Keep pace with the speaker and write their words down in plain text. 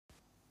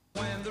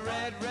the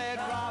red, red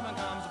robin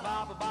comes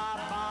bopping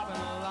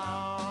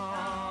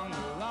along,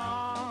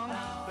 along.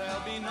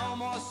 There'll be no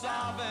more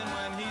sobbing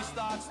when he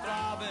starts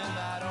throbbing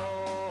that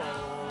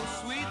old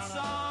sweet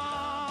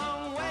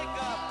song. Wake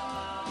up,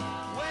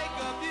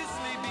 you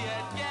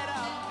sleepyhead, get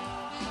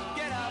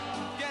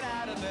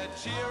out of bed,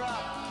 cheer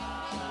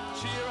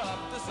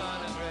up, the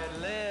sun is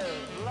red,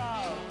 live,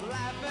 love,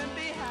 laugh and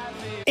be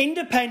happy.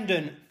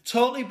 Independent,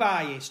 totally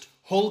biased,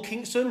 Hull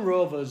Kingston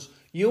Rovers.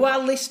 You are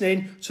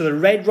listening to the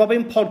Red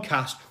Robin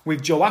podcast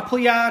with Joe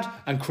Appleyard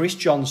and Chris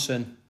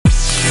Johnson.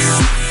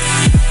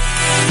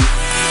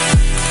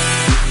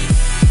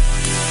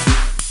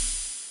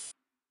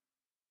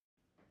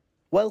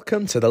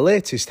 Welcome to the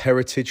latest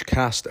heritage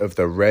cast of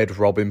the Red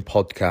Robin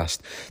podcast.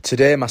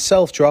 Today,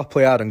 myself, Joe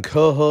Appleyard, and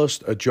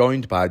co-host are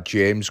joined by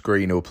James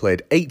Green, who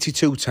played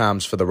 82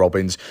 times for the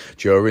Robins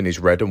during his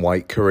red and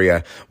white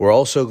career. We're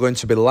also going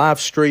to be live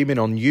streaming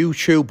on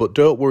YouTube, but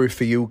don't worry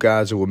for you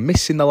guys who are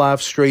missing the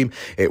live stream.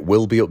 It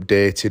will be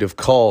updated, of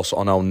course,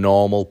 on our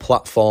normal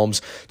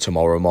platforms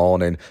tomorrow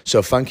morning.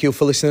 So thank you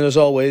for listening as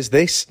always.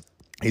 This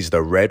is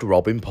the Red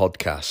Robin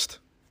podcast.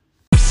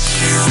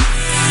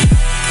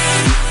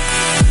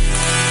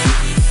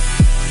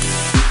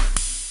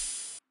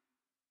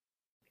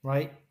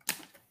 Right.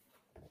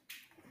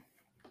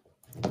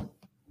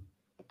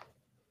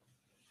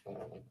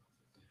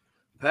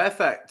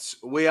 Perfect.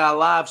 We are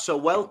live, so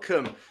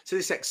welcome to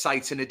this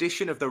exciting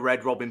edition of the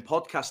Red Robin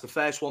podcast, the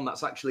first one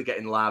that's actually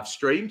getting live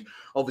streamed.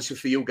 Obviously,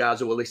 for you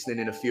guys who are listening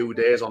in a few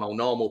days on our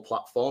normal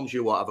platforms,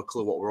 you won't have a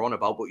clue what we're on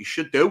about, but you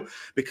should do,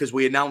 because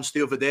we announced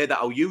the other day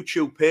that our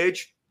YouTube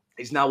page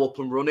is now up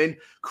and running.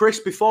 Chris,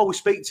 before we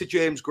speak to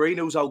James Green,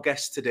 who's our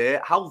guest today,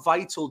 how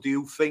vital do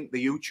you think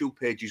the YouTube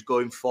page is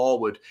going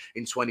forward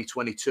in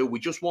 2022? We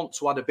just want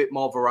to add a bit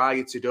more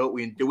variety, don't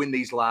we, in doing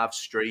these live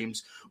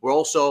streams. We're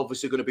also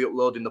obviously going to be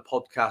uploading the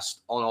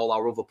podcast on all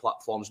our other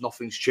platforms.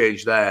 Nothing's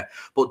changed there.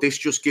 But this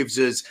just gives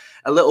us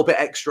a little bit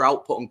extra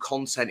output and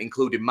content,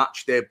 including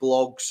match day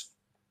blogs,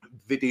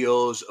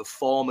 videos of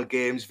former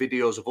games,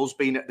 videos of us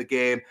being at the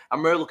game.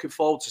 I'm really looking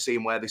forward to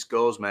seeing where this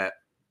goes, mate.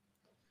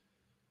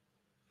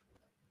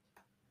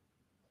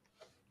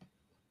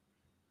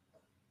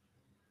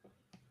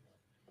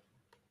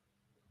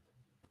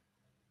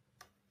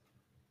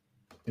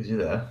 Is he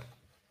there?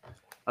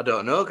 I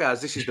don't know,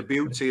 guys. This is the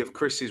beauty of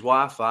Chris's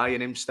Wi-Fi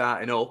and him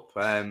starting up.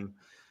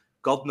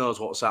 God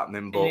knows what's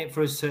happening, but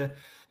For us to,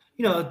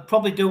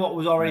 probably do what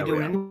we're already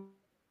doing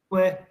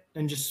anyway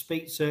and just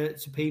speak to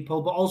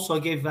people, but also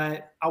give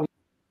our...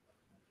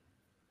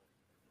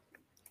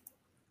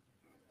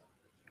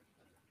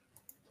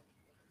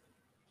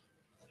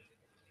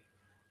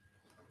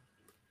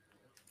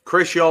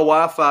 Chris, your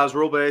Wi-Fi's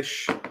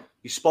rubbish.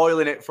 You're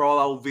spoiling it for all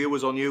our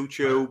viewers on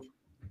YouTube.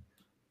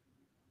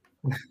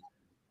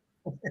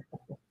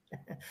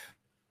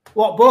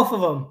 What, both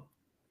of them?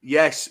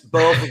 Yes,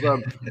 both of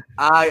them.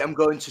 I am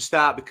going to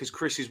start because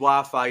Chris's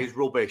Wi-Fi is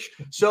rubbish.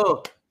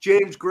 So,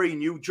 James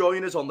Green, you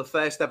join us on the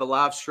first ever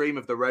live stream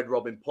of the Red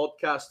Robin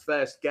podcast,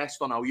 first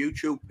guest on our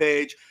YouTube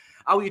page.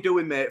 How are you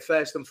doing, mate?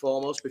 First and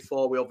foremost,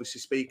 before we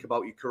obviously speak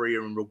about your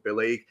career in rugby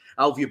league,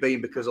 how have you been?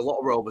 Because a lot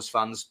of Rovers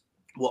fans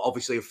will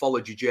obviously have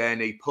followed your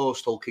journey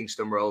post Hull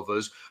Kingston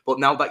Rovers, but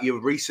now that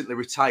you've recently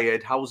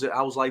retired, how's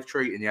life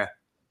treating you?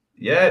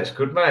 Yeah, it's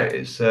good, mate.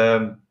 It's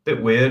a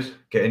bit weird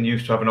getting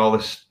used to having all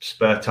this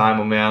spare time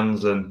on my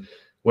hands and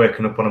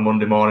waking up on a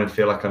Monday morning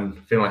feeling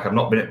like I've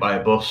not been hit by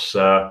a bus.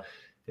 So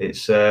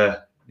it's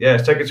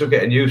taking some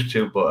getting used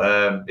to,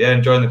 but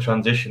enjoying the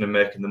transition and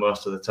making the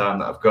most of the time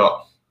that I've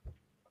got.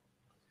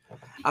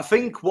 I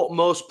think what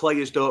most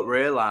players don't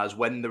realise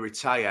when they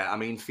retire, I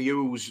mean, for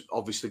you who's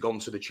obviously gone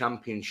to the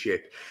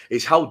Championship,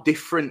 is how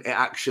different it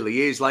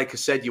actually is. Like I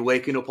said, you're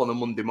waking up on a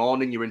Monday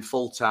morning, you're in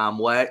full-time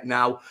work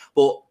now.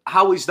 But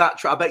how is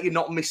that? I bet you're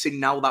not missing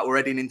now that we're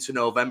heading into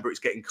November. It's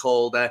getting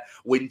colder.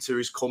 Winter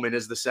is coming,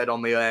 as they said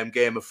on the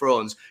Game of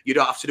Thrones. You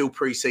don't have to do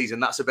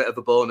pre-season. That's a bit of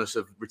a bonus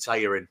of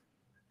retiring.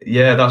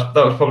 Yeah, that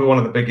was probably one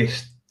of the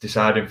biggest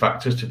deciding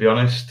factors, to be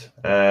honest.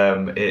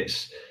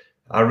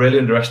 I really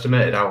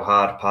underestimated how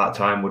hard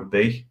part-time would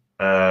be.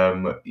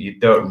 You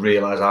don't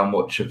realise how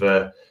much of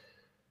a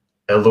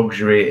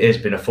luxury it is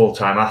being a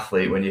full-time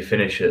athlete when you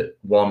finish at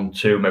 1,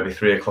 2, maybe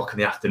 3 o'clock in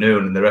the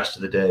afternoon and the rest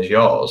of the day is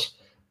yours.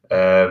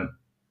 Am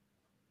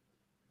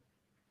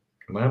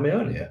I on my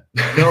own here?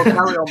 No,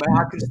 carry on,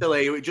 mate. I can still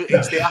hear you.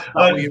 It's the app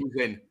that we're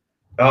using.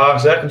 Oh,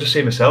 so I can just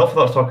see myself. I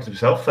thought I was talking to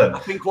myself then. I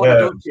think what I've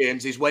done,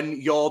 James, is when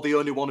you're the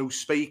only one who's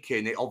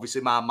speaking,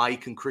 obviously my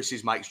mic and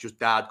Chris's mic's just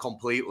died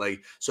completely,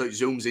 so it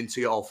zooms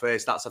into your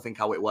face. That's, I think,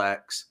 how it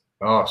works.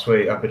 Oh,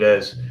 sweet. Happy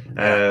days.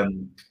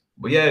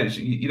 But yeah,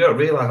 you don't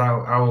realise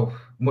how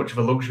much of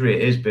a luxury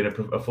it is being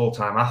a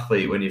full-time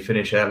athlete when you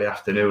finish early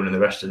afternoon and the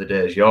rest of the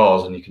day is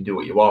yours and you can do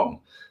what you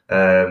want.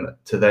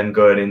 To then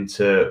going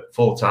into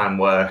full-time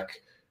work,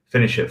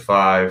 finish at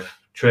 5,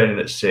 training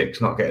at 6,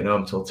 not getting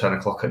home till 10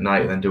 o'clock at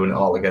night and then doing it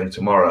all again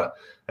tomorrow.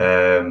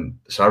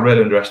 So I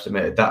really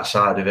underestimated that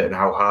side of it and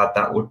how hard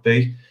that would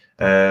be.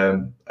 I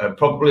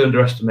probably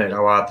underestimated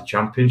how hard the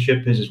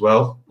Championship is as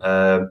well.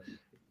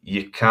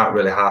 you can't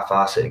really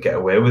half-ass it and get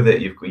away with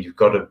it. You've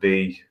got to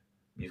be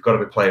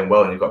playing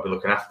well, and you've got to be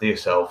looking after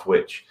yourself,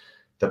 which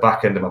the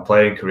back end of my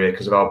playing career,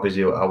 because of how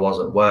busy I was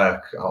at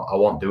work, I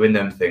wasn't doing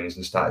them things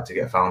and started to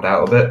get found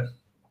out of it.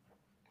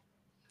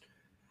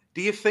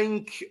 Do you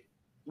think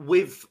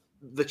with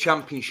the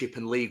Championship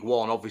and League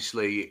One,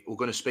 obviously, we're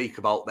going to speak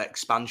about the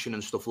expansion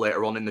and stuff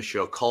later on in the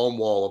show.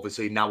 Cornwall,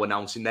 obviously, now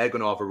announcing they're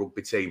going to have a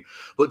rugby team.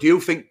 But do you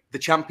think the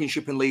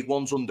Championship and League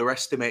One's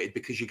underestimated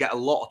because you get a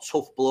lot of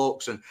tough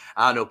blokes, and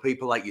I know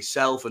people like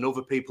yourself and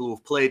other people who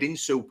have played in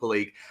Super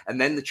League and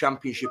then the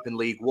Championship and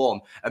League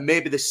One, and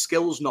maybe the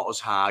skill's not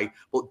as high,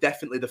 but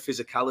definitely the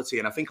physicality.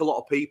 And I think a lot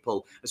of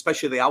people,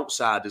 especially the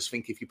outsiders,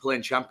 think if you're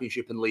playing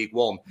Championship and League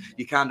One,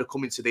 you kind of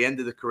come into the end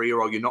of the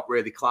career or you're not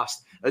really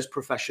classed as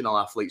professional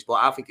athletes.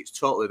 But I think it's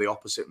totally the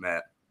opposite,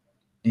 mate.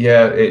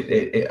 Yeah,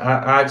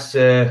 I'd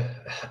say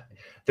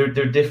they're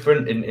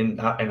different in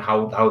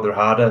how they're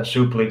harder.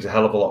 Super League's a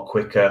hell of a lot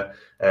quicker.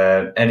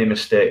 Any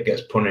mistake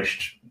gets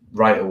punished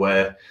right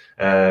away.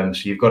 So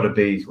you've got to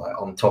be like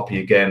on top of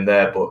your game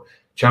there. But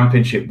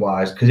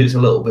Championship-wise, because it's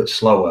a little bit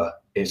slower,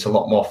 it's a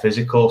lot more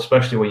physical,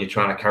 especially when you're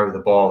trying to carry the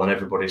ball and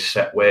everybody's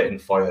set waiting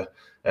for you.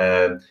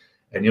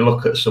 And you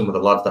look at some of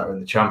the lads that are in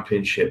the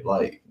Championship,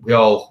 like we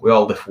all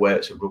lift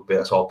weights at rugby.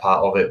 That's all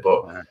part of it,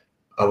 but. Yeah.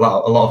 A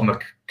lot of them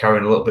are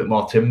carrying a little bit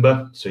more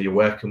timber, so you're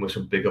working with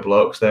some bigger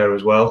blokes there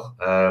as well.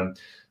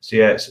 So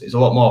yeah, it's a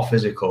lot more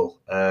physical,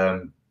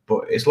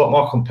 but it's a lot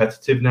more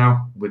competitive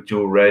now with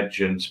dual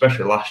reg, and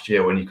especially last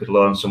year when you could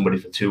loan somebody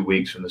for 2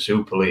 weeks from the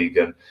Super League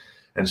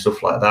and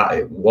stuff like that.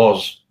 It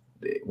was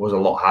a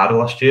lot harder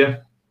last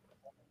year.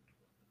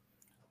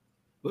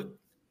 But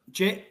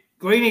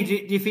Greeny, do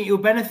you think you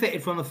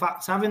benefited from the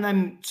fact having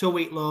them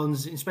 2-week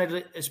loans,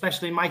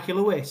 especially Mikey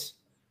Lewis?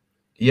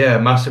 Yeah,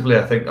 massively.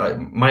 I think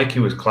Mikey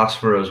was class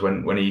for us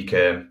when he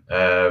came,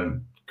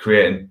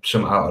 creating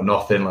something out of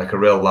nothing, like a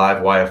real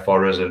live wire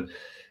for us, and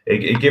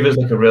it gave us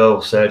like a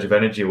real surge of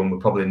energy when we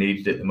probably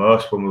needed it the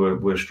most, when we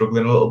were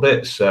struggling a little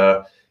bit.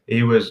 So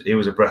he was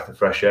a breath of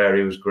fresh air.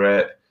 He was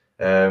great.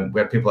 We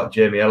had people like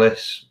Jamie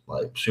Ellis,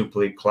 like Super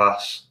League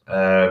class.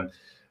 And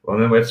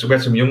then we had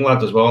some young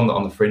lads as well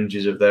on the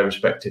fringes of their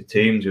respective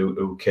teams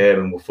who came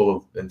and were full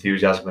of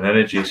enthusiasm and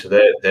energy. So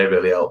they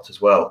really helped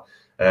as well.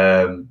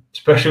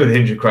 Especially with the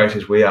injury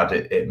crisis we had,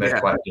 it made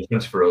quite a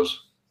difference for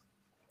us.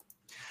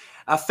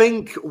 I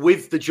think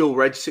with the dual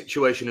reg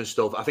situation and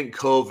stuff, I think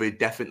COVID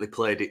definitely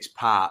played its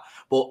part.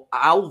 But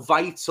how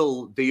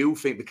vital do you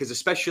think, because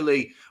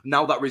especially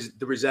now that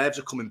the reserves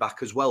are coming back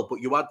as well, but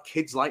you had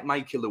kids like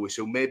Mikey Lewis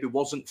who maybe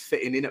wasn't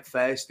fitting in at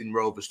first in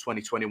Rovers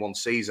 2021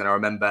 season. I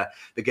remember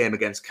the game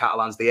against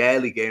Catalans, the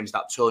early games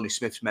that Tony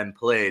Smith's men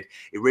played.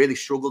 He really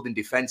struggled in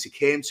defence. He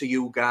came to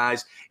you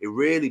guys. He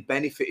really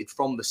benefited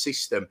from the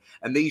system.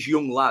 And these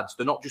young lads,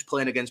 they're not just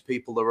playing against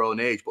people their own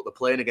age, but they're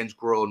playing against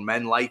grown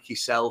men like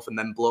yourself and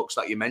then blokes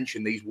that you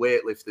mentioned, these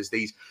weightlifters,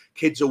 these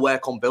kids who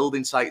work on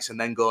building sites and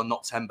then go and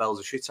knock 10 bells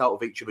of shit out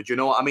of each other. Do you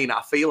know what I mean?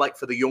 I feel like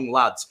for the young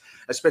lads,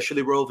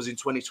 especially Rovers in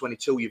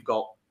 2022, you've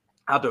got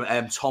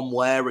Tom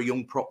Ware, a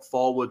young prop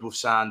forward. We've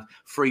signed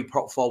 3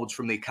 prop forwards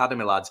from the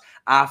academy lads.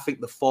 I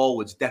think the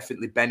forwards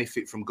definitely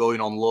benefit from going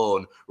on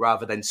loan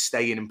rather than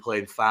staying and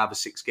playing 5 or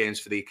 6 games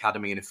for the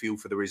academy and a few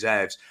for the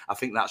reserves. I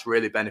think that's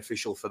really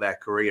beneficial for their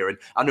career. And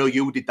I know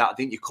you did that,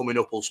 didn't you, coming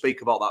up? We'll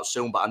speak about that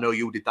soon, but I know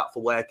you did that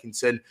for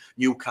Workington,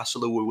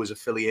 Newcastle, who was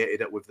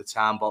affiliated with the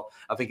town. But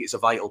I think it's a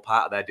vital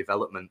part of their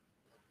development.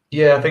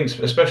 Yeah, I think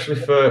especially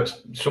for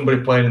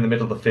somebody playing in the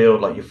middle of the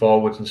field, like your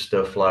forwards and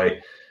stuff,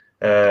 like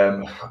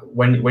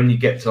when you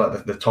get to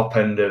like the top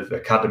end of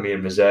academy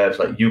and reserves,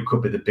 like you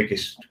could be the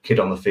biggest kid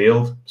on the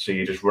field, so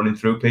you're just running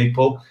through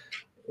people.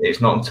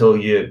 It's not until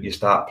you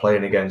start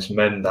playing against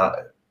men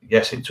that,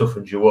 yes, it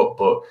toughens you up,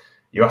 but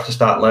you have to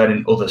start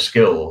learning other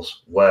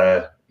skills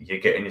where you're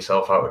getting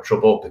yourself out of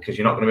trouble, because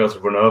you're not going to be able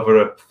to run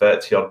over a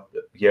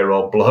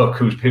 30-odd-year-old bloke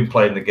who's been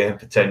playing the game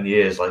for 10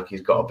 years, like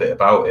he's got a bit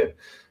about him.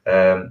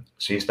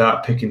 So you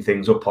start picking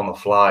things up on the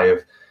fly of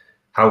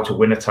how to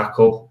win a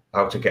tackle,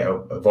 how to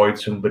avoid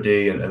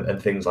somebody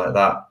and things like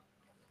that.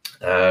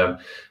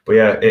 But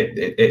yeah,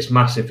 it's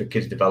massive for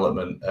kids'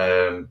 development.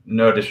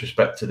 No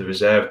disrespect to the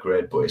reserve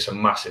grade, but it's a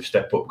massive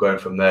step up going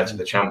from there to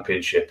the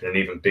Championship, and an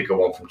even bigger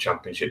one from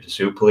Championship to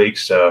Super League.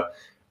 So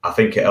I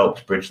think it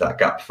helps bridge that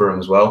gap for them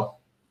as well.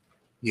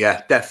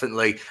 Yeah,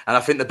 definitely. And I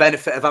think the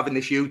benefit of having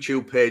this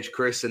YouTube page,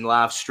 Chris, and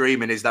live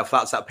streaming is the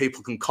fact that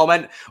people can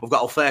comment. We've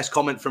got our first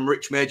comment from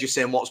Rich Major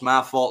saying, what's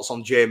my thoughts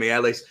on Jamie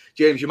Ellis?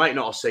 James, you might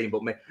not have seen,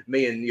 but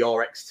me and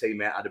your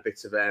ex-teammate had a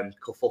bit of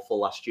kerfuffle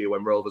last year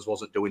when Rovers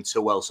wasn't doing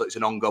too well. So it's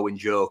an ongoing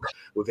joke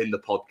within the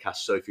podcast.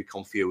 So if you're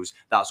confused,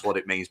 that's what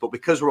it means. But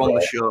because we're on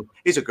the show,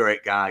 he's a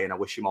great guy, and I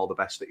wish him all the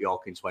best at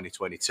York in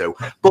 2022.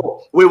 But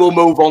we will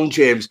move on,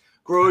 James.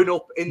 Growing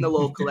up in the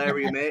local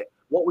area, mate,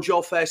 what was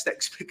your first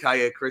experience? I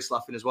hear Chris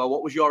laughing as well.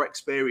 What was your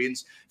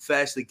experience,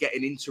 firstly,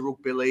 getting into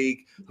rugby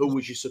league? Who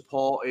was you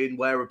supporting?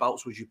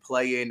 Whereabouts was you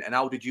playing? And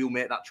how did you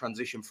make that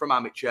transition from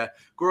amateur,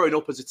 growing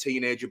up as a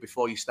teenager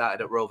before you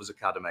started at Rovers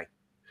Academy?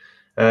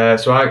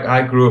 So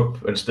I grew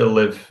up and still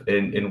live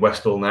in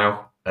Westall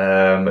now.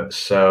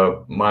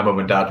 So my mum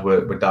and dad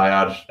were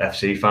diehard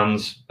FC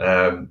fans.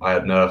 I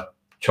had no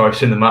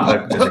choice in the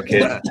matter as a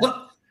kid.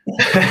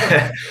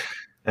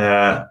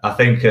 I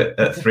think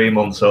at 3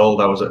 months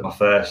old, I was at my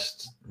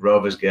first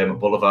Rovers game at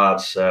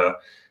Boulevard. So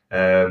I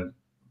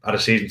had a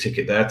season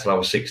ticket there till I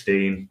was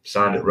 16,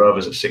 signed at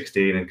Rovers at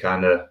 16 and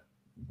kind of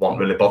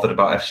wasn't really bothered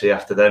about FC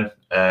after then.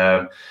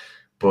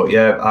 But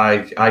yeah,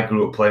 I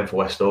grew up playing for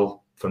West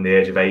Hull from the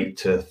age of 8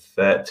 to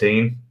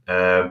 13.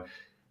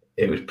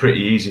 It was pretty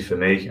easy for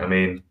me. I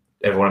mean,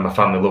 everyone in my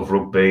family loved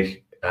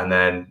rugby. And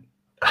then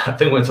I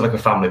think we went to like a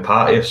family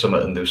party or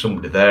something and there was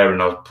somebody there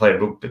and I was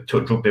playing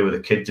touch rugby with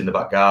the kids in the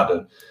back garden.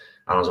 And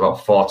I was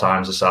about 4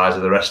 times the size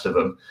of the rest of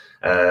them.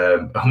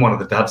 And one of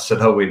the dads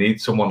said, "Oh, we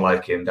need someone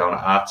like him down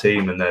at our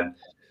team." And then,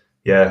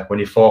 yeah, when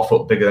you're 4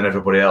 foot bigger than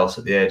everybody else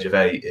at the age of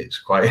 8, it's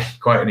quite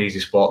an easy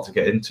sport to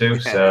get into.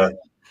 So,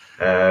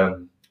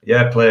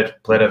 yeah, played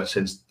ever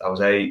since I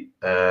was 8.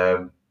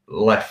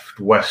 Left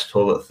West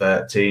Hull at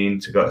 13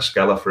 to go to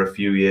Skella for a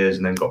few years,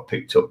 and then got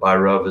picked up by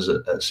Rovers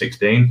at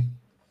 16.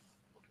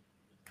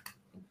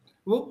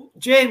 Well,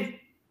 James,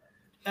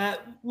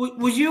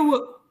 was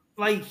you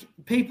like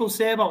people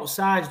say about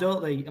size,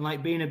 don't they? And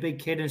like being a big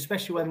kid, and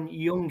especially when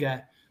you're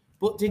younger.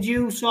 But did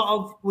you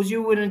was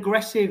you an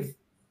aggressive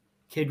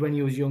kid when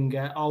you was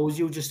younger, or was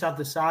you just had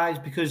the size?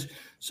 Because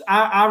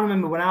I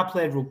remember when I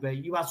played rugby,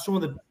 you had some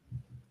of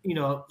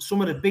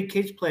the big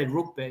kids played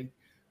rugby,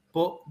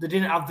 but they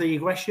didn't have the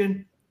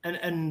aggression,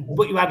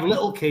 but you had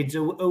little kids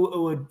who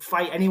would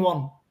fight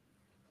anyone.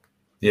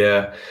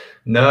 Yeah,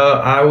 no,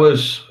 I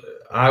was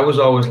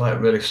always like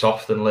really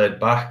soft and laid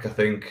back. I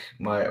think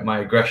my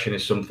aggression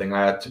is something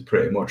I had to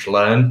pretty much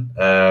learn.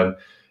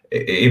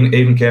 It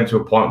even came to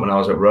a point when I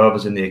was at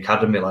Rovers in the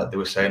academy, like they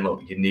were saying,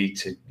 look, you need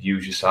to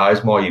use your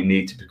size more. You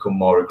need to become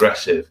more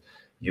aggressive.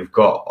 You've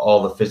got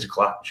all the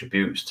physical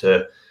attributes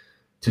to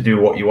do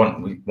what we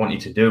want you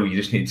to do. You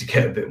just need to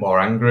get a bit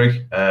more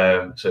angry.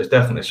 So it's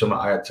definitely something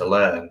I had to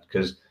learn,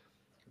 because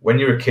when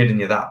you're a kid and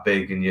you're that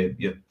big and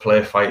you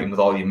play fighting with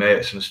all your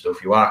mates and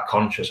stuff, you are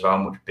conscious of how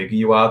much bigger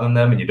you are than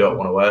them and you don't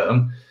want to hurt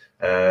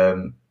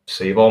them.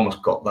 So you've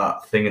almost got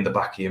that thing in the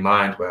back of your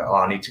mind where,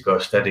 I need to go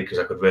steady because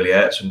I could really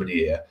hurt somebody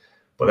here.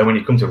 But then when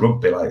you come to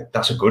rugby, like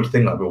that's a good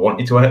thing. Like we want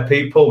you to hurt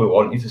people, we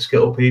want you to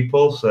skittle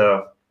people.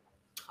 So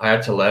I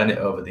had to learn it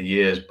over the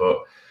years,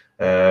 but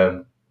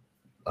I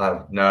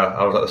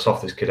was like the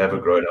softest kid ever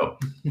growing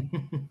up.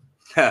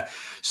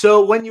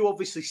 So when you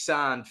obviously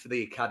signed for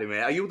the academy,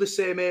 are you the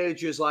same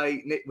age as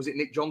like Nick? Was it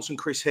Nick Johnson,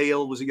 Chris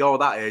Heal? You're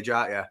that age,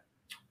 aren't you?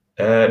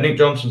 Nick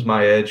Johnson's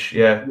my age,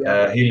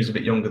 yeah. He's a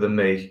bit younger than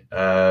me.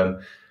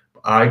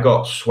 I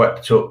got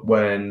swept up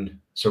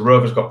so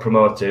Rovers got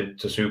promoted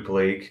to Super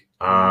League,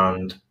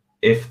 and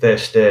if they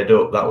stayed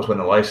up, that was when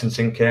the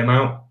licensing came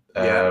out.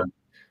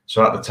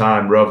 So at the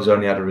time, Rovers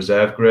only had a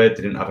reserve grade;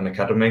 they didn't have an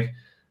academy.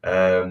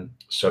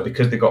 So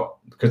because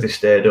they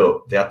stayed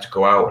up, they had to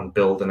go out and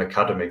build an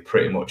academy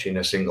pretty much in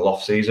a single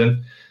off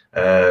season.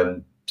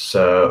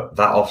 So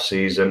that off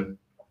season,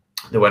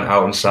 they went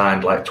out and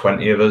signed like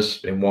 20 of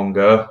us in one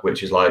go,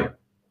 which is like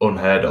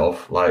unheard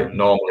of. Like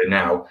normally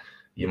now,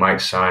 you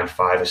might sign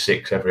 5 or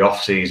 6 every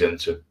off season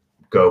to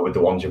go with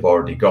the ones you've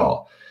already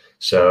got.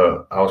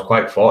 So I was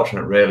quite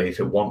fortunate, really. If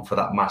it weren't for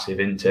that massive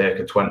intake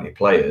of 20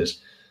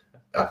 players,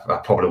 I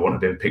probably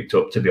wouldn't have been picked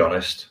up, to be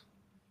honest.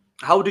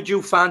 How did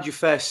you find your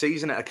first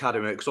season at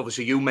academy? Because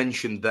obviously you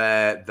mentioned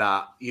there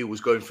that you was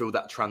going through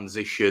that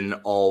transition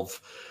of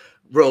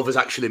Rovers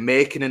actually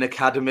making an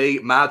academy.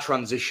 My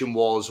transition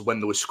was when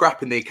they were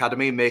scrapping the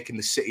academy and making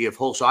the City of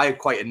Hull. So I had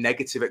quite a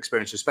negative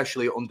experience,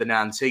 especially at under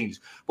 19s.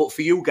 But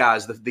for you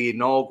guys, the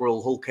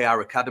inaugural Hull KR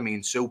Academy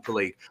in Super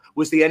League,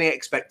 was there any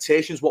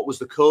expectations? What was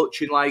the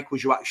coaching like?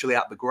 Was you actually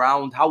at the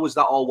ground? How was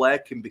that all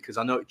working? Because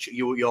I know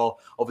you're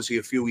obviously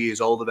a few years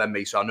older than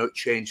me, so I know it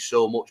changed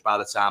so much by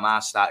the time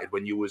I started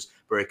when you was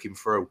breaking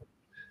through.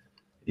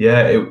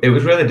 Yeah, it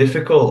was really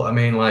difficult. I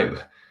mean,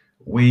 like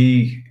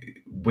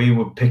we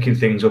were picking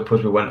things up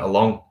as we went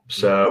along.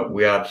 So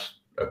we had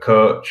a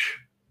coach,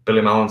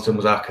 Billy Mallinson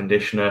was our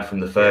conditioner from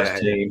the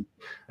first team.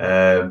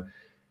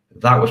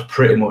 That was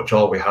pretty much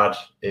all we had.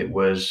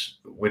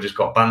 We just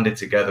got banded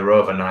together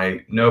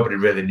overnight. Nobody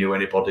really knew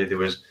anybody. There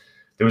was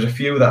a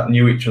few that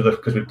knew each other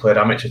because we played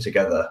amateur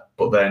together.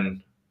 But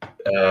then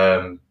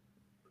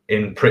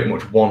in pretty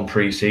much one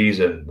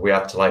pre-season, we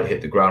had to like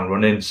hit the ground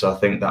running. So I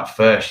think that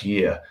first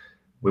year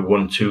we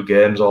won 2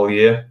 games all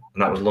year.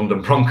 And that was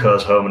London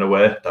Broncos home and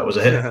away. That was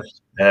it.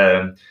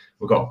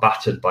 We got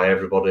battered by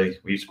everybody.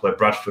 We used to play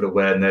Bradford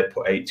away and they'd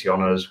put 80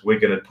 on us.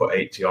 Wigan had put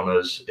 80 on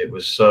us. It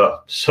was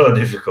so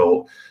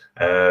difficult.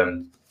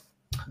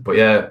 But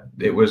yeah,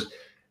 it was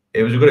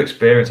a good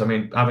experience. I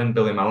mean, having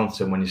Billy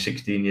Mallinson when you're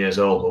 16 years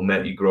old will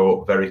make you grow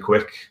up very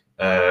quick.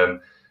 I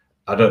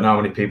don't know how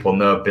many people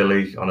know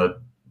Billy on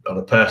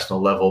a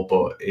personal level,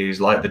 but he's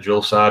like the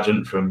drill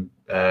sergeant from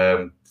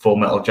Full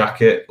Metal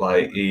Jacket.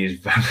 Like he's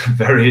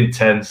very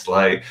intense.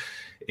 Like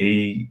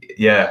he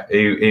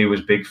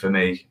was big for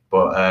me,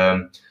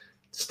 but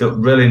still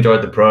really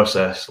enjoyed the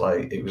process.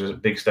 Like it was a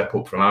big step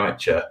up from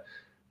amateur,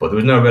 but there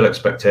was no real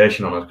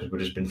expectation on us because we'd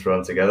just been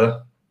thrown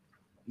together.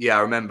 Yeah,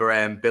 I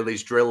remember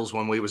Billy's drills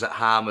when we was at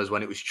Hammers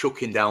when it was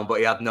chucking down, but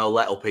he had no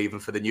let up even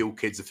for the new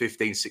kids, the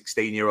 15,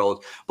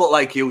 16-year-olds. But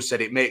like you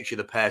said, it makes you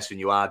the person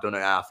you are, doesn't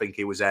it? I think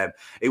it was a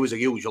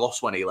huge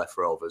loss when he left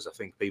Rovers. I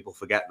think people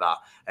forget that.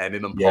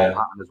 Him and Paul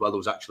Hatton as well, who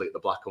was actually at the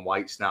Black and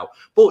Whites now.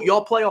 But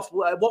your playoff,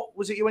 what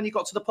was it when you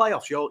got to the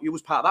playoffs? You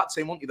was part of that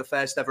team, weren't you? The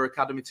first ever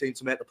academy team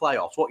to make the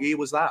playoffs. What year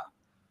was that?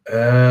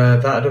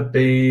 That'd have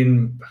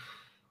been...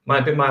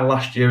 might be my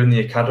last year in the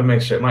academy,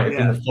 so it might have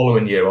been the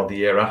following year or the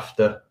year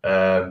after.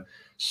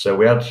 So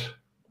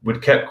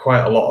we'd kept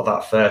quite a lot of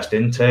that first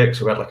intake,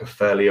 so we had like a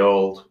fairly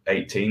old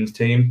 18s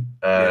team.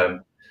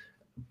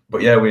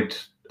 But yeah,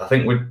 I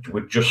think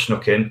we'd just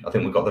snuck in. I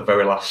think we got the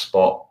very last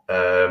spot.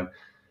 I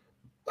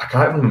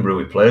can't remember who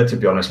we played, to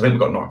be honest. I think we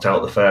got knocked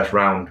out the first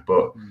round,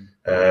 but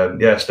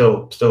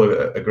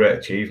still a great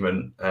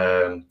achievement,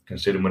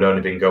 considering we'd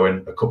only been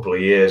going a couple of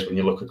years. When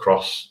you look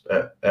across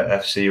at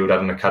FC, who'd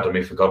had an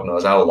academy for God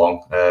knows how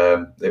long,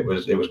 it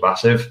was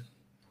massive.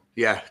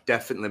 Yeah,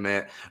 definitely,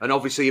 mate. And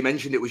obviously, you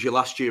mentioned it was your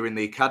last year in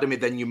the academy.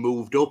 Then you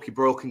moved up, you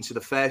broke into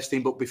the first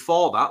team. But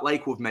before that,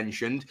 like we've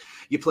mentioned,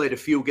 you played a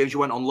few games. You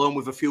went on loan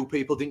with a few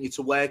people, didn't you?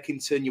 To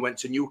Workington, you went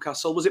to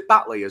Newcastle. Was it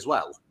Batley as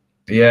well?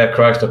 Yeah,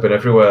 Christ, I've been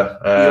everywhere.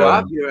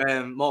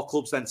 You're more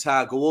clubs than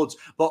Tiger Woods.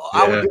 But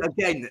a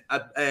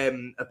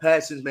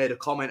person's made a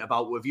comment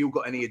about, have you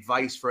got any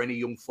advice for any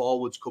young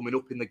forwards coming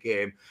up in the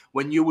game?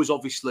 When you was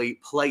obviously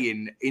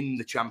playing in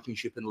the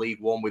Championship and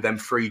League One with them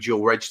 3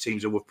 dual reg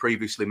teams that we've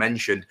previously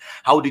mentioned,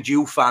 how did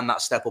you find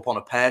that step up on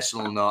a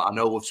personal note? I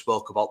know we've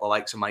spoke about the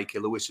likes of Mikey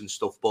Lewis and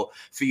stuff, but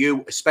for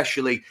you,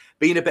 especially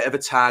being a bit of a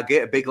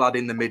target, a big lad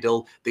in the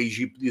middle,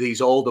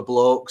 these older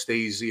blokes,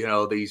 these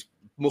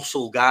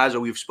muscle guys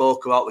who we've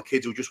spoke about, the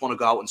kids who just want to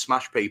go out and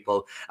smash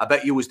people, I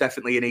bet you was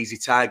definitely an easy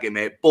target,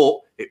 mate, but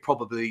it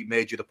probably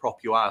made you the prop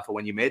you are for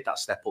when you made that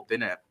step up,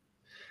 didn't it?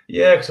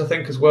 Yeah, because I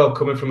think as well,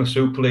 coming from a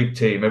Super League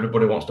team,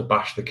 everybody wants to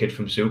bash the kid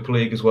from Super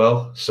League as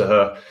well.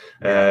 So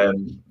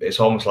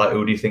it's almost like,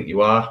 who do you think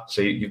you are?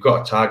 So you've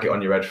got a target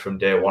on your head from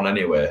day one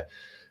anyway.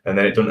 And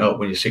then it doesn't help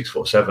when you're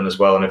 6'7" as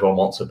well and everyone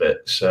wants a bit.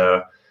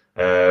 So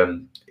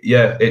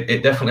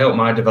it definitely helped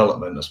my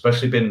development,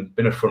 especially being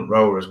a front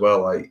rower as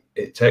well. Like,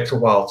 it takes a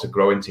while to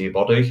grow into your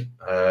body.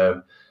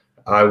 When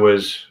I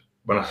was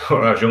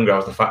younger, I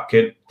was the fat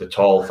kid, the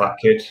tall fat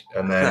kid,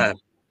 and then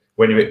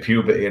when you hit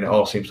puberty and it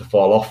all seems to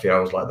fall off you, I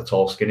was like the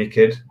tall skinny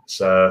kid.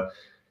 So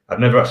I've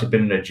never actually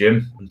been in a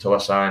gym until I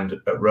signed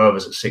at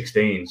Rovers at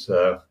 16.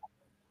 So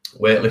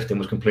weightlifting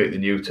was completely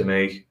new to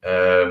me.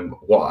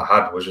 What I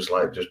had was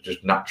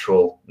just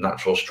natural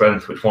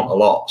strength, which wasn't a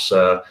lot.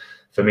 So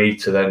for me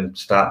to then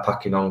start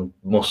packing on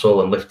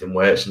muscle and lifting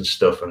weights and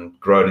stuff and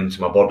growing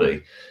into my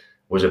body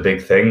was a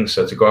big thing.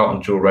 So to go out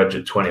on dual reg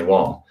at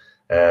 21,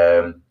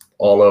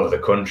 all over the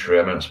country,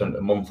 I mean, I spent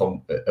a month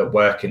at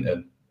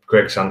Workington.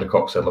 Craig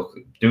Sandercock said, look,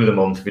 do the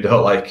month. If you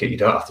don't like it, you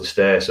don't have to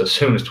stay. So as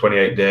soon as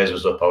 28 days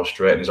was up, I was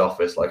straight in his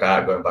office, like, I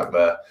ain't going back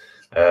there.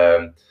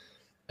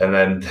 And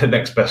then the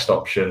next best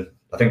option,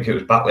 I think it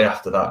was Batley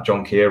after that,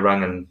 John Keir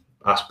rang and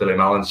asked Billy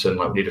Mallinson,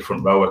 like, we need a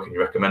front rower, can you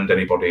recommend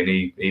anybody? And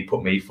he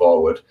put me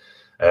forward.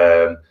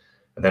 And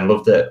then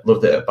loved it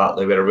at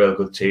Batley. We had a real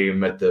good team,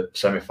 made the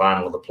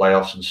semi-final of the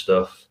playoffs and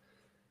stuff.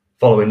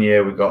 Following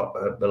year, we got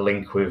a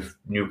link with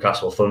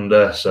Newcastle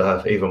Thunder,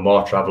 so even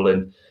more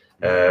travelling.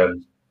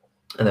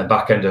 And then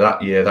back end of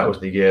that year, that was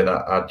the year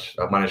that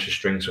I'd managed to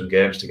string some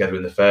games together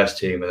in the first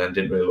team, and then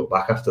didn't really look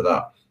back after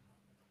that.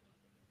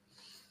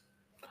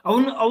 I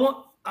want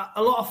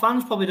a lot of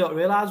fans probably don't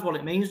realise what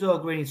it means though,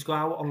 agreeing to go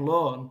out on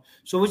loan.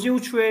 So was you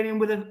training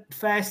with the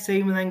first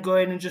team and then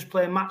going and just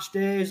playing match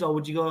days, or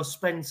would you go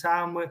spend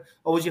time with,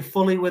 or was you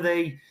fully with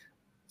a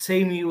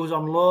team you was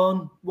on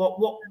loan? What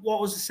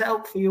was the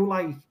setup for you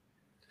like?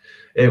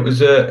 It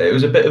was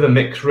a bit of a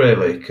mix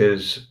really,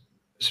 because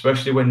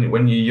especially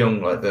when you're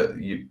young like that,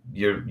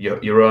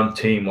 your own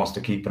team wants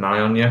to keep an eye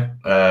on you,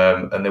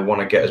 and they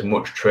want to get as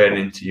much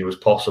training into you as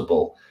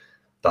possible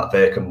that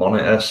they can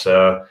monitor.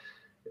 So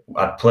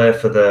I'd play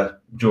for the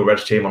dual reg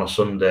team on a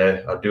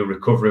Sunday. I'd do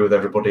recovery with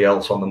everybody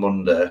else on the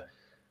Monday.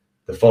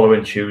 The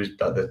following Tuesday,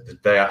 the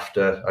day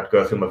after, I'd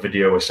go through my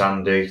video with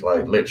Sandy,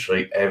 like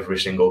literally every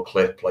single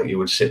clip. Like, he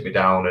would sit me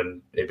down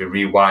and he'd be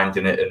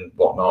rewinding it and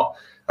whatnot.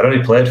 I'd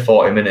only played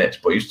 40 minutes,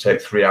 but it used to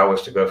take 3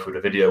 hours to go through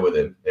the video with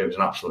him. It was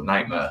an absolute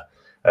nightmare.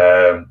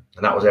 And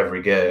that was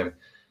every game.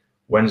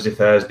 Wednesday,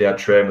 Thursday, I'd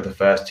train with the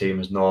first team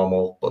as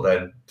normal. But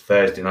then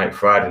Thursday night,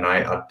 Friday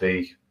night, I'd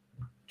be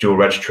dual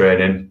reg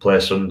training, play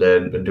Sunday,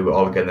 and do it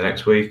all again the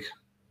next week.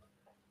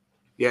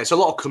 Yeah, it's a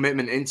lot of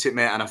commitment into it,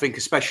 mate. And I think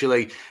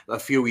especially a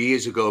few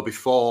years ago,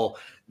 before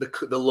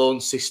the loan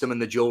system and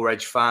the dual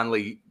reg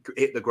finally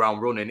hit the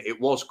ground running, it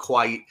was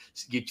quite,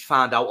 you'd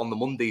find out on the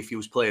Monday if you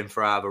was playing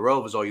for either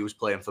Rovers or you was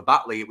playing for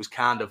Batley. It was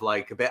kind of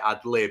like a bit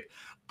ad lib.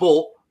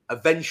 But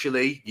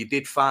eventually, you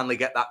did finally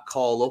get that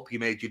call up. You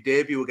made your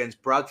debut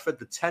against Bradford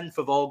the 10th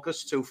of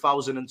August,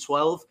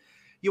 2012.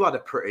 You had a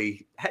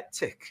pretty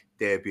hectic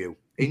debut.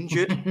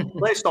 Injured,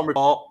 placed on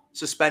report,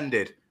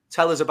 suspended.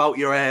 tell us about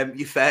your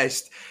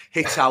first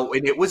hit out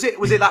in it. Was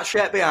it that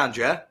shirt behind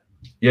you?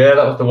 Yeah,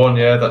 that was the one.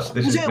 Yeah, this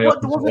was is it. me.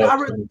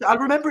 I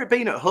remember it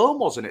being at home,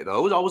 wasn't it?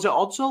 Though, or was it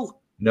Odsal?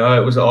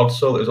 No, it was at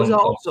Odsal. It was on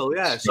Odsal.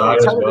 Yeah. So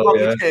tell us about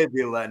your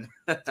debut then.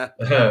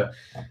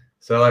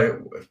 So like,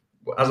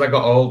 as I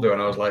got older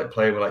and I was like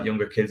playing with like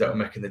younger kids that were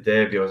making the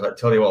debut, I was like,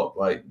 tell you what,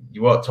 like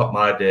you won't top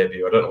my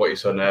debut. I don't know what you're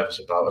so nervous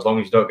about. As long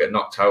as you don't get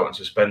knocked out and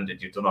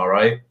suspended, you've done all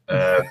right.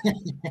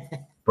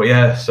 But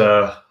yeah,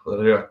 so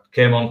I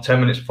came on 10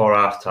 minutes before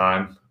half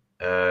time.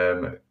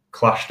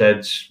 Clashed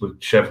heads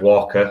with Chev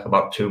Walker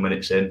about 2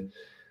 minutes in.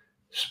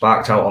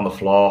 Sparked out on the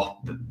floor.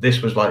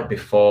 This was like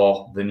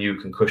before the new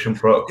concussion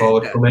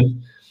protocol had come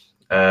in.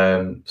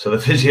 So the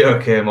physio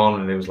came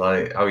on and he was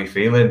like, "How are you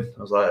feeling?"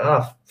 I was like,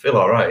 "I feel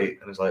all right."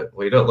 And he's like,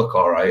 "Well, you don't look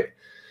all right."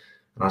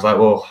 And I was like,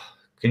 "Well,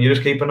 can you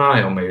just keep an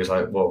eye on me?" He was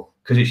like, "Well,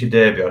 because it's your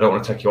debut, I don't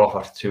want to take you off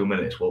after 2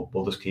 minutes.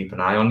 We'll just keep an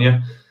eye on you."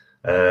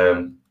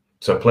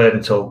 So I played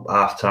until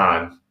half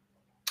time.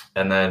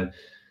 And then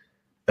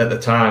at the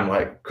time,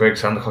 like Craig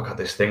Sandercock had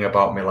this thing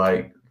about me,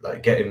 like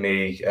getting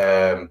me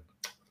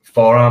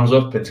forearms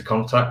up into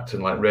contact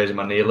and like raising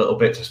my knee a little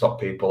bit to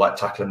stop people like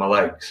tackling my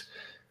legs.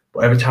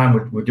 But every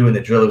time we're doing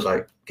the drill, it was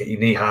like, get your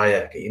knee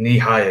higher, knee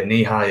higher.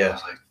 I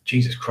was like,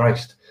 Jesus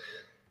Christ.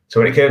 So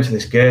when it came to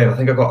this game, I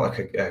think I got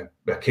like a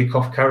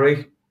kickoff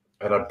carry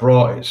and I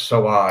brought it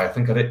so high. I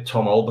think I hit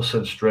Tom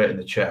Alderson straight in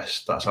the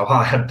chest. That's how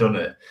I had done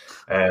it.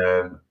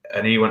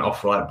 And he went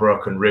off for like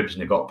broken ribs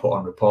and he got put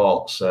on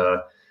reports.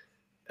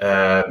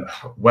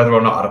 Whether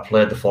or not I'd have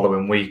played the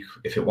following week,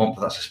 if it weren't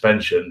for that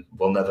suspension,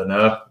 we'll never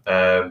know.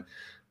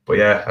 But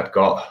yeah, I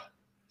got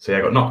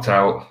knocked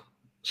out,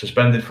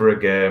 suspended for a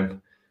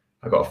game.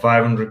 I got a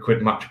 500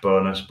 quid match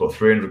bonus, but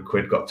 300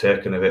 quid got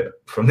taken of it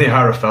from the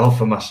RFL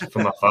for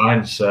my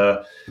fine.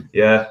 So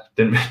yeah,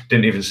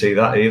 didn't even see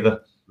that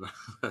either.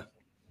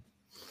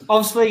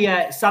 Obviously,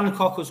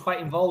 Sandercock was quite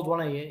involved,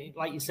 wasn't he?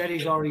 Like you said,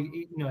 he's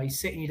already, he's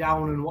sitting you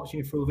down and watching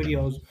you through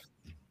videos.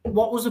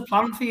 What was the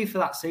plan for you for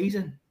that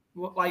season?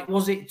 Like,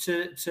 was it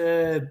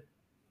to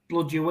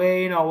blood you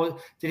in, or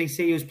did he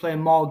see you was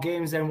playing more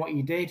games than what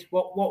you did?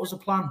 What was the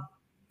plan?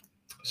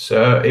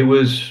 So it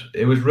was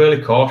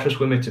really cautious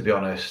with me, to be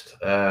honest.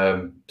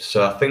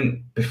 So I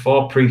think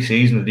before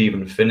pre-season had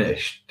even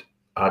finished,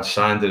 I'd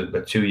signed a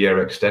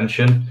 2-year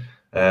extension.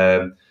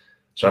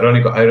 So I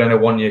had a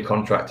 1-year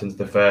contract into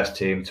the first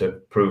team to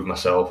prove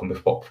myself. And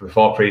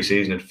before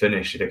pre-season had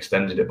finished, he'd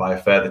extended it by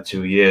a further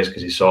 2 years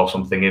because he saw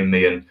something in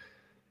me, and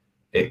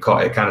it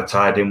kind of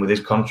tied in with his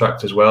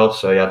contract as well.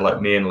 So he had like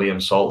me and Liam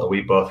Salter,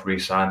 we both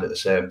re-signed at the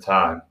same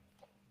time,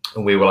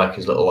 and we were like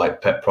his little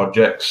like pet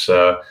projects.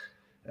 So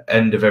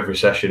end of every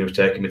session, he was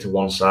taking me to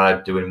one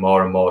side, doing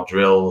more and more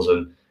drills,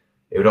 and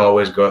he would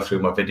always go through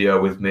my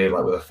video with me,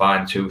 like with a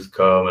fine tooth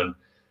comb. And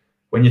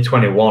when you're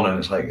 21 and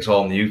it's like it's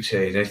all new to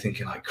you, and you're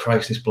thinking like,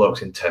 Christ, this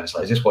bloke's intense.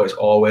 Like, is this what it's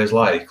always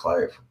like?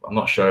 Like, I'm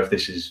not sure if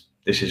this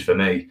is for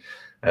me.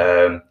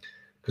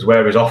 Because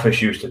where his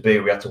office used to be,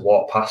 we had to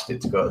walk past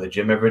it to go to the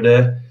gym every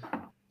day.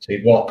 So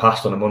you'd walk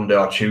past on a Monday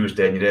or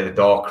Tuesday and you'd hear the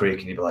door creak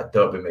and you'd be like,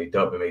 don't be me,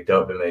 don't be me,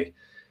 don't be me.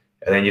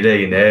 And then you'd hear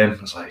your name.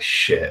 It's like,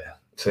 shit.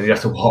 So you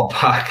have to walk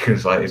back.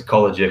 It's like his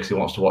college because he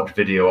wants to watch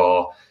video,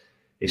 or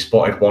he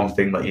spotted one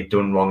thing that you'd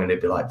done wrong and he'd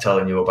be like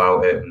telling you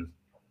about it. And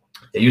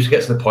it used to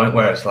get to the point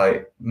where it's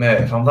like,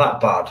 mate, if I'm that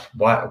bad,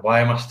 why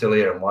am I still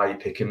here and why are you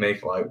picking me?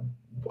 Like,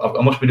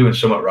 I must be doing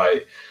something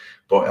right.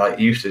 But like,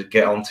 he used to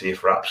get onto you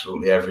for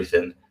absolutely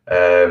everything.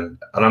 And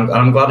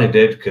I'm glad he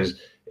did, because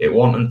it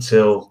wasn't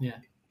until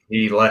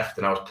he left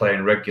and I was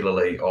playing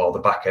regularly, or the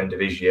back end of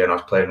his year and I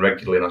was playing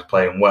regularly and I was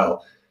playing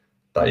well,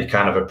 that you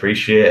kind of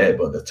appreciate it.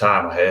 But at the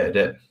time, I hated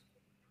it.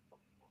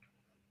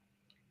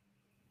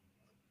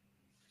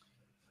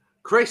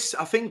 Chris,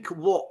 I think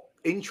what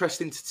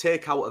interesting to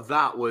take out of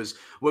that was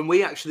when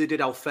we actually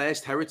did our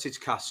first Heritage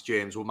Cast,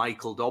 James, with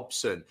Michael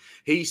Dobson.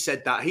 He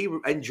said that he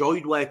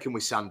enjoyed working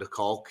with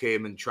Sandercock,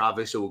 him and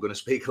Travis, who we're going to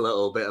speak a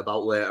little bit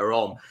about later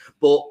on,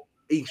 but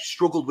he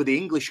struggled with the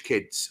English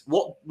kids.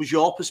 What was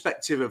your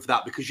perspective of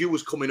that? Because you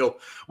was coming up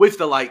with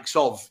the likes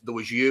of, there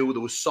was you,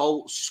 there was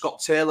Scott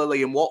Taylor,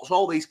 Liam Watts,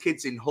 all these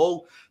kids in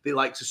Hull, the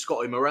likes of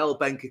Scotty Morrell,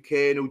 Ben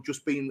Cockayne, who'd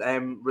just been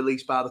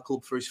released by the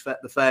club for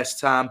the first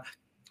time.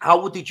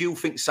 How did you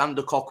think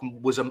Sandercock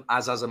was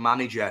as a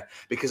manager?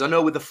 Because I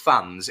know with the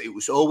fans, it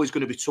was always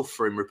going to be tough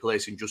for him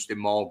replacing Justin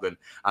Morgan.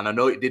 And I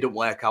know it didn't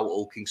work out at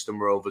Hull Kingston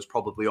Rovers,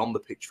 probably on the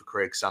pitch for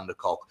Craig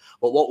Sandercock.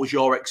 But what was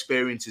your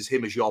experience as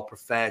him as your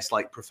first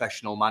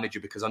professional manager?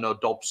 Because I know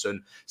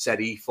Dobson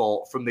said he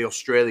thought, from the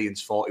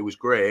Australians, thought he was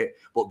great,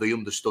 but they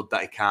understood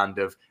that he kind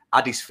of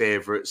had his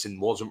favourites and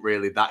wasn't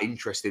really that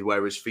interested.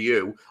 Whereas for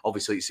you,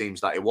 obviously, it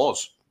seems that it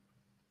was.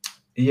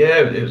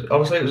 Yeah,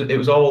 it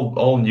was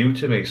all new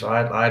to me, so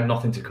I had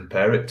nothing to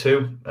compare it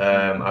to.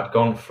 I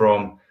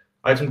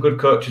had some good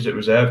coaches at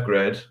reserve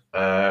grade,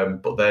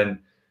 but then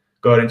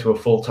going into a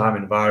full-time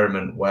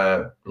environment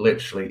where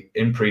literally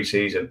in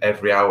pre-season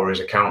every hour is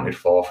accounted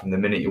for from the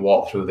minute you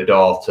walk through the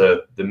door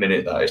to the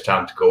minute that it's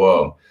time to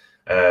go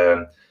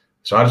home.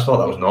 So I just thought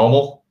that was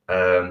normal.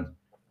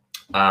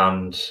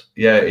 And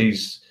yeah,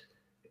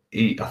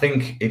 I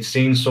think he'd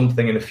seen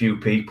something in a few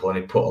people and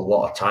he put a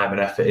lot of time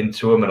and effort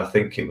into them. And I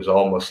think it was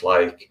almost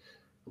like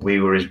we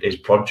were his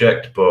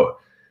project, but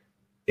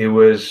it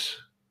was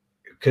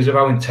because of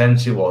how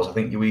intense he was. I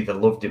think you either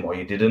loved him or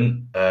you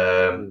didn't.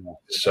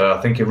 So I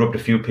think he rubbed a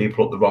few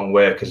people up the wrong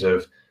way because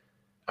of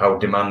how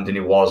demanding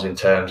he was in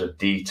terms of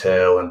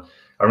detail. And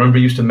I remember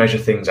he used to measure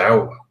things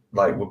out.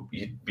 Like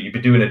you'd be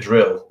doing a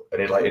drill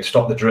and he'd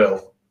stop the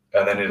drill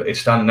and then he'd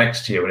stand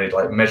next to you and he'd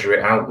like measure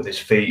it out with his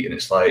feet. And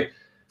it's like,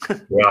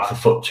 you're half a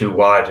foot too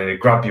wide, and he'd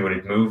grab you and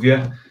he'd move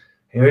you.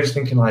 You're just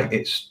thinking like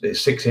it's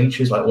 6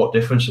 inches. Like what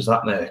difference does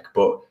that make?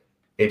 But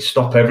it'd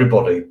stop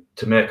everybody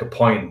to make a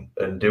point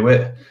and do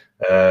it.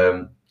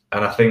 And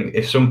I think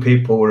if some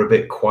people were a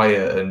bit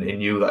quiet and he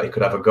knew that he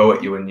could have a go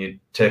at you and you'd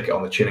take it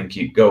on the chin and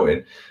keep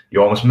going,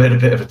 you almost made a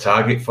bit of a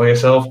target for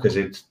yourself because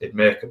it'd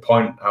make a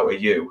point out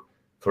of you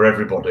for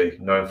everybody,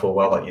 knowing full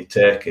well that you'd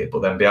take it.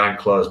 But then behind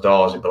closed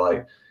doors, it'd be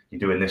like, you're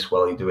doing this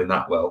well, you're doing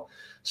that well.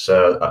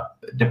 So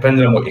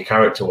depending on what your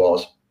character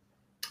was,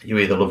 you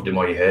either loved him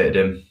or you hated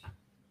him.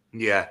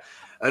 Yeah.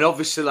 And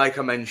obviously, like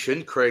I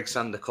mentioned, Craig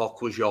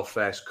Sandercock was your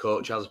first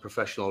coach as a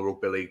professional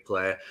rugby league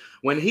player.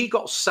 When he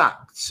got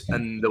sacked,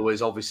 and there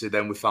was obviously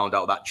then we found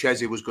out that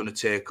Chesney was going to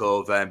take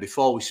over. And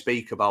before we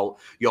speak about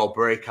your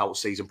breakout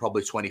season,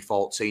 probably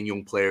 2014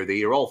 Young Player of the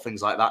Year, all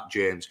things like that,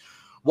 James,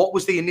 what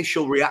was the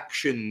initial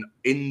reaction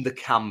in the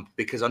camp?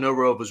 Because I know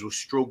Rovers were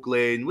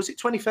struggling. Was it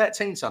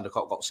 2013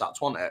 Sandercock got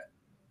sacked, wasn't it?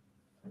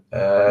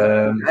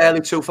 Early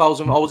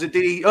 2000, or was it?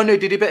 Did he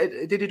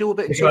do a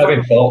bit? It might have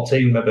been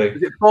 14, maybe.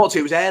 Was it 14?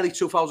 It was early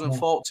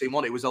 2014,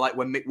 wasn't it? It was like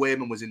when Mick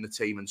Wayman was in the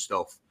team and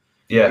stuff.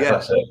 Yeah,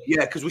 that's it.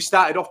 Yeah, because we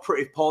started off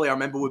pretty poorly. I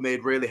remember we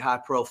made really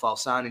high-profile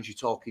signings. You're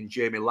talking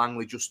Jamie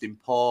Langley, Justin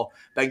Paw,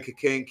 Ben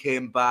Cockayne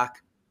came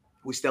back.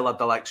 We still had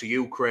the likes of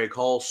you, Craig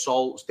Hall,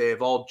 Salts, Dave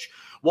Hodge.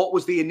 What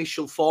was the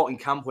initial thought in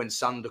camp when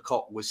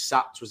Sandercock was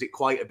sacked? Was it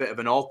quite a bit of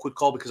an awkward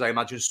call? Because I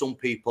imagine some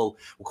people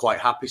were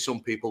quite happy, some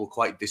people were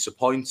quite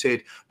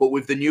disappointed. But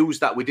with the news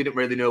that we didn't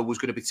really know was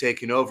going to be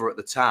taking over at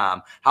the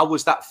time, how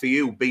was that for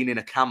you, being in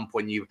a camp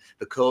when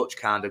the coach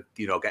kind of,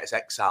 gets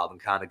exiled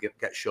and kind of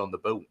gets shown the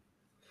boot?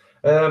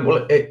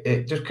 Well,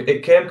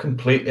 it came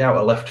completely out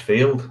of left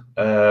field.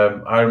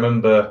 I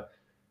remember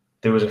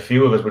there was a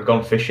few of us we'd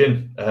gone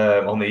fishing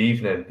on the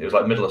evening. It was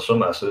like middle of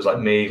summer, so there's like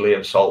me,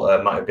 Liam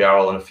Salter, Matty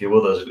Biarrell, and a few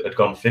others had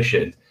gone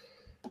fishing.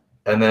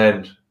 And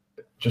then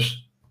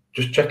just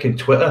checking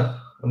Twitter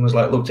and was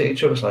like, looked at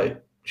each other, was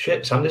like,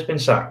 shit, Sandy's been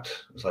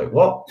sacked. I was like,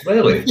 what?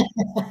 Really?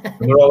 And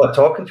we're all like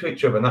talking to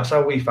each other, and that's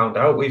how we found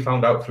out. We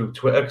found out through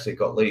Twitter because it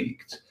got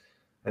leaked,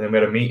 and then we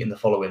had a meeting the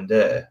following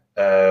day.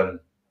 But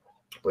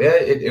yeah,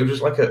 it was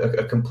just like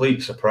a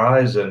complete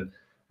surprise, and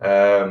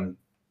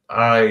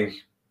I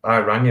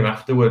rang him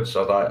afterwards.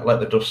 So I let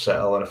the dust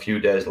settle, and a few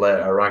days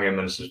later, I rang him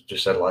and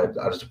just said, like,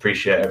 I just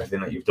appreciate everything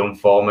that you've done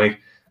for me.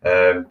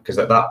 Because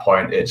at that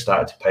point, it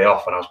started to pay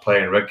off, and I was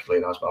playing regularly,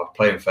 and I was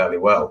playing fairly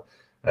well.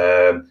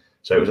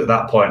 So it was at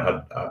that point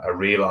I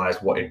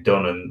realised what he'd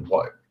done and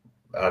what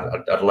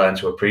I'd learned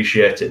to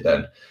appreciate it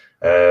then.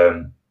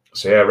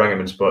 So yeah, I rang him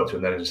and spoke to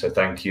him then and just said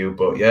thank you.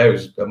 But yeah, it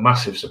was a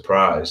massive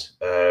surprise.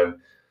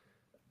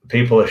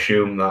 People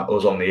assume that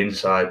us on the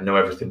inside know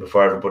everything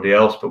before everybody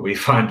else, but we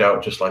find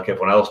out just like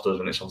everyone else does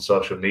when it's on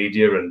social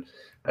media. And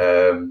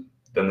then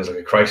there's like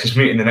a crisis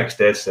meeting the next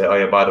day to say, oh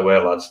yeah, by the way,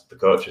 lads, the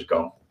coach is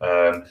gone.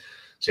 So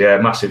yeah,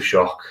 massive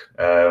shock.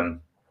 But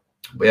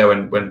yeah,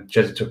 when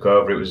Chesney took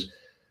over, it was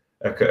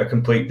a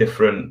complete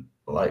different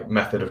like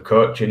method of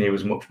coaching. He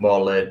was much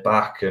more laid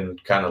back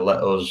and kind of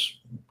let us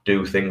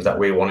do things that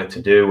we wanted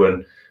to do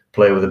and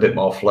play with a bit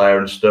more flair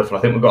and stuff. And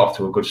I think we got off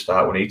to a good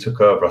start when he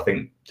took over. I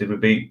think, did we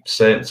beat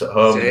Saints at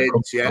home?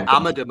 Saints, yeah.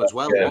 Amadam as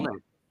well, wasn't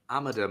it?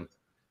 Amadam.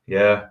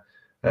 Yeah.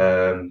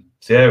 So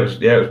yeah,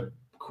 it was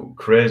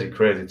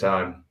crazy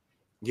time.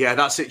 Yeah,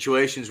 that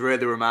situation's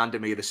really reminded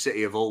me of the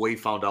City of Hull. We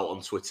found out on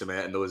Twitter,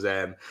 mate, and there was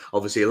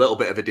obviously a little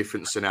bit of a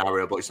different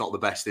scenario, but it's not the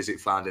best, is it,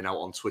 finding out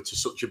on Twitter?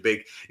 Such a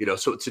big,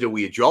 something to do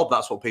with your job.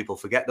 That's what people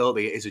forget, though.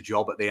 It is a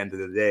job at the end of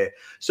the day.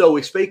 So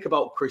we speak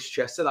about Chris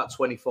Chester, that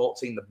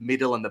 2014, the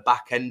middle and the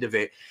back end of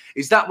it.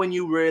 Is that when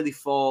you really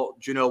thought,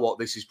 do you know what,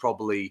 this is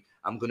probably...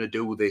 I'm going to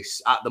do this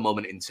at the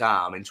moment in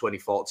time in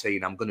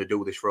 2014. I'm going to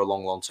do this for a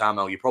long, long time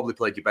now. You probably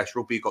played your best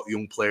rugby. You got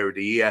Young Player of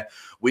the Year.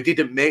 We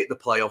didn't make the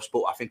playoffs,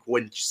 but I think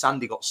when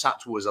Sandy got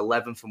sacked, we was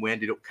 11th and we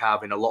ended up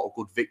carving a lot of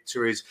good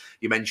victories.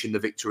 You mentioned the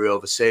victory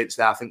over Saints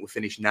there. I think we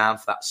finished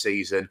 9th that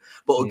season.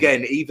 But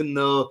again, even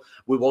though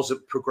we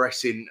wasn't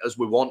progressing as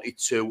we wanted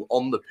to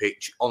on the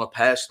pitch, on a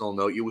personal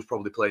note, you was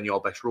probably playing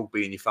your best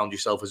rugby and you found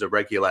yourself as a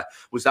regular.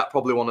 Was that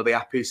probably one of the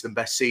happiest and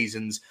best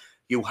seasons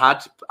you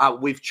had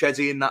with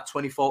Chesney in that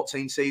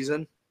 2014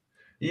 season?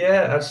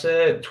 Yeah, I'd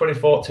say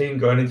 2014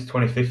 going into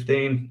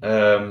 2015.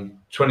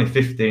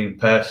 2015,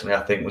 personally,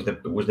 I think was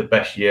the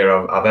best year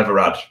I've ever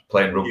had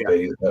playing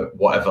rugby at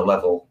whatever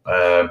level.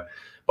 But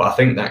I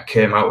think that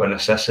came out of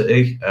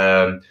necessity.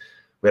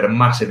 We had a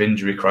massive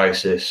injury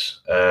crisis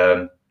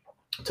to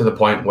the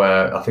point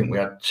where I think we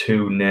had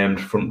 2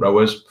 named front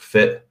rowers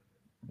fit,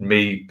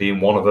 me being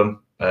one of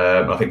them.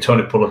 I think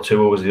Tony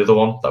Pulatua was the other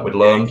one that we'd Yeah,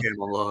 learned. he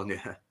came on loan,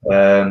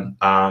 yeah.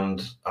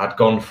 And I'd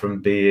gone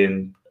from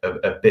being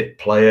a bit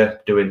player,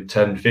 doing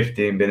 10,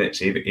 15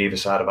 minutes either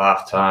side of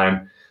half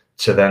time,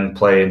 to then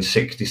playing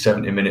 60,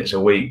 70 minutes a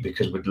week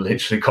because we'd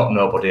literally got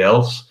nobody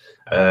else.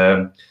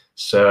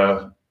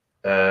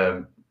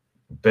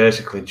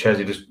 Basically,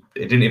 Chesney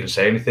he didn't even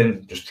say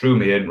anything, just threw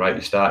me in. Right,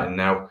 you're starting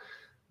now.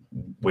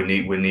 We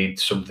need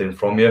something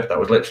from you. That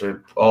was literally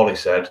all he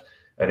said,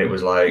 and it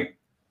was like,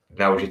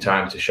 now is your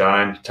time to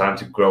shine, time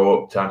to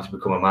grow up, time to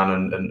become a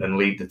man and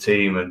lead the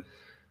team. And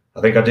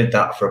I think I did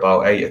that for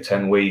about 8 or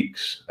 10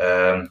 weeks,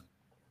 and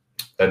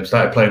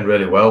started playing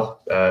really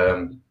well.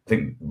 I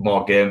think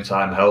more game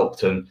time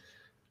helped, and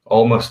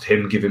almost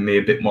him giving me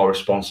a bit more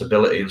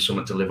responsibility and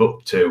something to live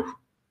up to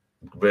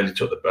really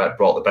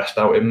brought the best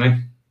out in me.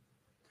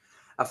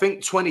 I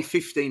think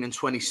 2015 and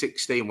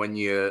 2016, when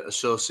you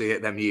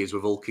associate them years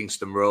with Hull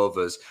Kingston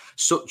Rovers,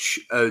 such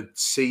a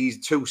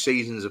 2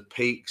 seasons of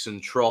peaks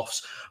and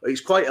troughs. It's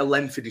quite a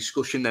lengthy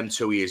discussion, them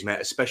 2 years, mate,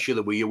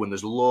 especially with you, and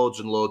there's loads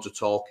and loads of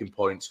talking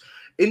points.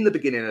 In the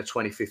beginning of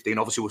 2015,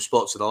 obviously, we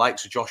spoke to the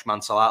likes of Josh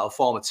Mantellato,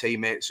 former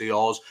teammates of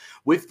yours,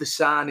 with the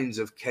signings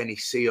of Kenny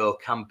Sio,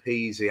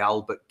 Campese,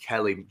 Albert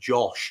Kelly,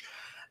 Josh.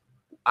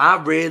 I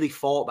really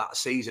thought that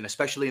season,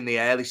 especially in the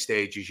early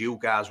stages, you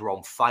guys were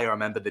on fire. I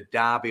remember the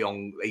derby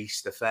on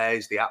Easter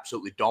Thursday,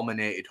 absolutely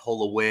dominated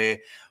Hull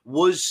away.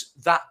 Was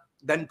that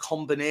them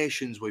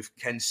combinations with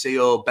Ken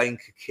Sio, Ben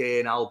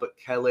Kane, Albert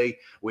Kelly?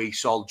 We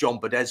saw John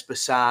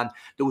Bodesbasan.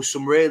 There was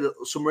some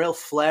real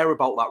flair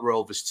about that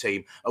Rovers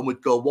team, and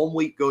we'd go 1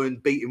 week going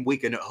beating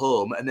Wigan at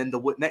home, and then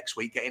the next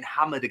week getting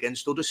hammered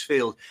against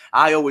Huddersfield.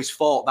 I always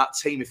thought that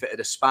team, if it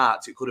had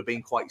sparked, it could have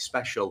been quite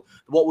special.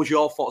 What was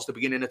your thoughts at the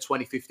beginning of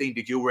 2015?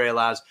 Did you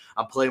realise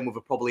I'm playing with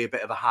probably a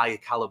bit of a higher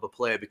calibre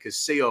player? Because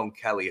Sio and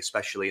Kelly,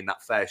 especially in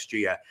that first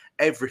year,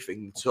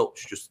 everything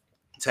touched just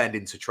turned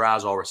into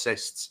tries or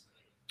assists.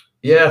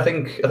 Yeah, I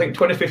think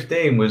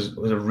 2015 was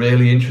a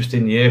really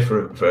interesting year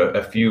for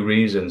a few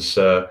reasons.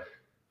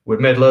 We'd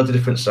made loads of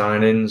different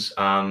signings,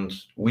 and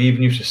we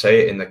even used to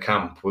say it in the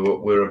camp. We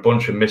were a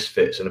bunch of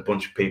misfits and a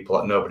bunch of people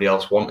that nobody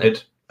else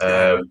wanted.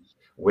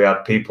 We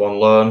had people on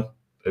loan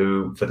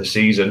who, for the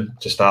season,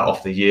 to start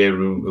off the year,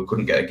 who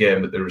couldn't get a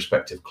game at their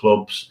respective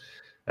clubs.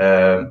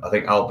 I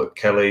think Albert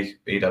Kelly,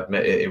 he'd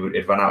admit it,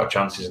 he'd run out of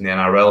chances in the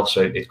NRL,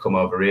 so he'd come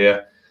over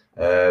here.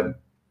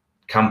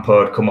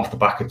 Campo had come off the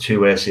back of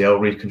 2 ACL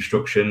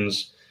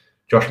reconstructions.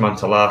 Josh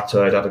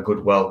Mantellato had a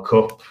good World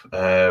Cup,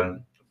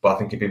 but I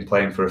think he'd been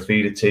playing for a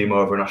feeder team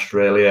over in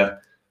Australia.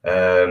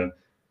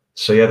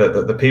 So yeah,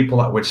 the people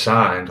that we'd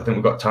signed, I think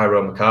we've got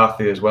Tyrone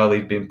McCarthy as well.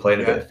 He'd been playing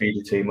a bit of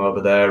feeder team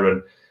over there,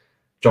 and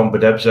John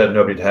Bodebza,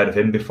 nobody'd heard of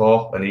him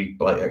before, and he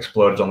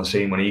exploded on the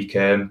scene when he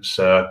came.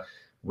 So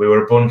we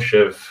were a bunch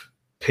of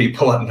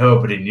people that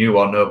nobody knew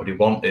or nobody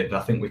wanted, and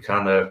I think we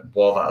kind of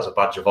wore that as a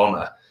badge of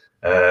honour.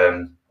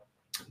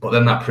 But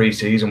then that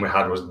pre-season we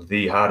had was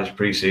the hardest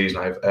pre-season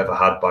I've ever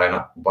had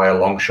by a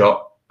long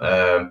shot.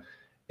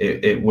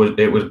 It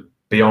was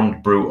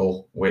beyond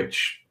brutal,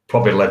 which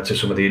probably led to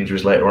some of the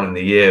injuries later on in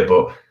the year.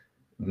 But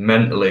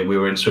mentally, we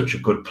were in such a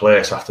good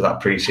place after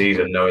that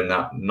pre-season, knowing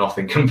that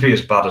nothing can be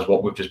as bad as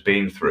what we've just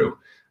been through,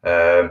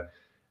 and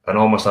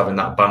almost having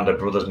that band of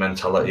brothers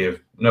mentality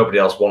of nobody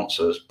else wants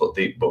us, but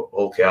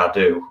Hull KR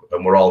do,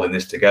 and we're all in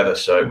this together.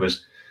 So it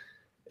was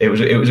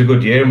a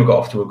good year, and we got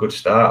off to a good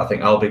start. I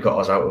think Albie got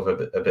us out of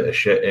a bit of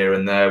shit here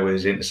and there with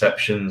his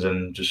interceptions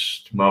and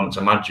just moments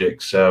of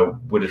magic. So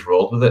we just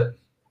rolled with it.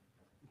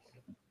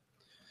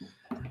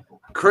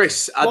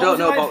 Chris, I don't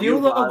know about you.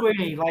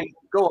 Greeny,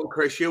 go on,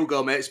 Chris. You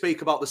go, mate.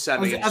 Speak about the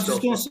semi. I was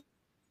just going to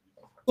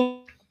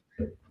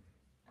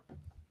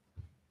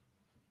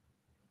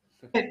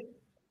say,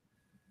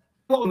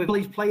 with all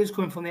these players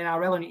coming from the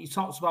NRL, and you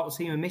talked about the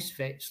team of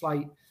misfits,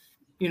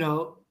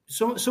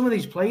 some of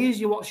these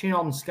players you're watching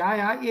on Sky,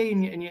 aren't you?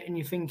 And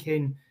you're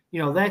thinking,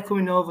 they're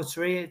coming over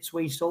to here to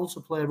East Hull to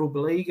play rugby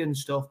league and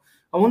stuff.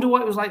 I wonder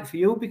what it was like for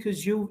you,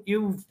 because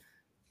you've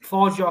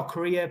forged your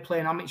career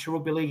playing amateur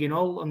rugby league in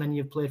Hull, and then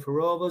you've played for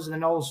Rovers, and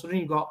then all of a sudden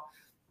you've got,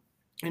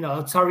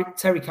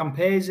 Terry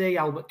Campese,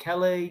 Albert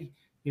Kelly,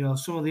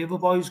 some of the other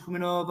boys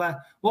coming over.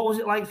 What was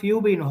it like for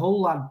you being a Hull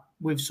lad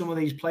with some of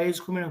these players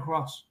coming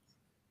across?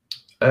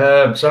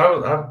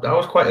 So I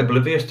was quite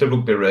oblivious to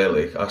rugby,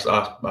 really. I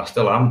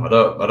still am. I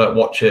don't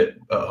watch it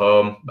at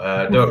home.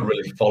 I don't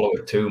really follow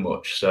it too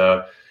much.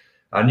 So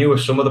I knew of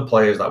some of the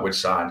players that we'd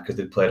signed because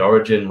they'd played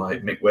Origin,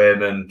 like Mick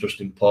Wayman,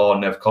 Justin Paul,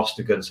 Nev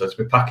Costigan. So to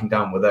be packing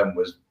down with them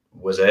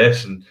was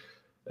ace. And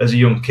as a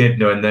young kid,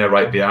 knowing they're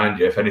right behind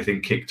you, if anything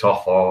kicked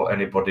off or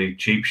anybody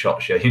cheap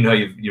shots you,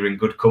 you're in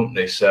good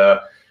company. So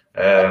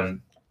yeah,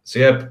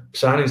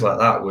 signings like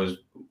that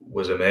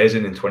was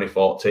amazing in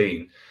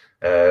 2014.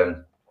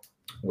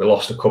 We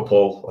lost a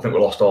couple. I think we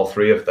lost all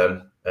 3 of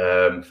them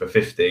for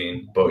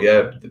 15. But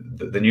yeah,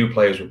 the new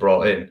players we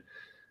brought in,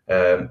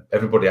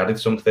 everybody added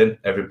something.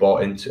 Everybody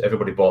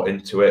bought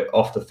into it.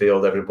 Off the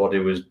field, everybody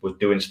was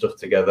doing stuff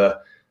together.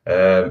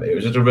 It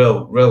was just a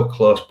real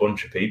close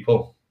bunch of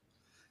people.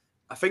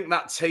 I think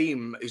that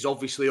team is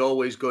obviously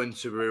always going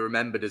to be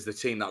remembered as the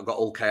team that got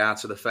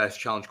OKR to the first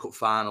Challenge Cup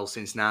final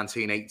since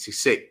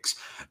 1986.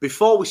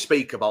 Before we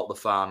speak about the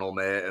final,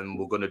 mate, and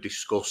we're going to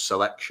discuss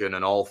selection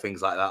and all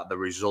things like that, the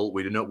result,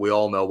 we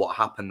all know what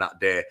happened that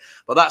day.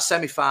 But that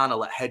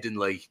semi-final at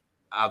Headingley,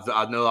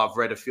 I know I've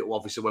read a few,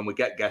 obviously when we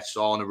get guests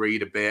on, I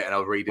read a bit, and I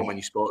was reading when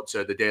you spoke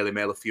to the Daily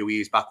Mail a few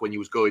years back when you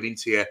was going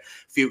into your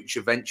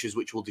future ventures,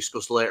 which we'll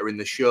discuss later in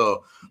the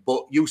show.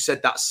 But you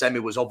said that semi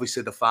was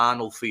obviously the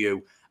final for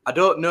you. I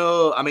don't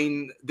know. I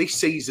mean, this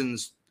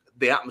season's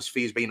the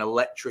atmosphere has been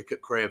electric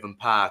at Craven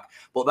Park,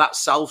 but that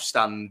south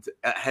stand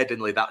at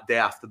Headingley that day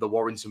after the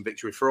Warrington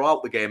victory,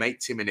 throughout the game,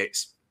 80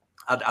 minutes,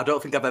 I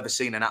don't think I've ever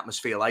seen an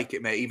atmosphere like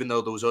it, mate. Even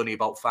though there was only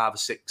about 5 or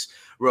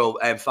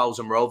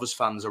 6,000 Rovers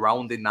fans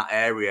around in that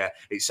area,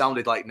 it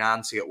sounded like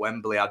Nancy at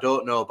Wembley. I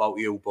don't know about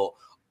you, but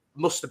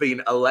must have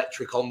been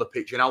electric on the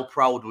pitch. And how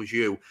proud was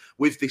you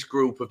with this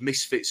group of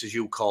misfits, as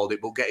you called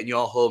it, but getting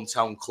your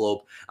hometown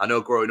club? I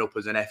know growing up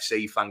as an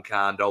FC fan,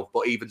 kind of,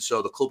 but even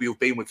so, the club you've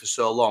been with for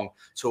so long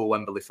to a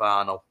Wembley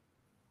final.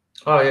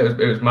 Oh yeah,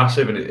 it was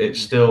massive, and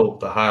it's still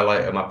the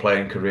highlight of my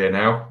playing career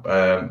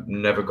now.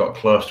 Never got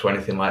close to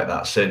anything like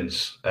that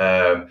since.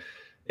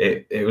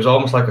 It was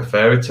almost like a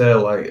fairy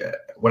tale. Like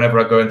whenever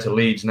I go into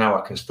Leeds now,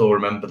 I can still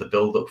remember the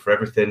build up for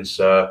everything.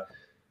 So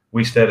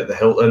we stayed at the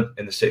Hilton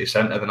in the city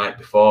centre the night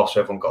before,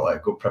 so everyone got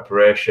like good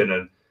preparation.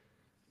 And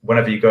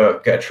whenever you go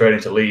get a train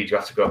into Leeds, you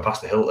have to go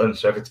past the Hilton.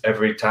 So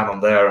every time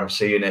I'm there, I'm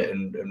seeing it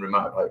and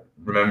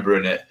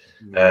remembering it.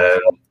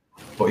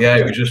 But yeah,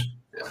 it was just.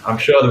 I'm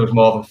sure there was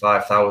more than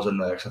 5,000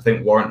 there, because I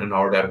think Warrington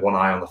already had one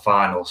eye on the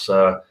final.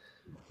 So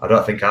I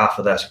don't think half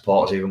of their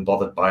supporters even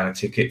bothered buying a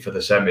ticket for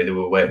the semi. They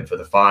were waiting for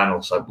the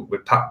final. So we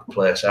packed the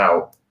place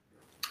out.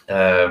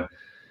 But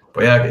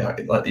yeah,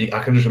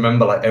 I can just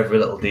remember like every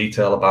little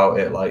detail about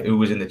it, like who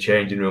was in the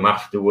changing room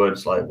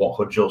afterwards, like what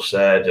Hudgell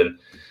said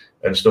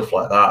and stuff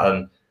like that.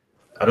 And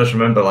I just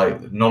remember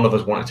like none of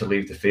us wanted to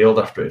leave the field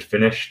after it had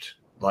finished.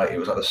 Like it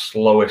was like the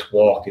slowest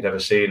walk he'd ever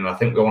seen, and I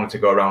think we wanted to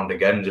go around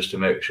again just to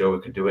make sure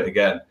we could do it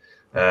again.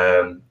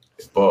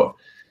 But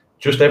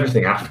just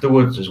everything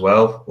afterwards as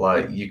well.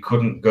 Like you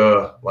couldn't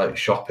go like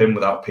shopping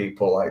without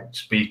people like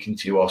speaking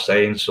to you or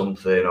saying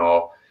something,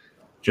 or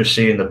just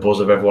seeing the buzz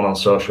of everyone on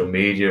social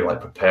media, like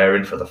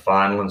preparing for the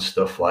final and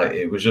stuff. Like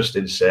it was just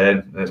insane.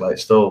 And it's like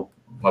still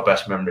my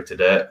best memory to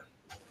date.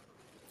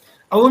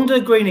 I wonder,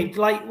 Greeny,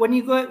 like when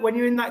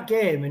you're in that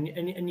game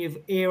and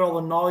you hear all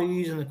the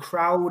noise and the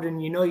crowd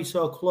and you know you're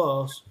so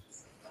close,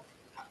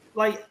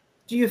 like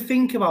do you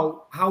think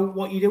about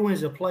what you're doing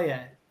as a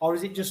player, or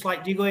is it just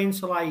like do you go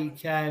into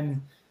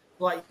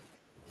like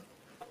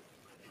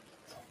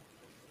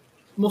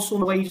muscle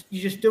the way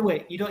you just do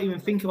it? You don't even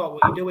think about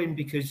what you're doing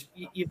because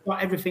you've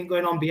got everything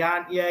going on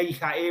behind you. You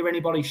can't hear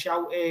anybody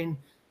shouting.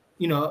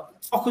 You know,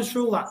 talk us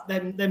through that.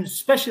 Them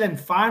especially them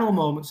final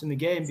moments in the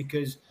game,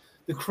 because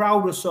the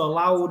crowd was so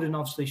loud, and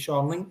obviously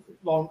Sean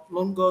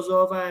Lunt goes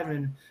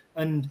over,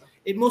 and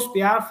it must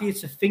be hard for you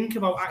to think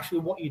about actually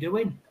what you're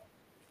doing.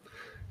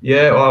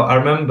 Yeah, well, I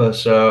remember.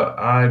 So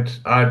I'd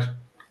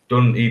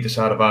done either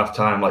side of half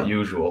time like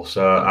usual.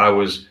 So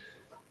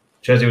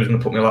Chesney was going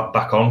to put me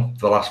back on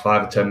for the last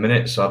 5 or 10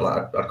 minutes. So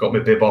I'd got my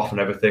bib off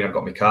and everything. I've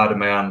got my card in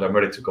my hand. I'm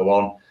ready to go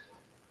on.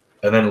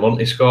 And then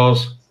Lunty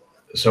scores.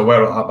 So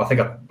where I think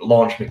I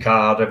launched my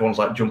card, everyone's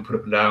like jumping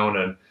up and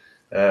down,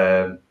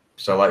 and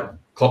so like.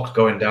 Clock's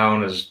going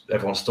down as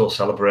everyone's still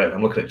celebrating.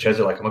 I'm looking at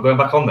Chesney like, am I going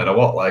back on then or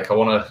what? Like, I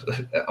want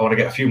to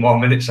get a few more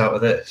minutes out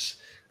of this.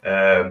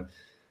 And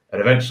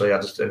eventually, I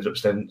just ended up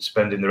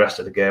spending the rest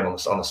of the game on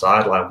the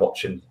sideline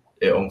watching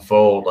it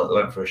unfold. Like, they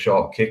went for a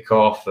short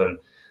kickoff,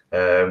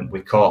 and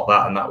we caught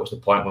that, and that was the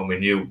point when we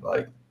knew.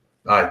 Like,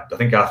 I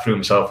think I threw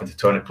myself into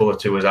Tony Puller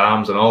to his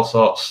arms and all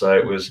sorts. So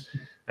it was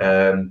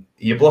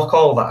you block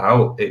all that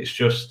out. It's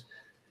just.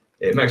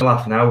 It makes me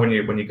laugh now when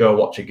you go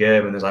watch a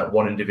game and there's like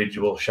one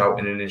individual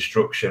shouting an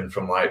instruction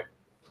from like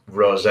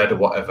row Z or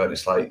whatever, and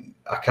it's like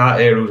I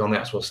can't hear who's on the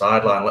actual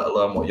sideline, let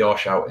alone what you're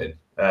shouting.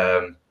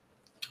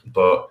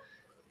 But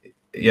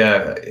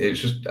yeah,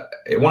 it's just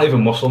it wasn't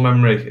even muscle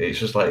memory. It's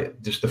just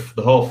like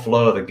the whole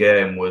flow of the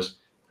game was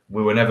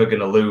we were never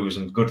going to lose,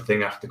 and good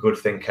thing after good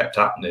thing kept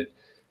happening,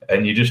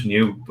 and you just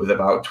knew with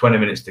about 20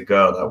 minutes to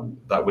go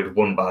that we'd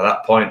won by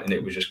that point, and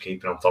it was just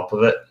keeping on top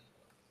of it.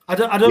 I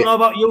don't know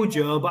about you,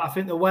 Joe, but I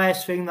think the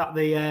worst thing that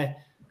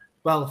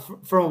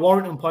from a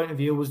Warrington point of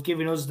view, was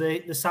giving us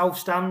the south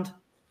stand,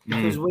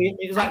 because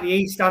it was like the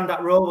east stand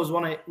at Rovers,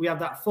 wasn't it? We had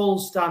that full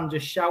stand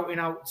just shouting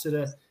out to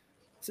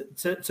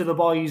the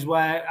boys.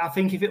 Where I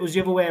think if it was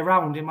the other way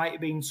around, it might have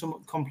been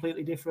something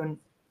completely different.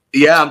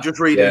 Yeah, I'm just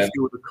reading a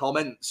few of the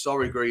comments.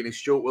 Sorry, Greeny.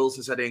 Stuart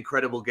Wilson said,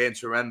 incredible game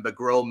to remember.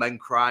 Grown men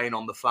crying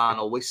on the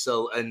final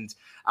whistle. And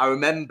I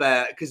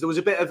remember, because there was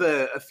a bit of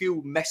a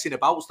few messing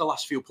about the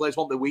last few plays.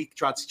 One the week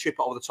tried to chip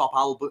it over the top.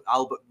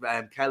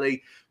 Albert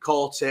Kelly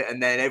caught it.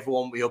 And then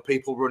everyone,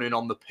 people running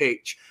on the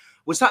pitch.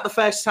 Was that the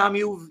first time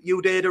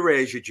you'd heard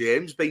Erasure,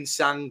 James, being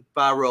sang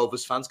by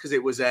Rovers fans? Because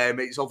it was,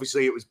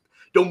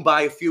 done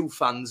by a few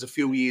fans a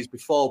few years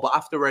before. But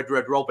after Red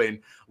Robin,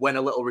 when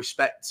A Little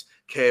Respect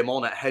came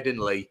on at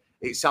Headingley,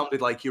 it sounded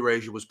like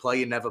Eurasia was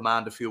playing, never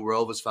mind a few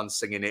Rovers fans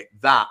singing it.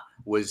 That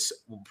was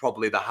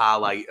probably the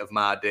highlight of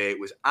my day. It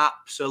was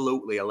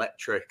absolutely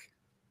electric.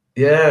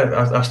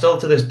 Yeah, I still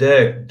to this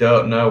day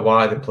don't know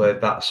why they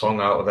played that song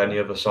out of any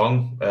other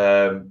song.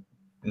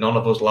 None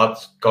of us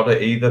lads got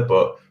it either,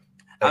 but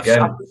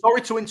again, I'm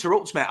sorry to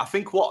interrupt, mate. I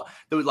think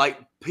there was like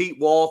Pete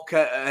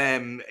Walker,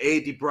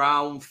 Adi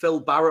Brown, Phil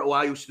Barrett, who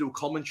I used to do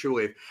commentary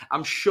with.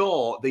 I'm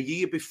sure the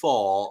year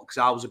before, because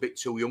I was a bit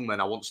too young then,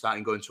 I wasn't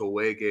starting going to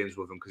away games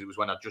with them because it was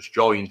when I just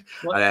joined.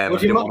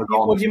 Would your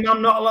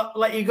mum not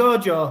let you go,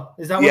 Joe?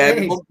 Is that what yeah,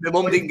 it is? my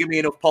mum didn't give me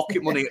enough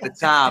pocket money at the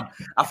time.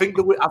 I think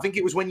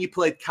it was when you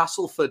played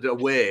Castleford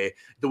away.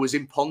 There was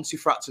in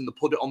Pontefract and they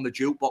put it on the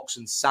jukebox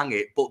and sang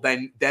it, but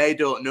then they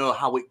don't know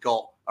how it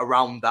got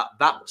around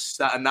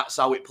that's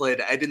how it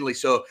played at Headingley.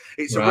 So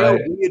it's a real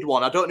weird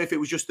one. I don't know if it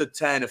was just a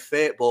turn of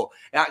fate, but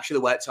it actually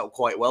worked out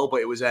quite well. But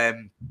it was I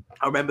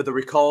remember the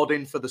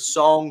recording for the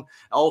song,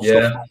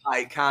 also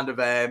like kind of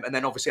and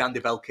then obviously Andy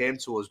Bell came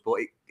to us, but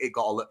it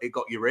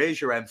got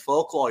Eurasia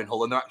Folklore in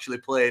Hull, and they're actually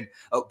playing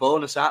at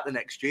Bonus Art the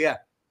next year.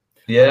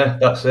 Yeah,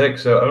 that's it.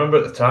 So I remember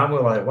at the time we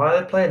were like, why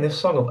are they playing this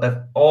song?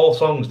 Of all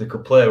songs they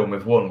could play when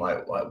we've won,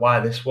 like why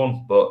this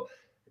one? But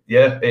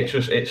yeah,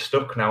 it's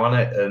stuck now,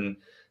 hasn't it? And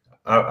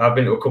I've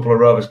been to a couple of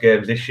Rovers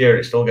games this year.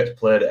 It still gets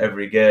played at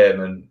every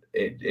game, and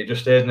it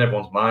just stays in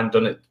everyone's mind.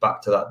 Done it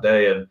back to that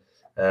day, and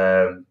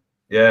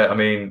yeah, I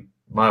mean,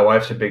 my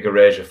wife's a big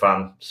Eurasia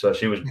fan, so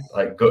she was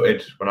like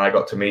gutted when I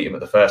got to meet him at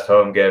the first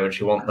home game, and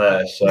she wasn't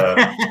there. So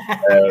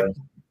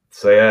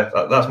yeah,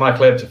 that's my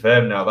claim to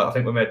fame now. That I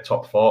think we made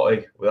top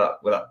 40 with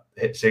that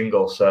hit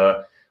single.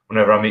 So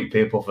whenever I meet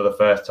people for the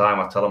first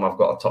time, I tell them I've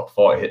got a top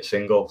 40 hit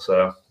single.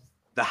 So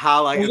the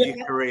highlight of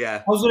your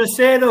career. I was going to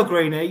say though,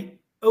 Greenie.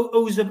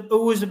 Who was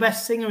the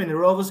best singer in the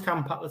Rovers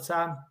camp at the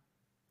time?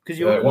 Because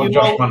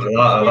Josh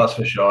Mantelata, that's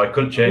for sure. He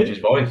couldn't change his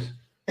voice.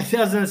 I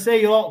was going to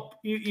say you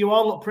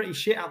all looked pretty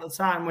shit at the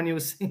time when he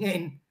was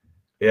singing.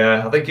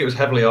 Yeah, I think it was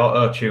heavily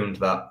auto-tuned.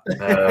 That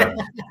I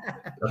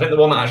think the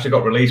one that actually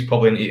got released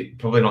probably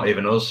not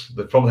even us.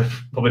 They probably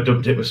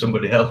dubbed it with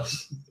somebody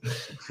else.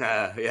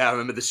 Yeah, I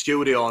remember the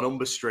studio on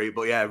Umber Street,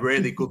 but yeah,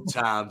 really good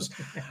times.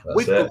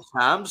 With good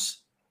times.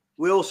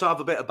 We also have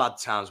a bit of bad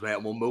times, mate,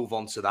 and we'll move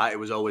on to that. It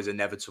was always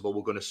inevitable.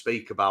 We're going to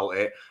speak about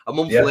it. A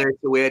month later,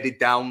 we headed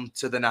down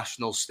to the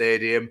National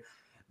Stadium.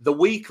 The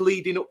week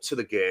leading up to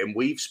the game,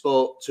 we've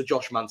spoke to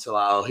Josh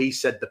Mantelata. He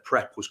said the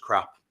prep was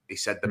crap. He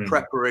said the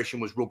preparation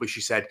was rubbish.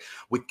 He said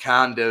we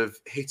kind of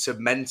hit a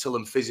mental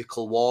and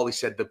physical wall. He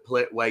said the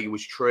play where he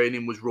was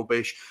training was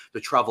rubbish.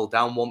 The travel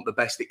down wasn't the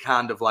best. It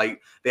kind of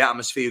like the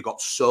atmosphere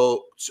got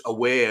soaked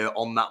away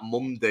on that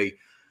Monday.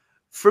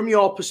 From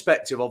your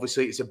perspective,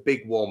 obviously, it's a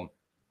big one.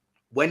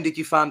 When did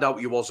you find out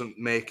you wasn't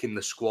making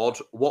the squad?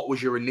 What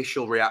was your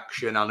initial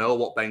reaction? I know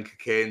what Ben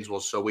Cockaine's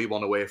was, so we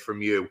want to hear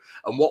from you.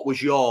 And what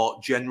was your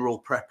general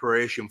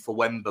preparation for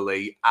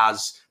Wembley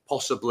as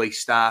possibly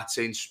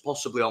starting,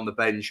 possibly on the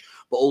bench,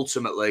 but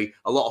ultimately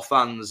a lot of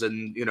fans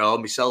and,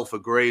 myself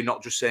agree,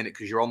 not just saying it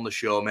because you're on the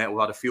show, mate.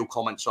 We've had a few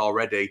comments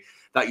already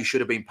that you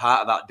should have been part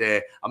of that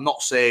day. I'm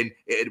not saying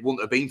it wouldn't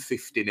have been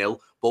 50-0,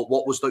 but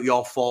what was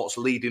your thoughts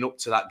leading up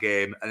to that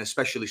game, and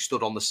especially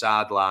stood on the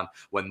sideline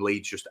when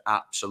Leeds just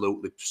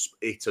absolutely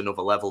hit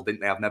another level,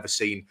 didn't they? I've never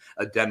seen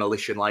a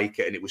demolition like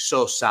it, and it was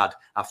so sad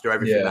after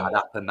everything that had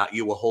happened that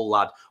a Hull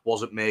lad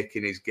wasn't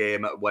making his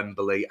game at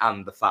Wembley,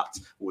 and the fact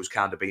it was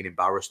kind of being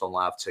embarrassed on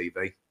live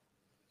TV.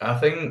 I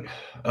think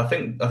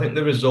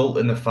the result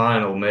in the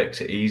final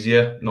makes it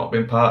easier not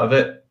being part of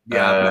it.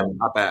 Yeah,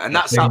 I bet. And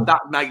that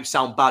might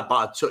sound bad,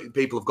 but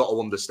people have got to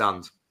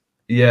understand.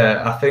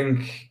 Yeah, I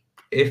think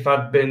if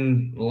I'd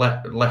been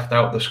left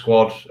out the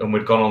squad and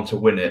we'd gone on to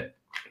win it,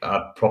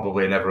 I'd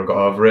probably never have got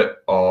over it.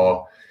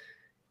 Or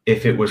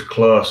if it was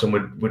close and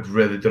we'd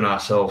really done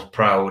ourselves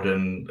proud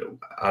and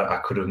I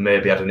could have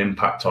maybe had an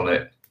impact on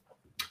it,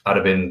 I'd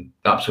have been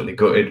absolutely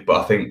gutted.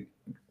 But I think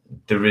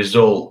the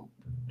result,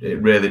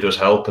 it really does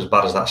help, as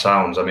bad as that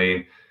sounds. I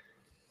mean,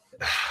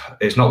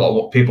 it's not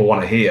what people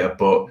want to hear,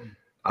 but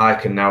I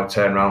can now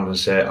turn around and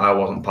say I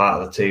wasn't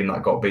part of the team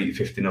that got beat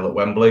 50-0 at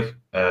Wembley.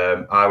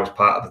 I was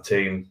part of the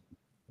team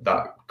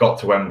that got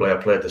to Wembley. I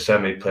played the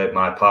semi, played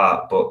my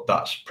part, but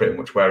that's pretty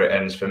much where it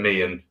ends for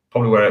me, and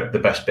probably where the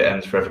best bit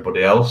ends for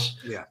everybody else.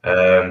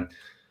 Yeah.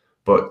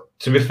 But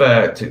to be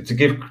fair, to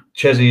give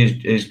Chesney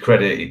his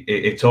credit,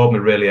 he told me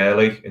really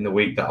early in the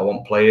week that I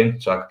wasn't playing,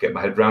 so I could get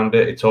my head around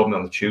it. He told me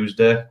on the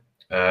Tuesday.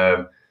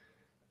 When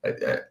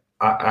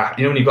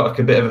you've got like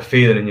a bit of a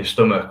feeling in your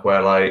stomach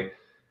where like,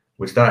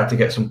 we started to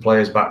get some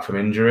players back from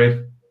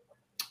injury,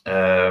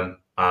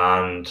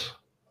 and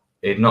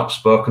he'd not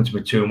spoken to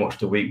me too much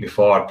the week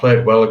before. I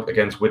played well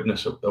against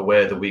Widnes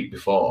away the week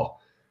before,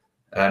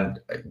 and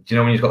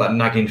when you've got that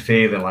nagging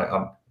feeling like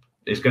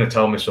he's going to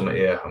tell me something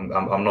here.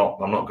 I'm not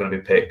going to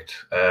be picked.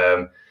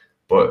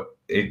 But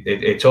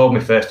he told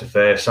me face to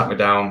face, sat me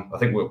down. I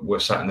think we're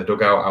sat in the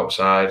dugout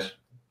outside.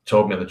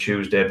 Told me on the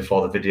Tuesday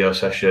before the video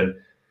session.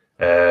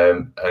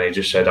 and he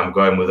just said, "I'm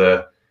going with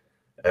a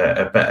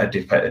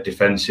better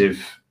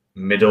defensive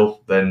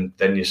middle than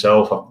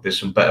yourself. There's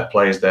some better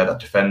players there that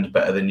defend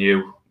better than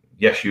you.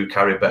 Yes, you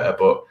carry better,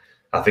 but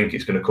I think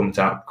it's going to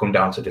come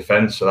down to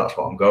defence. So that's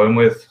what I'm going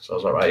with." So I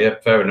was like, right, yeah,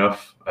 fair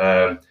enough.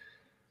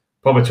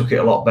 Probably took it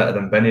a lot better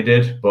than Benny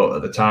did, but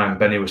at the time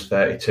Benny was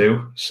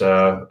 32,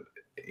 so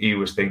he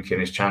was thinking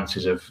his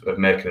chances of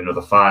making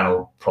another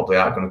final probably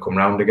aren't going to come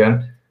round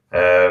again.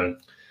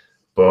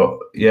 But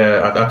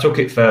yeah, I took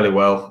it fairly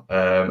well.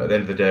 At the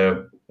end of the day,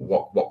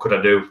 what could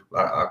I do?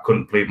 I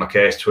couldn't plead my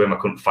case to him. I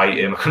couldn't fight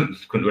him. I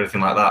couldn't do anything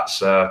like that.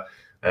 So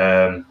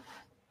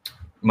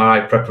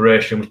my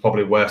preparation was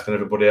probably worse than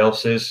everybody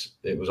else's.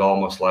 It was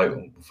almost like,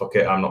 fuck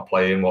it, I'm not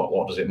playing.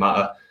 What does it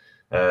matter?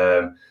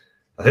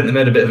 I think they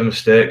made a bit of a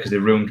mistake because they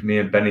roomed me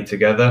and Benny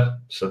together.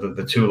 So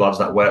the two lads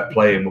that weren't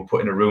playing were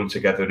put in a room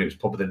together, and it was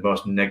probably the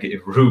most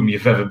negative room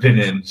you've ever been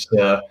in.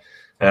 So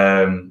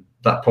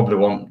that probably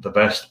wasn't the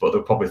best, but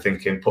they're probably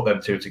thinking, put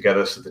them two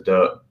together so they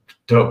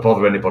don't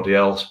bother anybody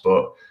else.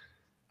 But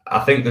I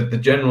think that the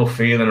general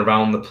feeling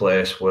around the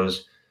place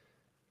was,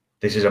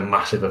 this is a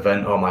massive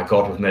event. Oh my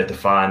God, we've made the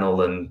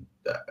final. And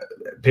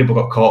people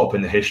got caught up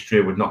in the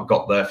history. We'd not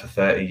got there for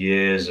 30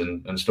 years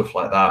and stuff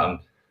like that. And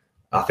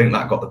I think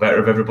that got the better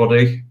of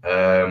everybody.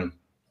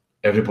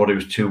 Everybody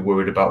was too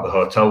worried about the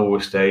hotel we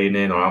were staying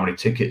in or how many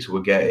tickets we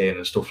were getting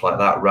and stuff like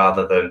that,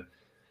 rather than,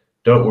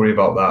 don't worry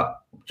about that,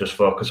 just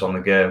focus on the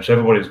game. So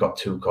everybody's got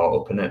too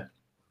caught up in it.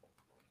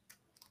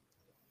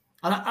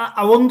 And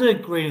I wonder,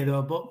 Greeny,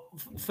 though, but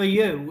for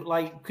you,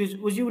 like, because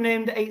was you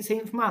named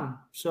 18th man?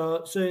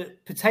 So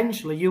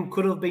potentially you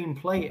could have been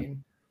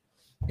playing.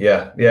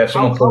 Yeah.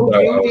 Someone pulled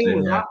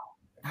out.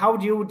 How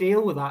do you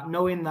deal with that,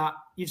 knowing that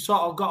you've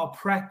sort of got a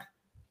prep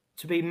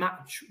to be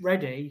match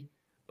ready,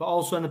 but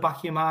also in the back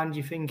of your mind,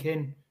 you're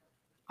thinking,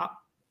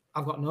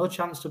 I've got no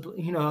chance to,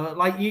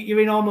 like you're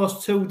in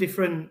almost two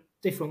different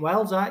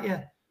worlds, aren't you?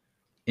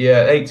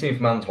 Yeah, 18th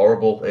man's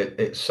horrible.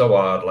 It's so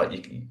hard.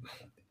 Like,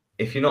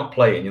 if you're not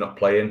playing, you're not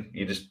playing.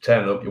 You just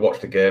turn up, you watch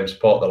the game,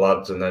 support the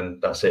lads, and then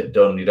that's it,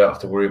 done. You don't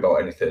have to worry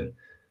about anything.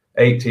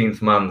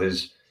 18th man,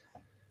 there's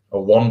a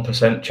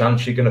 1%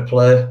 chance you're going to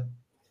play,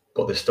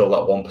 but there's still that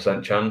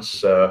 1% chance.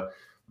 So,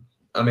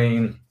 I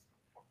mean,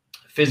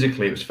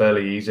 physically, it was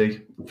fairly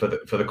easy. For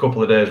the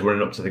couple of days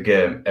running up to the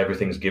game,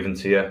 everything's given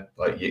to you.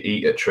 Like, you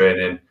eat at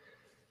training.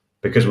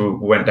 Because we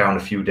went down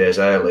a few days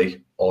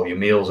early, all your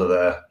meals are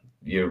there.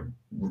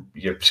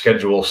 Your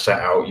schedule's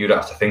set out. You don't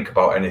have to think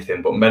about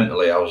anything. But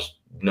mentally, I was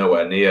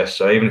nowhere near.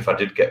 So even if I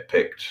did get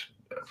picked,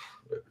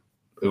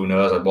 who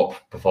knows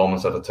what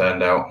performance I'd have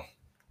turned out.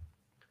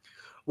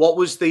 What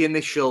was the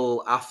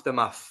initial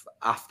aftermath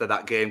after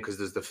that game? Because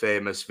there's the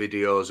famous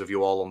videos of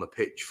you all on the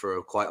pitch for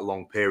quite a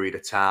long period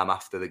of time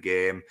after the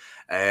game.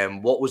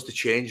 What was the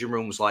changing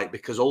rooms like?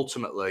 Because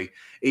ultimately,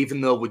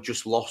 even though we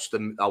just lost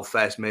our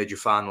first major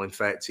final in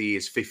 30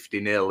 years,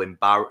 50-0,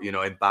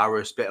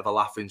 embarrassed, bit of a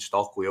laughing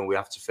stock, we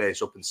have to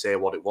face up and say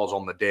what it was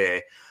on the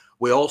day.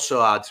 We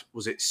also had,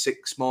 was it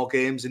 6 more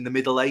games in the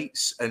middle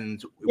eights?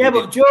 And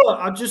but Joe,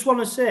 I just want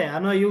to say, I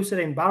know you said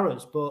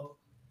embarrassed, but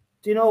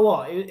do you know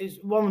what? It's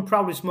one of the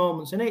proudest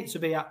moments in it to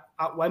be at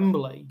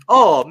Wembley.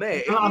 Oh,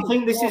 mate. I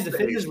think this is the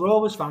thing as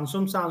Rovers fans.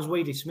 Sometimes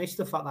we dismiss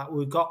the fact that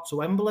we got to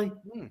Wembley.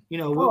 We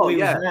was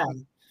there.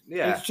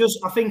 Yeah. It's just,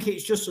 I think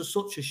it's just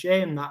such a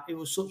shame that it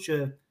was such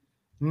a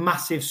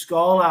massive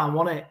scoreline,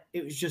 wasn't it?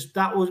 It was just,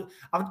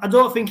 I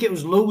don't think it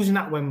was losing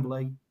at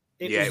Wembley.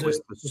 It was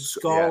the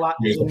scoreline.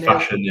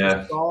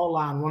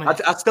 Scoreline,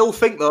 wasn't it? I still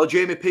think, though,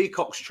 Jamie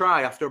Peacock's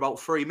try after about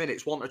 3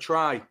 minutes, wasn't a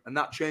try, and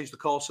that changed the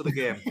course of the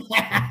game.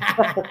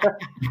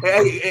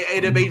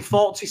 It'd have been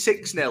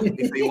 46-0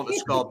 if he wouldn't have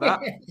scored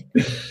that.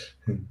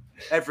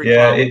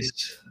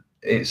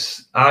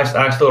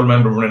 I still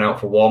remember running out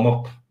for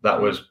warm-up.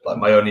 That was like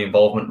my only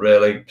involvement,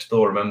 really.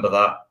 Still remember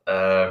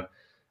that.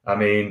 I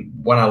mean,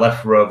 when I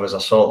left Rovers, I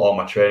sold all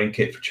my training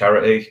kit for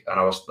charity, and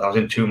I was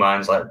in two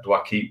minds, like, do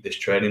I keep this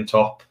training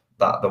top,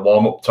 the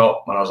warm-up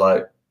top? And I was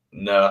like,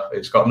 no,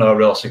 it's got no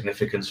real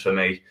significance for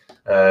me.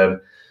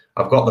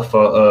 I've got the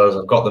photos,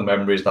 I've got the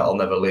memories that I'll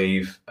never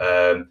leave.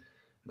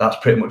 That's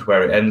pretty much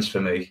where it ends for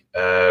me.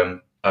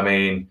 I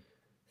mean,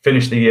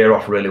 finished the year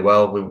off really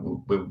well.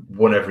 We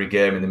won every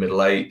game in the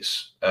middle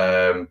eights,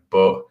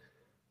 but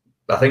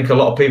I think a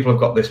lot of people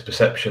have got this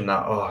perception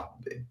that,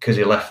 because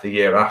he left the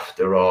year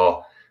after,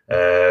 or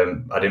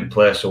I didn't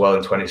play so well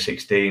in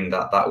 2016,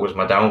 that was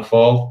my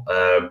downfall.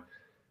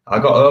 I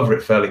got over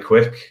it fairly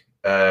quick.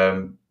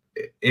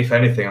 If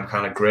anything, I'm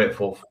kind of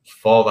grateful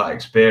for that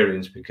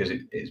experience, because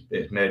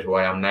it's made who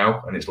I am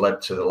now, and it's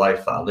led to the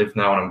life that I live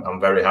now, and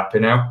I'm very happy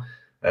now.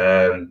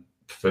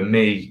 For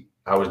me,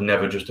 I was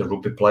never just a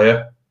rugby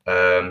player.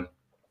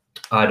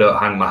 I don't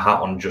hang my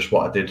hat on just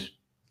what I did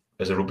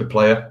as a rugby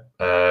player.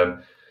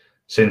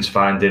 Since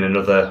finding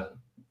another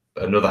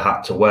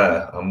hat to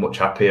wear, I'm much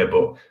happier.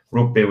 But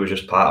rugby was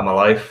just part of my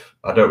life.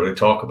 I don't really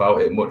talk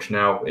about it much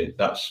now.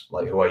 That's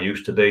like who I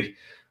used to be.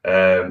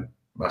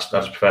 I just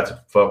prefer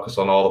to focus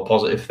on all the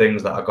positive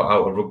things that I got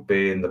out of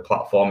rugby and the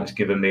platform it's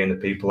given me and the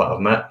people that I've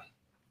met.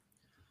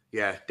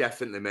 Yeah,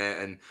 definitely, mate.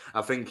 And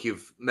I think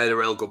you've made a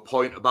real good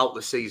point about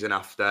the season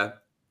after.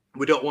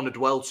 We don't want to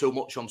dwell too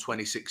much on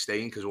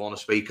 2016 because we want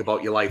to speak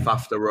about your life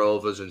after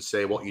Rovers and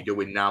say what you're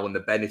doing now and the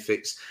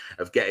benefits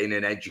of getting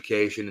an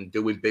education and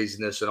doing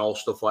business and all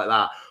stuff like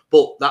that.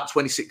 But that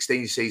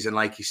 2016 season,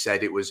 like you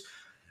said, it was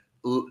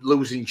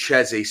losing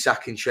Chesney,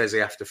 sacking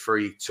Chesney after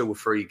 2 or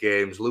 3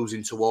 games,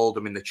 losing to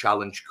Oldham in the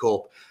Challenge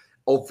Cup.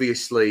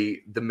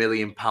 Obviously, the £1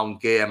 million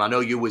game. I know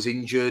you was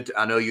injured.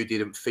 I know you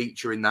didn't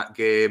feature in that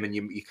game, and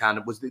you kind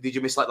of was. Did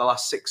you miss like the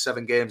last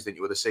 6-7 games? Didn't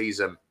you, of the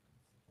season?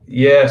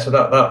 Yeah, so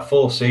that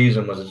full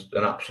season was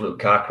an absolute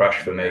car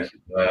crash for me.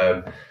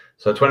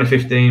 So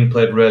 2015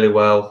 played really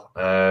well.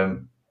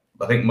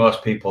 I think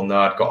most people know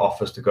I'd got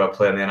offers to go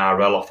play in the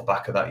NRL off the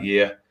back of that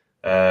year.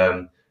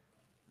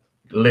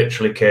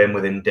 Literally came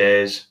within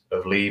days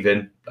of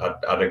leaving.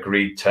 I'd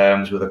agreed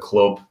terms with a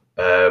club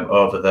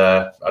over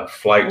there. I'd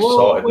flights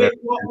sorted. Wait,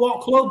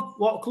 what club?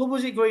 What club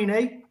was it,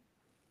 Greenie?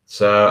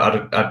 So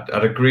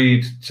I'd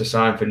agreed to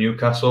sign for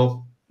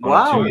Newcastle on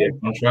a 2-year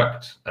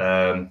contract.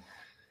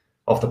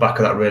 Off the back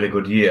of that really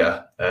good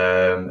year.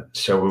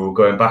 So we were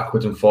going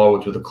backwards and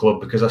forwards with the club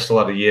because I still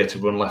had a year to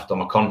run left on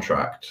my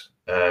contract.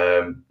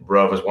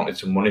 Rovers wanted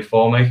some money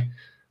for me.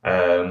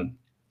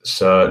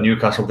 So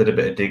Newcastle did a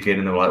bit of digging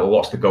and they were like, well,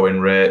 what's the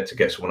going rate to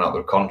get someone out of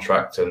their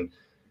contract? And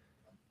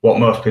what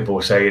most people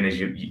were saying is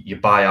you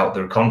buy out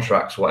their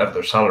contracts, whatever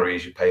their salary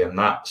is, you pay them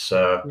that.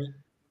 So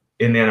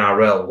in the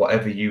NRL,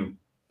 whatever you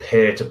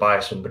pay to buy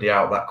somebody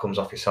out, that comes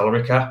off your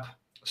salary cap.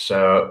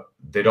 So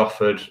they'd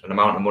offered an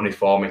amount of money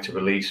for me to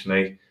release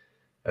me,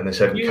 and they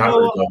said, You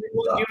know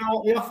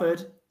what they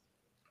offered?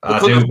 I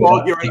couldn't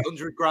afford your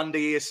 800 grand a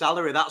year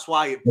salary. That's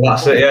why.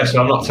 That's it, yeah.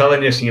 So I'm not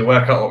telling you, so you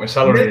work out what my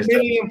salary is.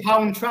 £1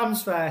 million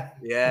transfer.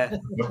 Yeah.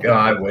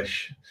 I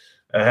wish.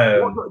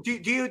 Do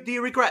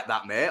you regret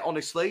that, mate?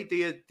 Honestly,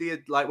 do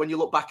you like when you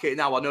look back at it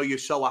now? I know you're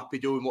so happy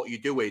doing what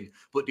you're doing,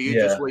 but do you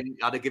just win?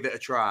 Had to give it a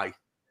try?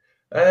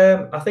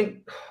 I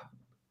think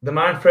the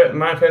mind frame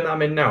that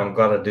I'm in now, I'm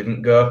glad I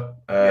didn't go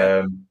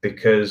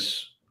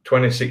because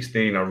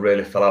 2016 I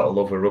really fell out of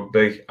love with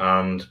rugby,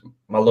 and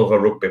my love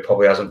of rugby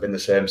probably hasn't been the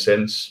same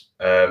since.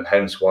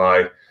 Hence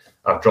why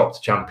I've dropped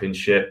the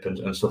championship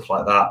and stuff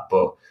like that.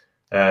 But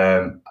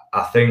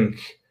I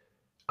think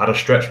I'd have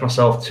stretched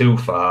myself too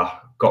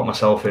far, got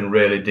myself in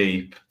really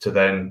deep to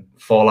then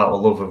fall out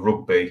of love of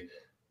rugby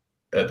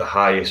at the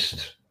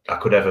highest I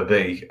could ever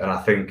be. And I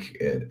think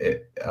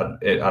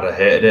I'd have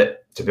hated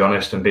it, to be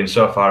honest, and being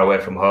so far away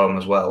from home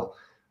as well.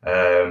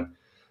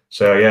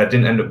 So yeah,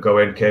 didn't end up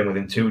going, came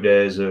within 2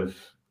 days of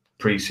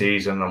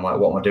pre-season. I'm like,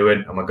 what am I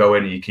doing? Am I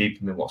going? Are you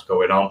keeping me? What's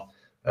going on?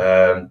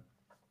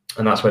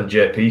 And that's when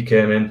JP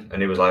came in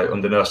and he was like,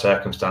 under no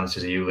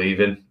circumstances are you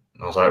leaving?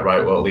 And I was like,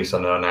 right, well, at least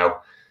I know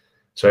now.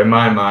 So in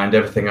my mind,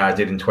 everything I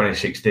did in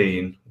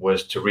 2016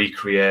 was to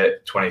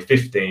recreate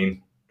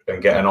 2015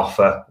 and get an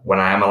offer when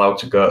I am allowed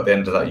to go at the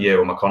end of that year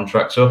when my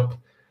contract's up.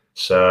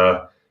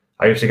 So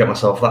I used to get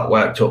myself that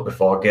worked up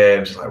before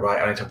games. It's like,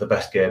 right, I need to have the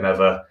best game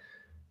ever.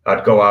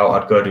 I'd go out,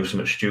 I'd go do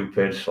something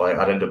stupid. Like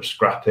I'd end up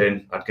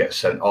scrapping, I'd get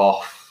sent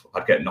off,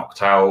 I'd get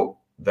knocked out.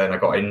 Then I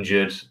got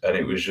injured and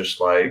it was just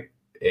like,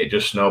 it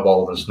just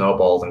snowballed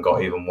and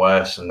got even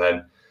worse. And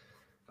then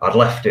I'd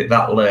left it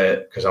that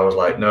late because I was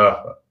like,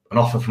 no, an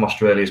offer from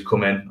Australia's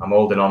come in. I'm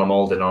holding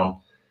on.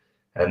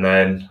 And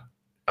then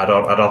I'd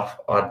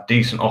had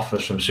decent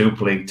offers from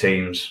Super League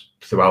teams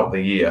throughout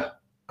the year.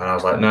 And I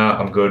was like, no,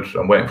 I'm good.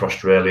 I'm waiting for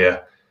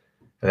Australia.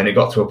 And then it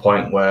got to a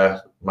point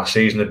where my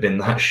season had been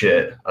that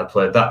shit. I'd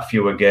played that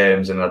fewer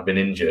games and I'd been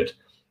injured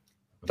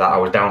that I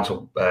was down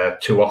to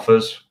 2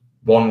 offers.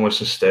 One was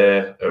to stay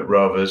at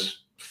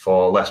Rovers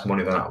for less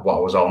money than what I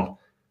was on,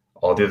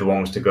 or the other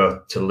one was to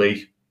go to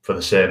Leigh for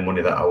the same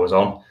money that I was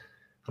on.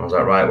 I was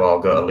like, right, well, I'll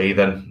go to Leigh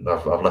then.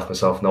 I've left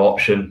myself no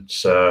option.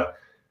 So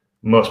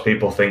most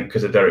people think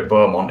because of Derek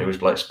Beaumont, it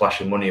was like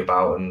splashing money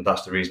about, and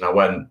that's the reason I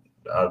went.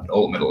 I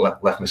ultimately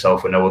left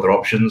myself with no other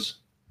options.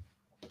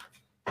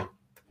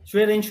 It's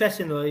really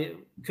interesting though,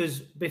 because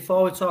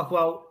before we talk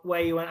about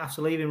where you went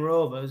after leaving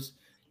Rovers,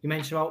 you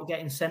mentioned about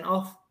getting sent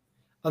off.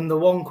 And the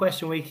one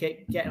question we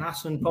keep getting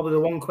asked, and probably the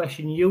one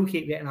question you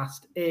keep getting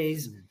asked,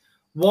 is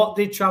what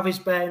did Travis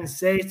Burns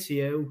say to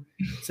you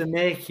to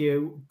make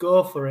you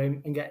go for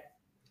him and get,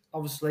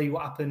 obviously,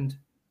 what happened?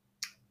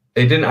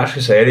 He didn't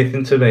actually say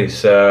anything to me.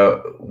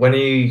 So when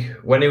he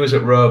was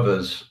at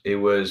Rovers, he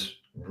was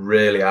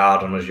really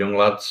hard on us young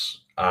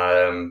lads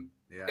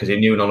because he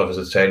knew none of us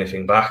would say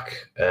anything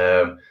back.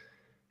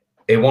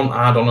 He wasn't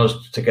hard on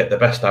us to get the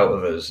best out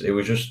of us. It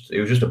was just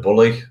a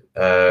bully.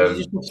 Was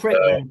he just a prick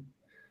then?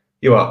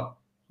 You what?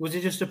 Was he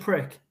just a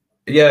prick?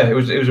 Yeah, it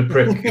was a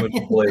prick. It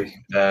was a bully.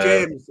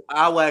 James,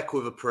 I work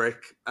with a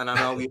prick, and I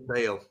know you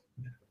feel.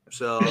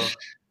 So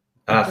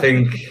I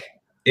think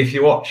if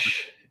you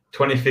watch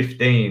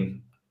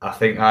 2015, I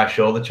think I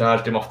shoulder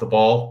charged him off the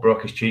ball,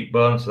 broke his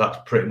cheekbone. So that's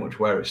pretty much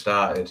where it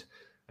started.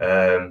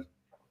 And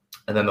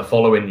then the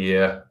following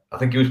year, I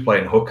think he was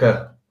playing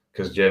hooker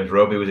because James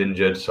Roby was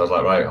injured. So I was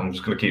like, right, I'm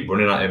just going to keep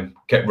running at him,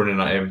 kept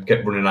running at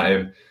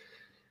him.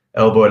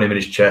 elbowing him in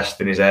his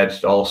chest, in his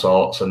head, all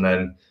sorts. And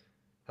then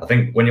I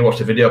think when you watch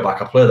the video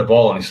back, I play the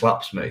ball and he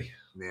slaps me.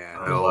 Yeah,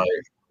 I was like,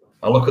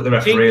 I look at the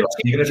referee, like,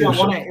 you're going to do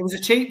something. It was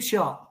a cheap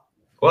shot.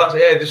 Well, he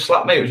just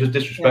slapped me. It was just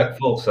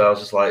disrespectful. Yeah. So I was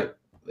just like,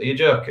 are you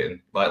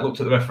joking? Like, looked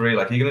at the referee,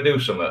 like, are you going to do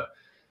something?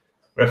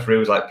 Referee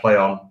was like, play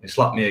on. He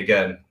slapped me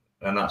again.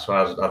 And that's when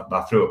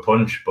I threw a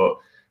punch. But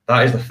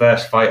that is the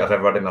first fight I've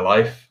ever had in my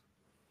life.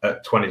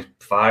 At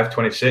 25,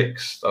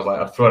 26, I was like,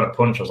 I'd thrown a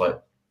punch. I was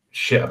like,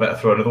 shit, I better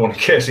throw another one in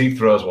case he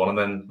throws one. And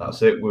then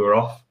that's it. We were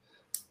off.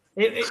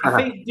 I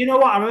think, you know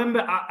what? I remember.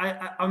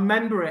 I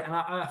remember it, and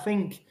I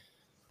think,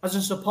 as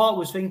a supporter,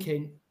 was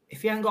thinking,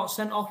 if he hadn't got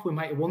sent off, we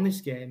might have won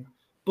this game.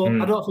 But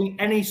I don't think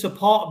any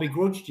supporter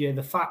begrudged you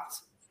the fact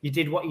you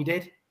did what you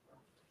did.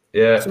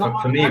 Yeah, so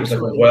for me, it was like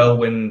a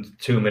whirlwind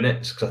 2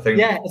 minutes. Because I think,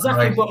 yeah,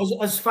 exactly.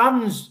 But as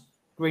fans,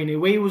 Greeny,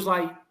 we was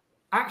like,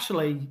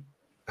 actually,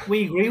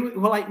 we agree.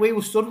 We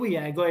were stood with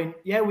you, going,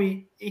 yeah,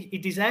 he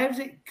deserves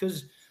it,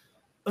 because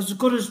as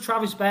good as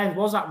Travis Burns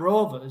was at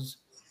Rovers,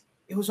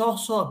 it was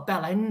also a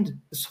bell end.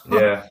 So,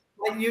 yeah,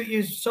 like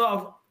you sort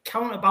of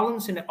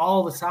counterbalancing it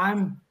all the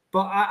time.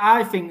 But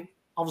I think,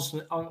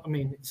 obviously, I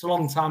mean, it's a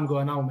long time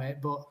ago now, mate,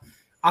 but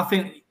I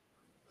think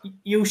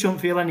you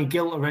shouldn't feel any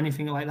guilt or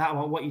anything like that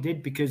about what you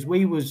did, because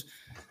we was,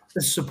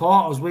 as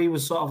supporters, we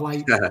was sort of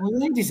like, well,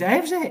 he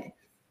deserves it.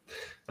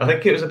 I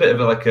think it was a bit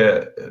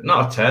of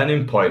not a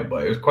turning point,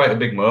 but it was quite a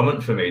big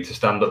moment for me to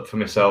stand up for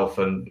myself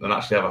and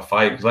actually have a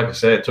fight. Because like I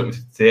said, it took me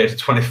to the age of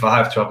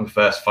 25 to have my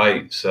first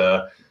fight.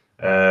 So,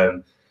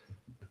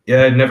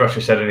 never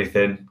actually said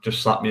anything,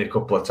 just slapped me a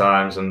couple of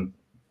times. And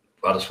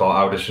I just thought,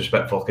 how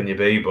disrespectful can you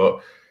be?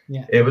 But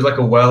yeah, it was like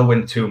a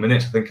whirlwind 2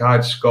 minutes. I think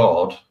I'd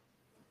scored,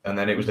 and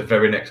then it was the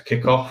very next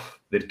kickoff.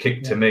 They'd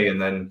kicked to me,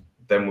 and then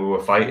we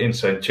were fighting.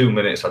 So in 2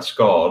 minutes, I'd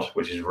scored,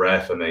 which is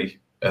rare for me.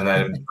 And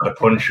then had a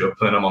punch up,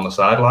 and then I'm on the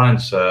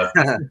sidelines. So.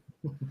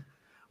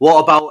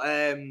 What about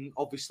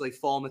obviously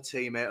former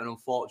teammate and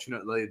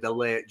unfortunately the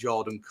late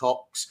Jordan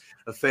Cox?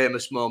 A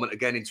famous moment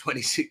again in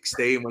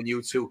 2016 when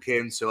you two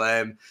came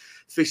to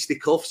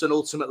fisticuffs, and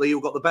ultimately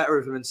you got the better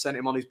of him and sent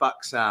him on his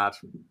backside.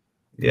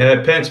 Yeah,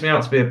 it paints me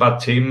out to be a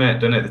bad teammate,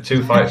 doesn't it? The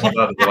two fights I've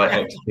had are like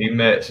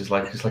ex-teammates. It's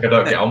like I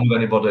don't get on with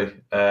anybody.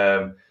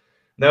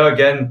 No,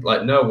 again,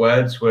 like no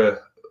words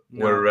were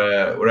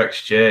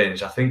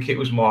exchanged. I think it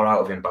was more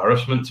out of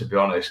embarrassment, to be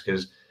honest,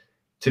 because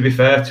to be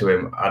fair to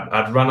him,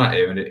 I'd run at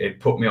him and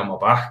it put me on my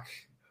back.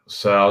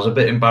 So I was a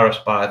bit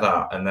embarrassed by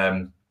that. And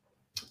then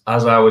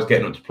as I was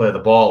getting up to play the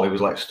ball, he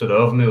was like stood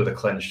over me with a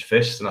clenched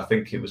fist. And I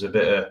think it was a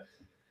bit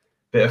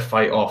of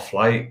fight or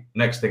flight.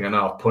 Next thing I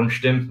know, I've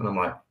punched him and I'm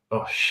like,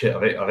 oh shit,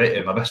 I've hit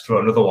him. I best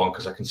throw another one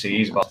because I can see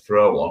he's about to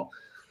throw one.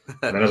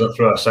 And then as I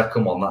throw a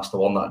second one, that's the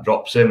one that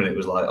drops him. And it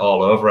was like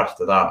all over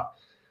after that.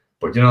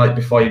 But, you know, like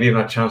before you've even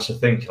had a chance to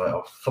think, you're like,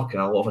 oh, fucking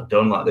hell, what have I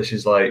done? Like, this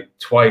is like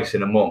twice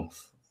in a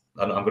month.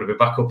 And I'm going to be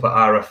back up at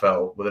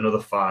RFL with another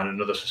fine,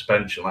 another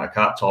suspension. Like, I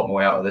can't talk my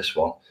way out of this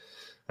one.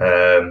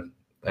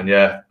 And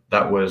yeah,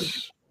 that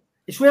was...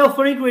 It's real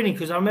funny, Greeny,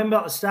 because I remember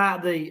at the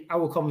start of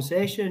our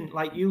conversation,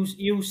 like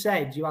you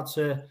said, you had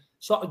to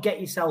sort of get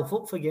yourself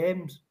up for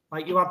games.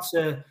 Like, you had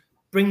to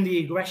bring the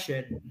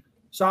aggression.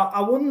 So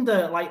I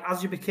wonder, like,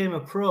 as you became a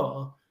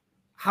pro,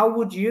 how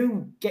would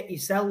you get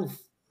yourself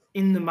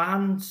in the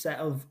mindset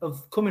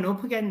of coming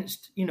up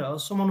against, you know,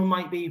 someone who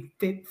might be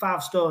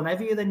 5 stone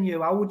heavier than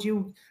you? How would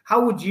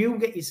you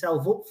get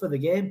yourself up for the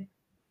game?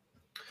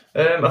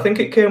 I think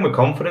it came with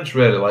confidence,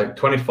 really. Like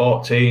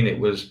 2014, it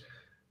was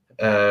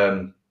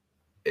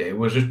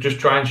just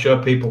try and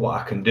show people what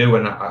I can do,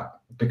 and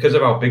because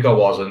of how big I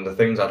was and the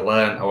things I'd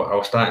learned, I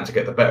was starting to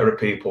get the better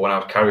of people when I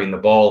was carrying the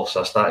ball.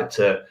 So I started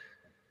to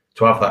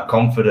have that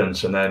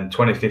confidence, and then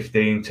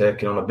 2015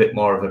 taking on a bit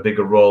more of a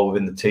bigger role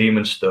within the team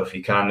and stuff.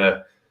 You kind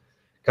of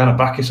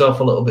back yourself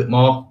a little bit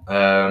more.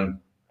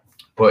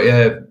 But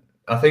yeah,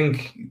 I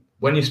think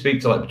when you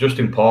speak to like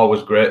Justin Paul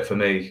was great for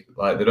me.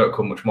 Like they don't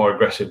come much more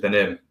aggressive than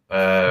him.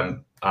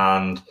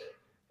 And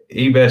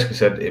he basically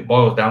said it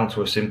boils down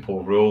to a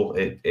simple rule.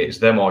 It's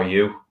them or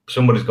you.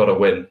 Somebody's got to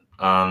win.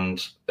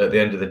 And at the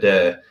end of the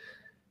day,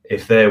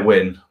 if they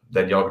win,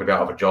 then you're going to be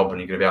out of a job and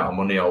you're going to be out of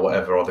money or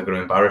whatever, or they're going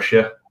to embarrass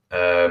you.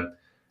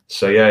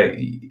 So yeah,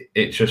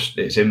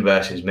 it's him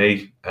versus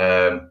me.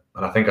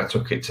 And I think I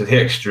took it to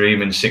the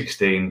extreme in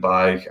 16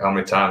 by how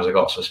many times I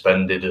got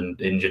suspended and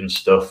injured and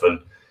stuff. And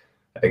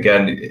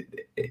again,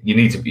 you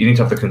need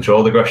to have the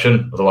controlled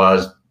aggression,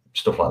 otherwise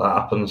stuff like that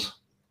happens.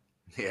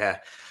 Yeah.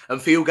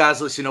 And for you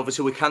guys listening,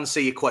 obviously, we can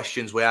see your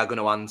questions. We are going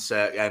to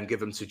answer, give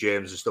them to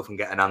James and stuff and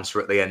get an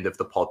answer at the end of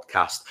the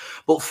podcast.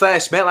 But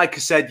first, mate, like I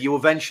said, you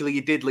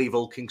did leave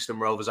Hull Kingston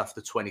Rovers after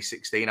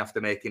 2016,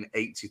 after making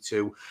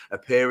 82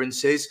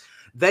 appearances.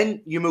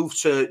 Then you moved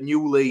to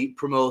newly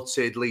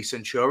promoted Leigh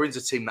Centurions,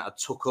 a team that had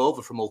took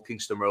over from Hull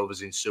Kingston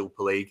Rovers in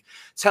Super League.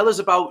 Tell us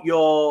about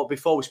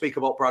before we speak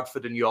about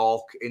Bradford and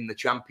York in the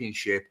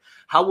Championship,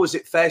 how was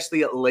it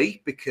firstly at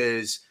Leigh?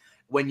 Because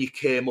when you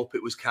came up,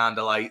 it was kind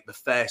of like the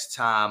first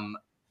time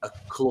a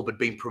club had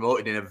been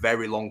promoted in a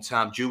very long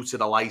time due to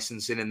the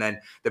licensing, and then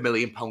the £1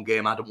 million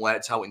game hadn't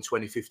worked out in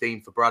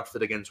 2015 for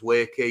Bradford against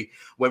Wakey.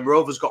 When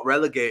Rovers got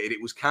relegated,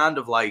 it was kind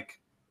of like,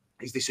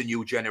 is this a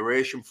new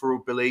generation for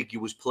rugby league? You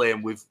was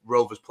playing with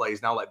Rovers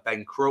players now like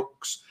Ben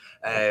Crooks.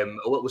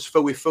 What was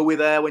Fui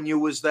there when you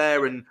was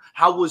there? And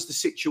how was the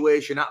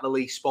situation at the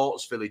Leigh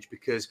Sports Village?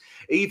 Because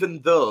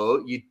even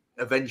though you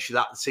eventually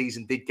that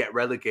season did get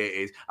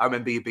relegated, I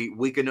remember you beat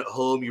Wigan at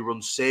home, you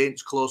run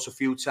Saints close a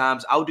few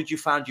times. How did you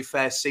find your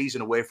first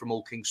season away from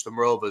Hull Kingston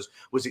Rovers?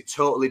 Was it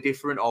totally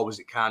different, or was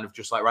it kind of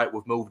just like, right,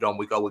 we've moved on,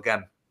 we go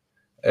again?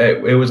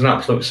 It was an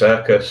absolute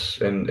circus,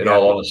 in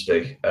all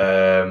honesty.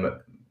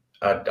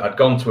 I'd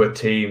gone to a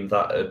team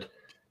that had,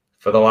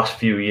 for the last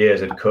few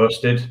years, had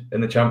coasted in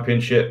the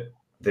Championship.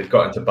 They'd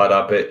got into bad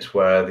habits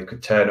where they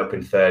could turn up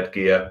in third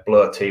gear,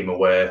 blow a team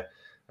away.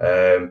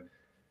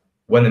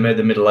 When they made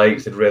the middle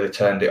eights, they'd really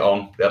turned it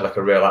on. They had like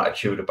a real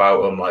attitude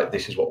about them, like,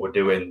 this is what we're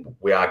doing,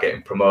 we are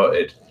getting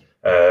promoted.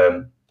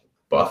 But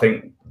I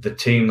think the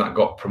team that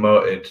got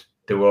promoted,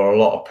 there were a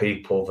lot of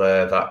people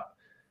there that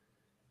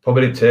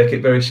probably didn't take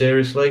it very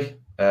seriously.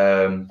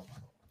 They'd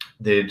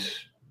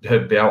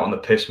be out on the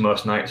piss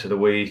most nights of the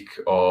week,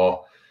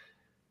 or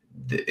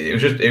it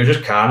was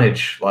just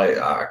carnage. Like,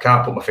 I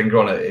can't put my finger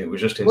on it. It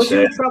was just insane. Was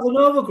you travelling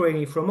over,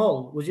 Greeny, from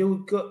Hull? Was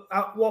you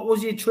what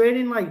was your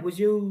training like?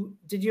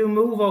 Did you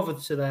move over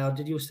to there, or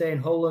did you stay in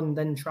Hull and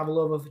then travel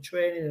over for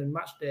training and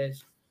match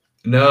days?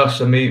 No,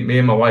 so me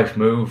and my wife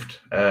moved.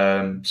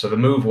 So the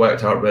move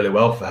worked out really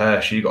well for her.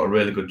 She got a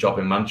really good job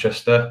in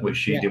Manchester, which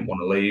she didn't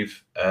want to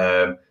leave.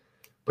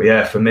 But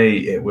yeah, for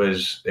me, it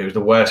was the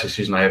worst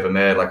decision I ever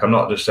made. Like, I'm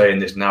not just saying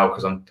this now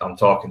because I'm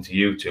talking to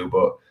you two,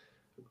 but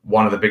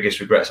one of the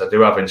biggest regrets I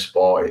do have in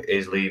sport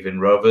is leaving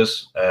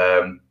Rovers.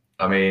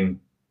 I mean,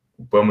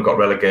 when we got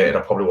relegated,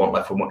 I probably wasn't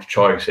left with much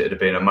choice. It'd have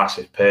been a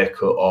massive pay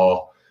cut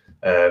or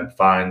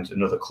find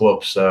another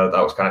club. So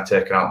that was kind of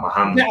taken out of my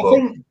hands. Yeah, I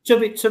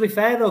think to be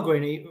fair though,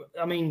 Greeny,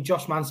 I mean,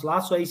 Josh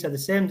Mansell, so he said the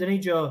same, didn't he,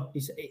 Joe?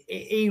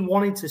 He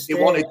wanted to stay.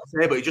 He wanted to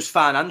stay, but he just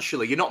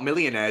financially, you're not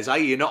millionaires, are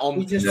you? You're not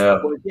on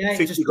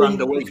 50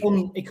 grand a week.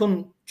 He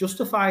couldn't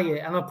justify it,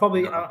 and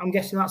I'm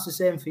guessing that's the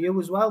same for you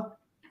as well.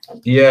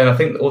 Yeah, and I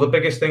think the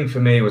biggest thing for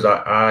me was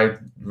I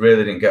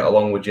really didn't get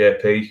along with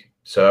JP.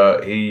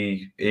 So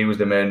he was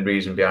the main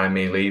reason behind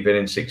me leaving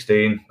in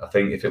 2016. I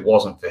think if it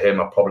wasn't for him,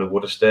 I probably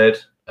would have stayed.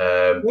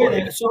 So what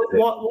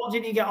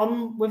didn't you get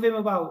on with him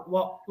about?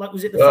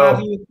 Was it the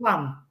 5-year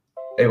plan?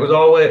 It was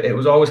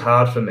always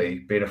hard for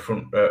me being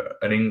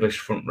an English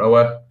front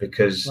rower,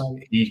 because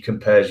he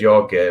compares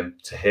your game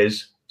to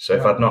his. So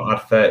if I'd not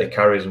had 30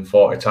 carries and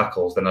 40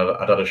 tackles, then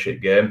I'd had a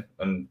shit game.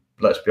 And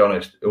let's be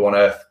honest, who on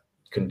earth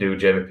can do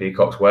Jamie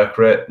Peacock's work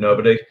rate?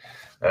 Nobody.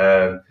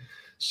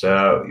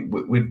 So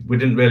we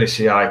didn't really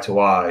see eye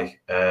to eye,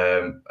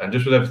 and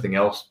just with everything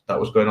else that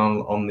was going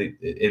on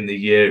in the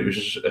year, it was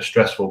just a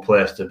stressful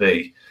place to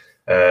be.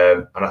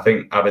 And I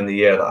think having the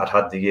year that I'd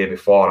had the year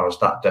before, and I was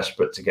that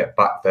desperate to get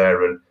back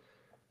there, and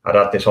I'd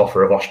had this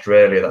offer of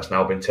Australia that's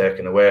now been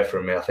taken away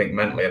from me. I think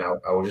mentally, and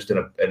I was just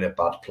in a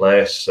bad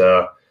place.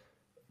 So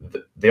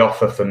the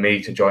offer for me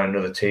to join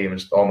another team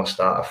and almost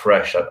start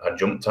afresh, I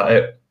jumped at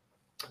it.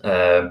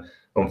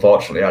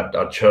 Unfortunately,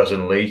 I'd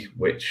chosen Leigh,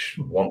 which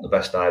wasn't the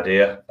best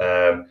idea.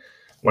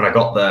 When I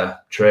got there,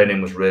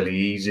 training was really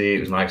easy. It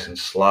was nice and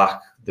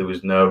slack. There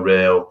was no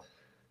real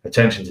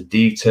attention to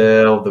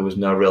detail. There was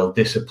no real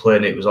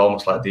discipline. It was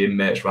almost like the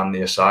inmates ran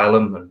the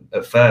asylum. And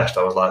at first,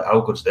 I was like,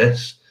 how good's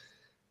this?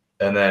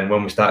 And then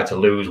when we started to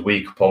lose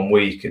week upon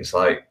week, it's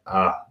like,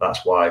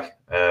 that's why.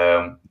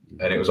 And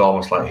it was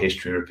almost like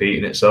history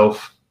repeating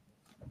itself.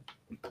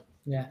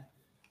 Yeah.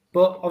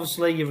 But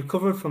obviously, you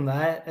recovered from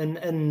there.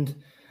 And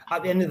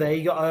at the end of the day,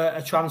 you got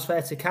a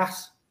transfer to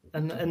Cass,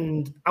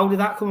 and how did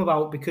that come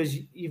about? Because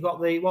you've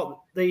got the league?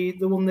 No,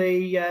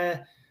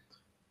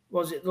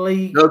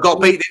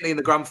 got beat, didn't he, in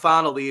the grand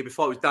final the year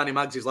before? It was Danny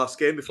Maggs' last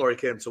game before he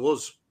came to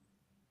us.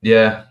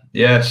 Yeah.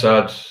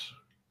 So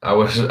I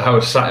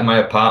was sat in my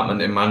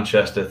apartment in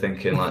Manchester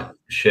thinking, like,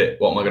 shit,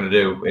 what am I going to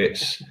do?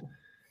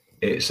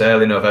 It's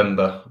early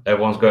November.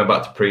 Everyone's going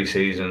back to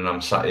pre-season, and I'm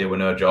sat here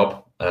with no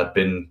job.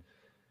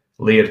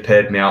 Leigh had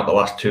paid me out the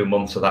last 2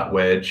 months of that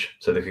wage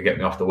so they could get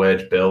me off the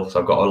wage bill. So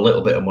I've got a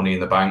little bit of money in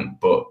the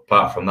bank, but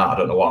apart from that, I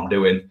don't know what I'm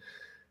doing.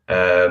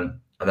 And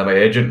then my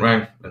agent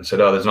rang and said,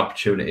 there's an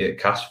opportunity at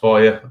Cass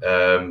for you.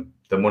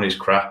 The money's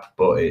crap,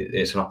 but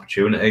it's an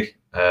opportunity.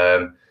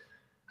 And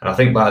I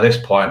think by this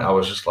point, I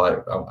was just like,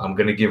 I'm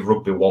going to give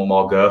rugby one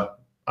more go.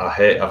 I've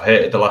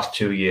hated the last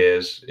 2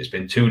 years. It's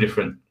been 2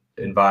 different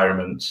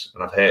environments,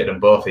 and I've hated them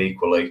both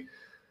equally.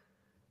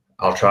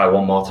 I'll try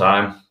one more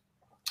time.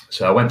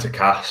 So I went to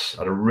Cass,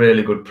 had a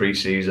really good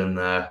pre-season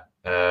there.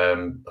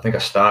 I think I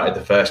started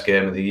the first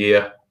game of the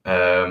year.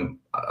 I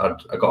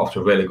got off to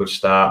a really good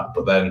start,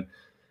 but then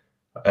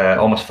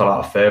almost fell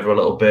out of favour a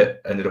little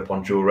bit, ended up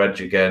on dual reg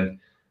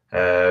again.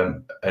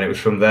 And it was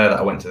from there that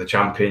I went to the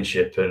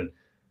Championship. And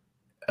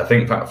I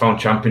think I found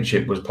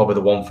Championship was probably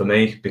the one for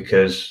me,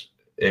 because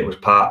it was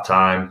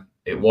part-time,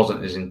 it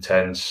wasn't as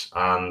intense,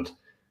 and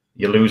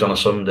you lose on a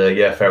Sunday,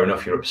 yeah, fair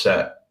enough, you're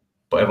upset.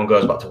 But everyone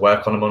goes back to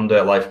work on a Monday,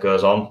 life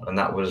goes on, and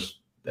that was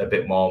a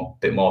bit more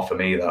for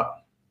me, that.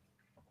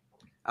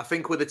 I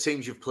think with the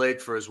teams you've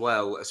played for as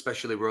well,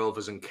 especially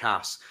Rovers and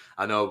Cass,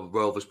 I know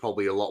Rovers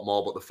probably a lot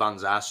more, but the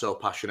fans are so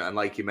passionate. And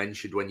like you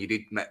mentioned, when you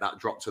did make that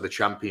drop to the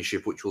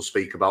Championship, which we'll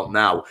speak about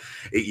now,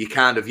 you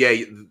kind of,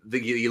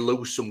 you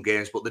lose some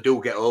games, but they do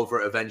get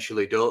over it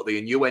eventually, don't they?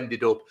 And you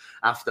ended up,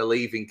 after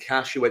leaving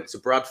Cass, you went to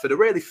Bradford, a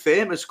really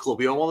famous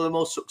club, one of the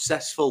most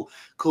successful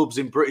clubs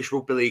in British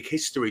Rugby League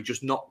history,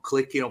 just not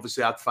clicking,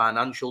 obviously had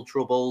financial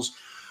troubles.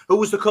 Who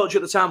was the coach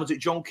at the time? Was it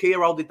John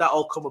Keir? How did that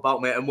all come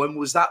about, mate? And when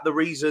was that the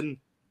reason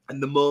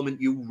and the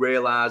moment you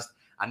realised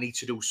I need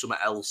to do something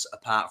else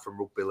apart from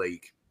rugby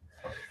league?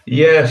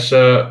 Yeah,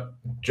 so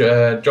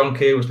John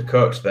Keir was the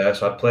coach there.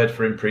 So I'd played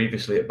for him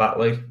previously at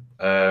Batley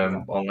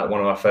on like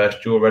one of my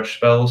first dual reg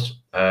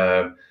spells.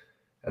 And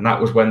that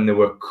was when they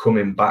were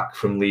coming back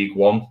from League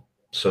One.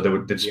 So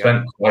they'd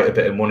spent quite a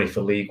bit of money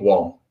for League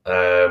One.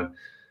 I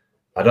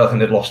don't think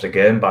they'd lost a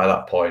game by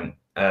that point.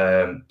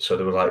 So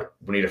they were like,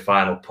 we need a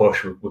final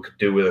push. We could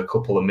do with a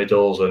couple of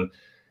middles, and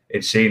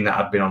it'd seen that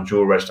I'd been on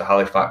dual reg to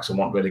Halifax and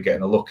wasn't really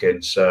getting a look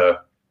in. So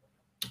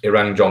he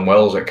rang John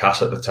Wells at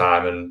Cass at the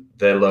time, and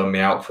they loaned me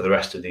out for the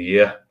rest of the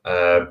year.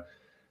 And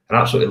I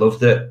absolutely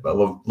loved it. I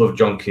love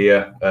John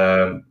Keir.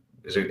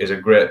 He's a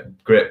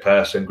great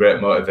person, great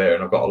motivator,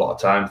 and I've got a lot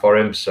of time for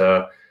him.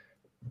 So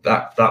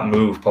that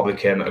move probably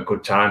came at a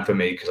good time for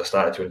me because I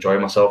started to enjoy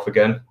myself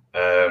again.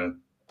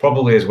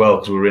 Probably as well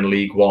because we were in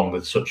League One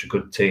with such a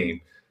good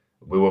team.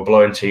 We were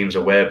blowing teams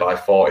away by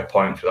 40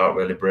 points without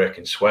really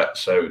breaking sweat.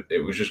 So it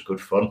was just good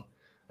fun.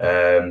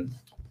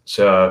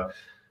 So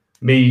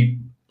me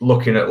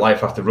looking at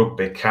life after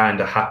rugby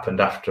kind of happened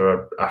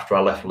after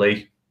I left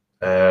Leigh.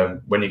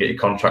 When you get your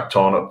contract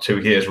torn up 2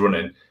 years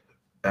running,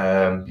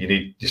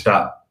 you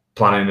start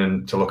planning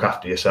and to look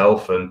after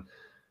yourself. And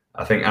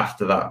I think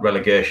after that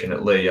relegation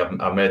at Leigh,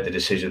 I made the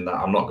decision that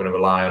I'm not going to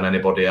rely on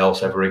anybody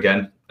else ever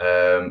again.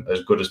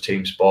 As good as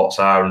team sports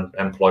are and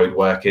employed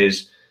work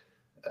is,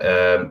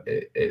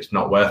 it's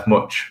not worth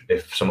much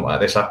if something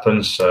like this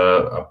happens.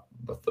 So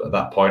at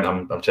that point,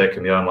 I'm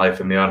taking my own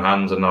life in my own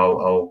hands, and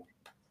I'll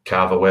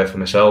carve a way for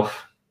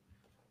myself.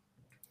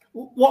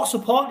 What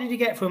support did you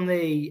get from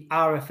the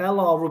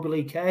RFL or Rugby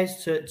League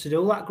Cares to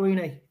do that,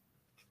 Greenie?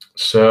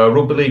 So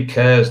Rugby League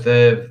Cares,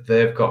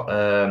 they've got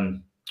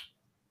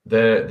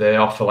they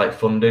offer like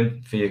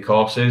funding for your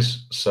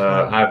courses.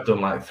 So I've done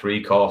like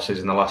 3 courses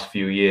in the last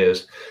few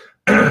years,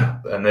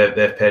 and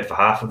they've paid for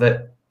half of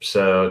it.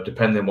 So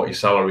depending on what your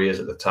salary is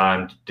at the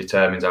time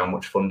determines how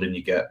much funding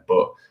you get.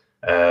 But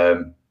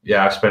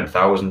I've spent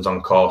thousands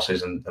on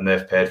courses, and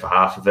they've paid for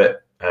half of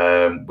it,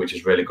 which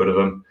is really good of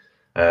them.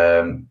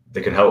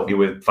 They can help you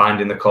with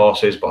finding the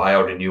courses, but I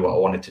already knew what I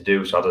wanted to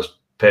do, so I just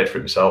paid for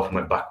it myself and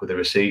went back with the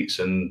receipts,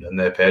 and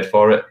they paid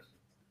for it.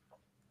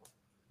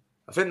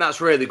 I think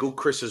that's really good,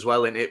 Chris, as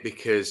well, isn't it?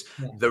 Because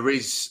there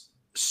is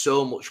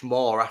so much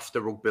more after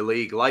rugby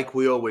league. Like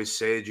we always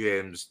say,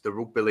 James, the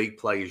rugby league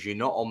players, you're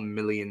not on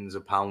millions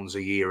of pounds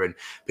a year, and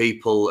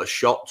people are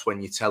shocked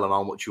when you tell them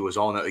how much you was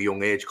on at a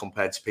young age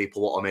compared to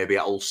people what are maybe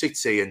at Hull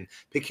City and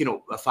picking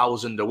up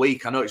 1,000 a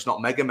week. I know it's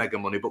not mega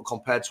money, but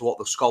compared to what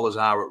the scholars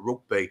are at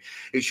rugby,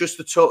 it's just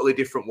a totally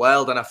different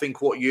world. And I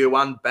think what you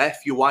and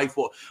Beth, your wife,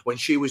 when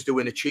she was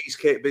doing a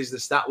cheesecake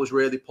business, that was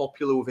really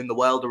popular within the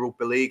world of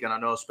rugby league, and I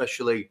know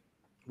especially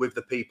with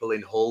the people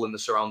in Hull and the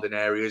surrounding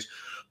areas.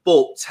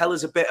 But tell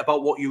us a bit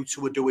about what you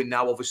two are doing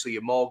now, obviously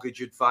your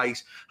mortgage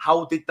advice.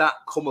 How did that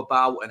come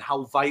about, and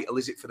how vital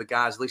is it for the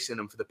guys listening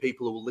and for the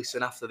people who will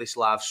listen after this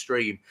live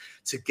stream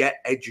to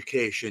get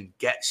education,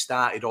 get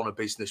started on a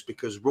business?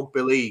 Because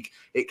rugby league,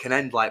 it can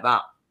end like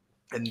that.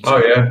 And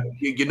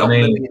you're not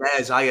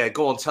millionaires, are you?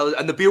 Go on, tell us.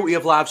 And the beauty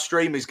of live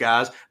stream is,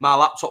 guys, my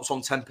laptop's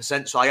on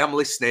 10%, so I am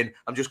listening.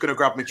 I'm just going to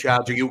grab my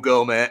charger. You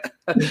go, mate.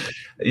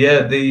 When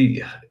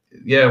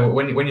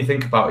you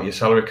think about it, your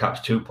salary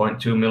cap's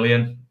 2.2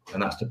 million.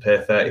 And that's to pay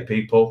 30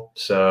 people.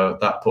 So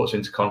that puts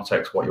into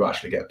context what you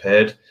actually get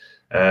paid.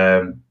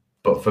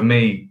 But for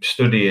me,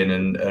 studying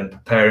and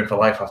preparing for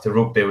life after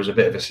rugby was a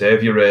bit of a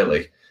saviour,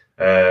 really.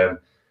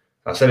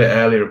 I said it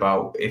earlier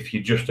about if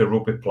you're just a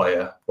rugby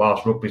player,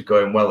 whilst rugby's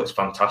going well, it's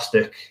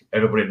fantastic.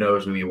 Everybody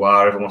knows who you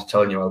are. Everyone's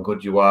telling you how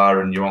good you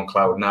are and you're on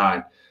cloud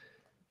 9.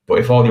 But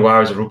if all you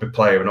are is a rugby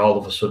player and all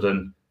of a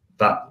sudden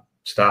that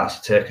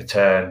starts to take a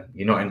turn,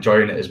 you're not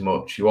enjoying it as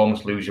much, you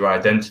almost lose your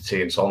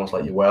identity. It's almost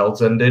like your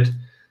world's ended.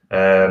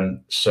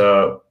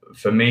 So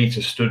for me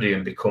to study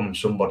and become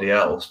somebody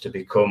else, to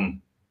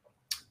become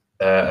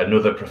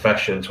another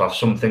profession, to have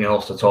something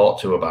else to talk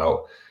to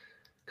about,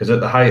 because at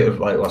the height of,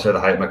 the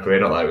height of my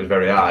career, not that it was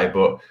very high,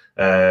 but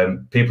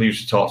people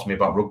used to talk to me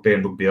about rugby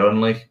and rugby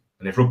only.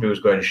 And if rugby was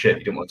going shit,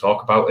 you didn't want to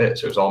talk about it.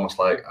 So it was almost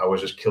like I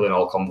was just killing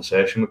all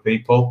conversation with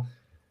people.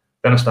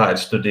 Then I started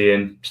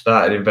studying,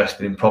 started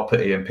investing in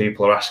property, and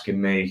people are asking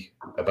me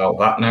about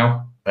that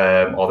now.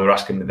 Or they were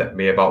asking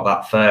me about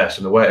that first,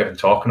 and they weren't even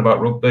talking about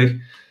rugby.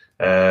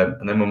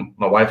 And then when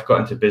my wife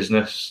got into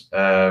business,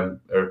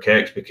 her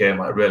cakes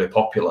became really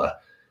popular.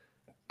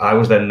 I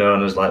was then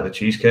known as like the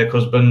cheesecake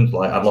husband.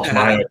 Like I'd lost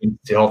my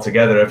identity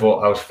altogether.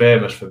 Everyone, I was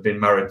famous for being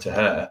married to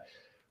her.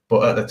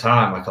 But at the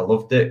time, like I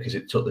loved it because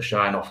it took the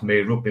shine off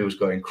me. Rugby was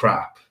going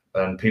crap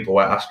and people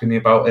were asking me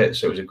about it.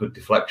 So it was a good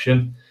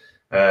deflection.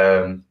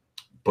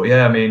 But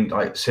yeah, I mean,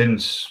 like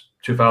since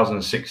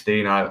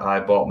 2016, I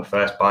bought my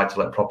first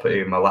buy-to-let property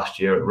in my last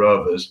year at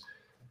Rovers.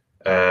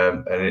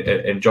 And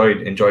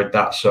enjoyed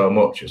that so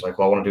much. It was like,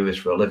 well, I want to do this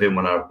for a living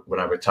when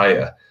I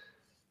retire.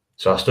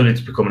 So I studied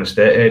to become an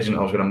estate agent.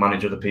 I was going to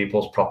manage other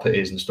people's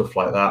properties and stuff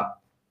like that.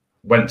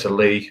 Went to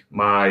Lee.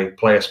 My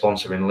player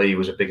sponsor in Lee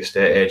was a big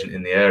estate agent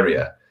in the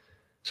area.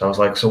 So I was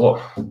like, so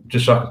what?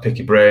 Just so I could pick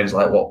your brains,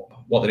 like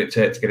what did it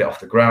take to get it off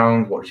the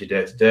ground? What does your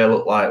day-to-day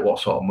look like? What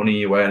sort of money are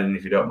you earning,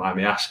 if you don't mind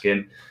me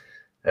asking?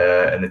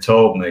 And they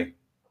told me.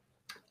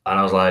 And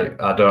I was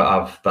like, I don't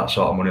have that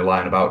sort of money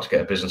lying about to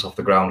get a business off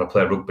the ground. I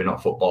play rugby,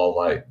 not football.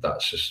 Like,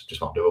 that's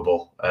just not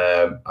doable.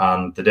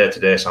 And the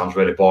day-to-day sounds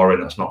really boring.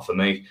 That's not for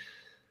me.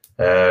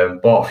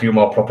 Bought a few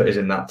more properties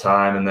in that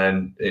time. And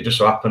then it just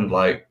so happened,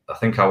 like, I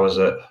think I was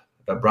at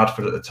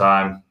Bradford at the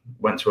time,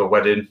 went to a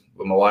wedding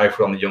with my wife.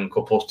 We're on the young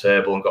couples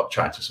table and got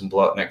chatting to some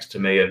bloke next to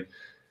me. And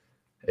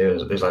it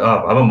was like,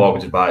 oh, I'm a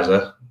mortgage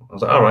advisor. I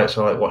was like, all right,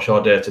 so like, what's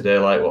your day-to-day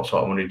like? What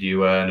sort of money do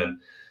you earn? And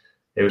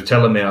he was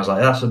telling me, I was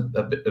like, that's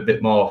a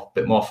bit more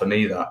for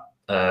me, that.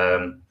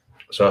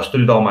 So I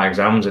studied all my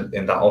exams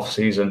in that off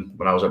season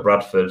when I was at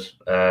Bradford,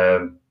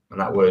 and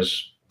that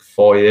was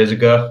 4 years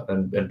ago,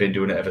 and been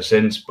doing it ever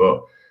since.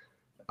 But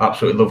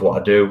absolutely love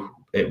what I do.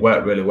 It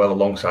worked really well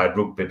alongside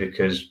rugby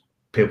because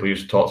people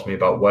used to talk to me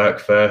about work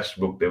first,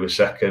 rugby was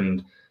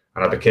second,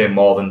 and I became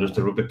more than just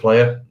a rugby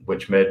player,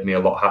 which made me a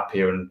lot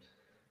happier. And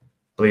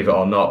believe it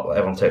or not,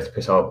 everyone takes the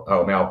piss out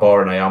of me how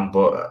boring I am,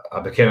 but I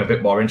became a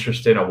bit more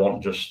interesting. I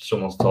want just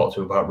someone to talk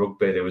to about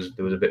rugby. There was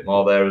a bit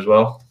more there as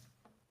well.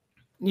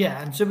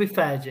 Yeah, and to be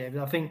fair, James,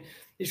 I think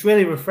it's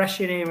really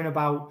refreshing hearing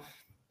about,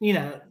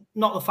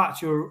 not the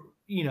fact you're,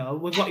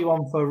 we've got you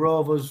on for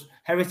Rovers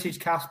Heritage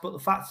Cast, but the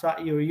fact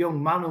that you're a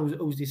young man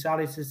who's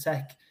decided to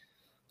take,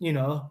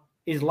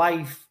 his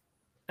life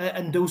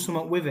and do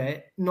something with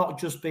it, not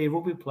just be a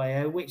rugby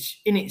player,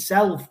 which in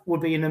itself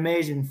would be an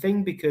amazing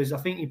thing, because I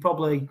think you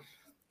probably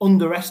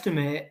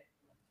underestimate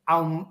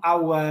how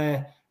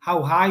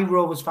high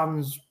Rovers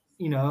fans,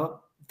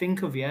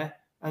 think of you,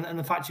 and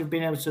the fact you've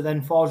been able to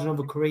then forge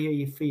another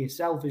career for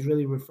yourself is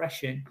really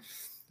refreshing.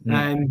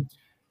 Mm.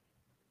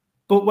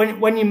 But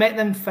when you make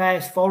them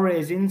first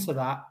forays into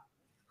that,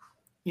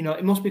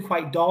 it must be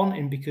quite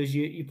daunting, because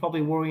you're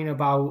probably worrying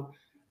about,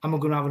 am I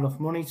going to have enough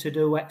money to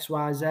do X,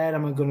 Y, Z?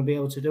 Am I going to be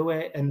able to do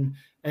it?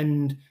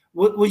 And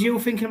was you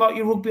thinking about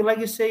your rugby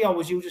legacy, or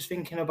was you just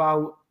thinking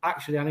about,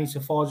 actually, I need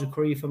to forge a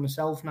career for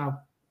myself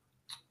now?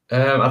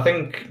 I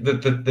think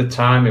the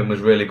timing was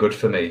really good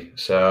for me.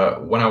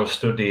 So when I was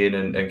studying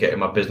and getting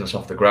my business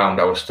off the ground,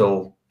 I was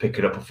still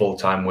picking up a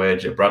full-time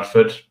wage at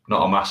Bradford.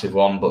 Not a massive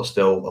one, but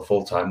still a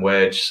full-time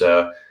wage.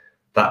 So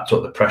that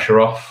took the pressure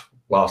off.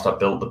 Whilst I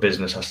built the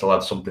business, I still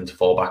had something to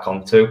fall back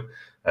onto.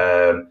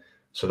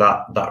 So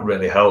that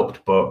really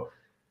helped. But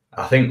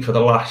I think for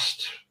the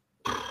last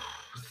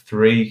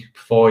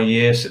 3-4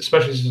 years,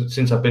 especially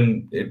since I've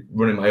been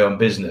running my own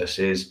business,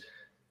 is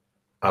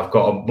I've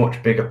got a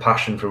much bigger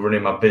passion for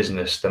running my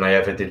business than I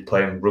ever did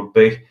playing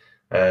rugby.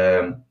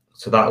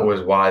 So that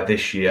was why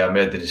this year I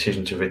made the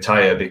decision to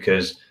retire,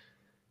 because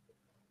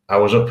I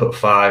was up at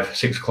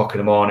 5-6 o'clock in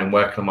the morning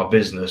working on my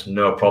business,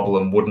 no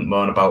problem, wouldn't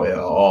moan about it at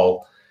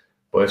all.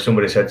 But if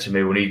somebody said to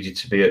me, we need you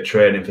to be at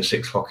training for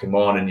 6 o'clock in the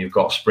morning, you've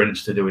got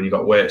sprints to do and you've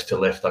got weights to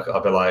lift,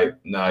 I'd be like,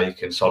 no, you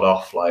can sod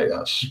off. Like,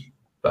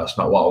 that's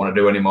not what I want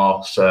to do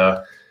anymore.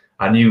 So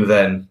I knew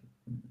then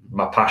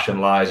my passion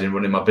lies in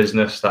running my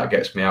business. That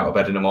gets me out of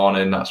bed in the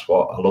morning. That's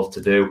what I love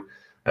to do.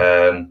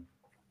 But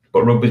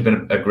rugby's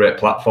been a great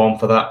platform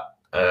for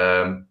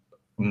that.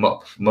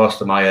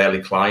 Most of my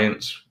early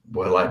clients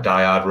were like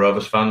diehard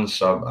Rovers fans,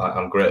 so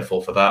I'm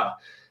grateful for that.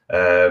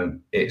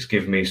 It's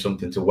given me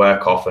something to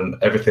work off, and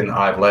everything that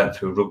I've learned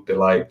through rugby,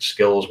 like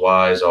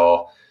skills-wise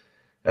or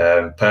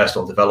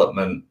personal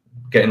development,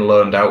 getting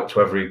loaned out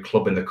to every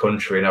club in the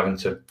country and having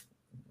to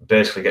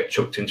basically get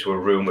chucked into a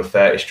room with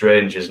 30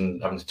 strangers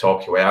and having to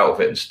talk your way out of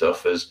it and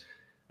stuff has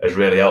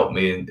really helped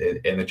me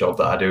in the job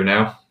that I do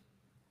now.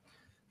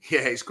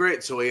 Yeah, it's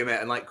great to hear, mate.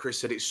 And like Chris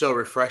said, it's so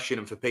refreshing.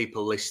 And for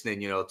people listening,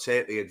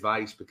 take the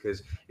advice,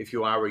 because if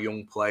you are a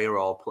young player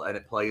or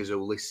players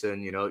who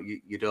listen,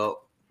 you don't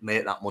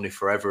make that money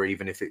forever,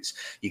 even if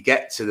you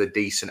get to the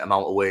decent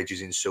amount of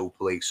wages in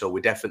Super League. So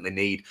we definitely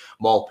need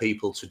more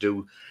people to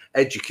do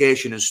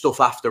education and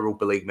stuff after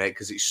Rugby League, mate,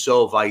 because it's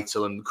so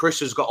vital. And Chris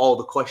has got all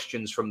the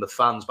questions from the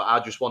fans, but I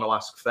just want to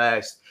ask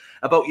first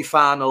about your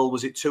final.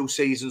 Was it 2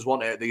 seasons,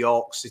 wasn't it, at the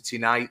York City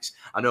Knights?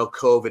 I know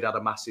COVID had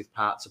a massive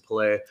part to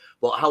play,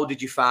 but how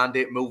did you find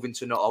it moving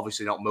to,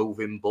 obviously not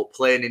moving, but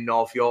playing in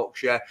North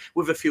Yorkshire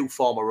with a few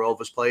former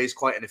Rovers players,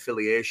 quite an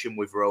affiliation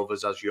with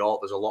Rovers as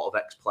York. There's a lot of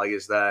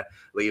ex-players there.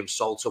 Liam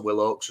Salter,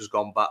 Will Oakes has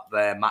gone back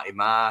there, Matty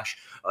Marsh,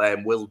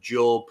 Will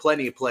Joe,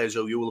 plenty of players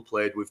who you will have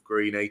played with,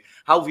 Greeny.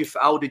 How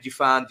did you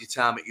find your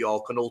time at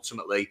York, and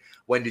ultimately,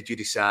 when did you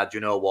decide, you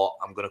know what,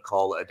 I'm going to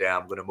call it a day,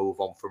 I'm going to move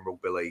on from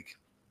rugby league?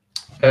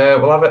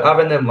 Well,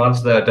 having them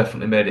lads there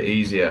definitely made it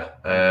easier.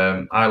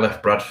 I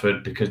left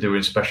Bradford because they were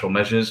in special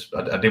measures.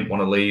 I didn't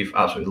want to leave.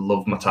 Absolutely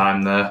loved my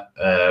time there.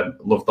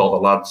 Loved all the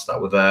lads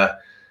that were there.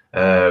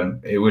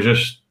 It was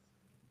just,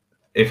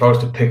 if I was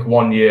to pick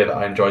one year that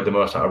I enjoyed the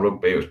most out of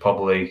rugby, it was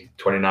probably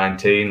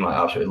 2019. Like,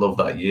 I absolutely loved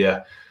that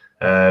year.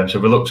 So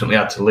reluctantly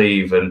had to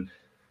leave, and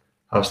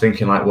I was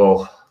thinking, like,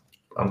 well,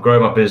 I'm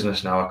growing my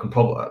business now.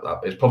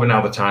 It's probably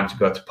now the time to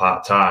go to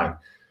part-time.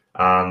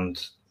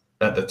 And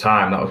at the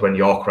time, that was when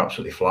York were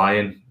absolutely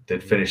flying.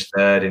 They'd finished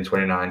third in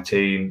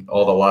 2019.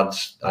 All the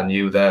lads I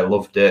knew there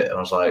loved it. And I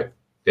was like,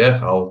 yeah,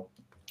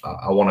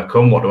 I want to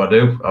come. What do I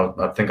do?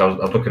 I think I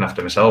was looking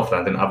after myself then.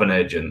 I didn't have an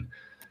agent.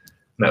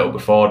 Met up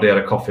before, had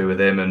a coffee with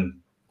him, and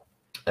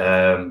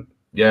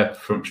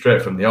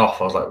straight from the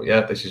off, I was like,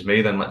 yeah, this is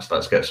me then.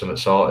 Let's get something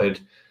sorted.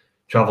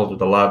 Travelled with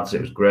the lads.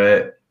 It was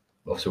great.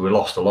 Obviously, we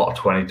lost a lot of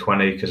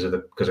 2020 because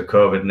of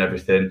COVID and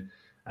everything.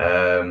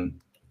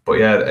 But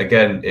yeah,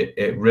 again,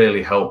 it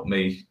really helped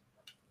me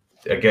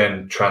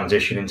again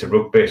transition into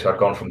rugby. So I'd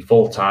gone from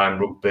full-time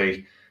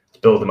rugby to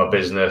building my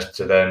business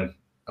to then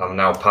I'm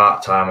now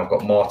part-time. I've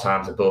got more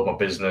time to build my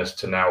business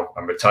to now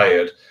I'm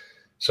retired.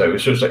 So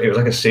it was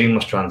like a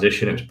seamless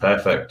transition. It was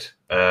perfect.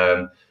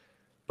 But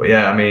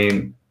yeah, I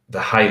mean, the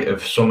height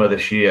of summer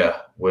this year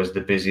was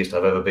the busiest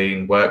I've ever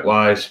been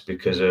work-wise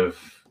because of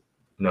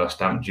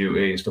stamp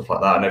duty and stuff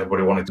like that, and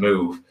everybody wanted to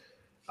move.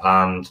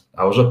 And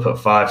I was up at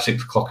 5,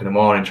 6 o'clock in the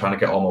morning trying to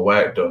get all my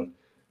work done,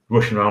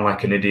 rushing around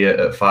like an idiot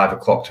at 5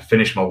 o'clock to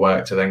finish my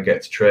work to then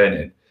get to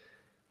training.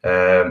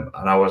 And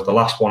I was the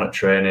last one at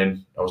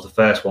training. I was the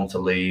first one to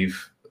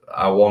leave.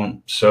 I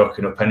wasn't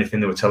soaking up anything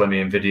they were telling me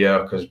in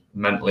video because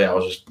mentally I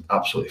was just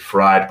absolutely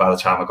fried by the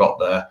time I got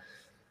there.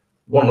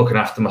 Wasn't looking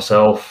after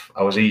myself.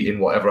 I was eating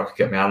whatever I could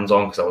get my hands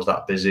on because I was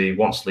that busy.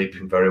 Wasn't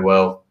sleeping very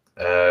well.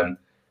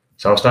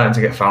 So I was starting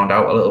to get found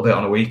out a little bit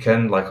on a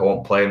weekend, like I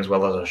wasn't playing as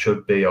well as I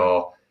should be,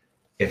 or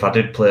if I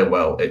did play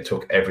well, it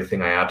took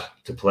everything I had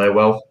to play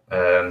well.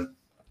 And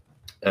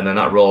then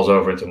that rolls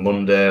over into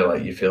Monday,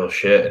 like you feel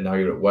shit, and now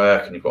you're at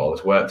work and you've got all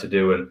this work to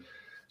do. And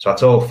so I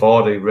told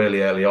Fordy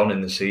really early on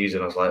in the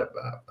season, I was like,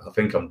 I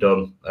think I'm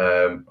done.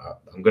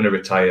 I'm going to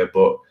retire,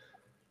 but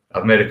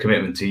I've made a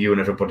commitment to you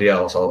and everybody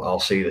else. I'll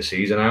see the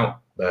season out.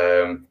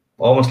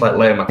 Almost like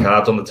laying my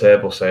cards on the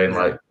table, saying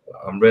like,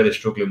 I'm really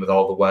struggling with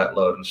all the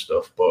workload and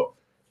stuff, but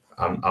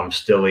I'm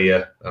still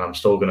here and I'm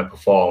still going to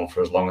perform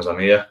for as long as I'm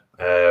here.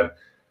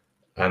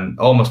 And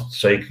almost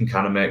so you can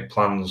kind of make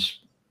plans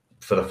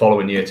for the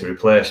following year to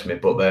replace me,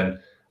 but then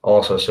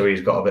also so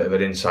he's got a bit of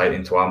an insight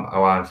into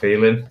how I'm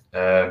feeling.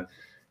 And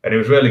it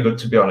was really good,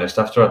 to be honest.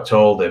 After I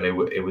told him,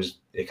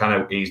 it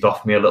kind of eased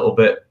off me a little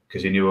bit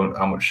because he knew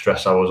how much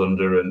stress I was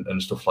under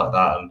and stuff like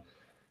that, and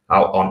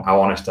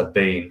how honest I'd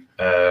been.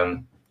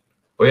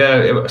 But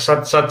yeah, it was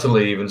sad to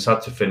leave and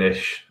sad to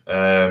finish.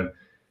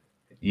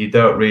 You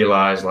don't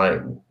realise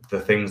like the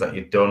things that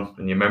you've done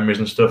and your memories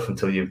and stuff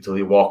until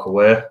you walk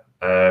away.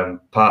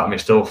 Part of me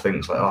still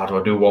thinks like, oh, do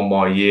I do one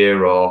more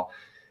year? Or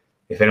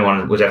if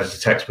anyone was ever to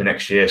text me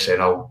next year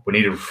saying, oh, we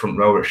need a front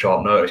row at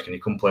short notice, can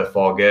you come play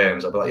 4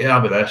 games? I'd be like, yeah,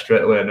 I'll be there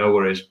straight away, no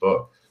worries.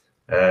 But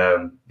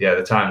yeah,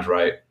 the time's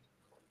right.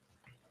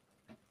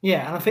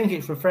 Yeah, and I think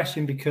it's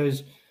refreshing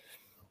because,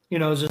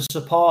 as a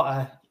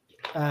supporter,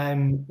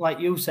 like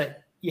you said,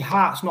 your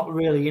heart's not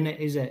really in it,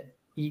 is it?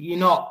 You're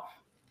not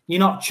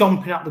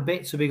chomping at the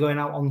bit to be going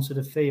out onto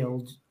the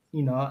field,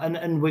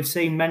 and we've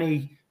seen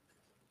many,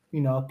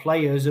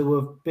 players who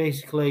have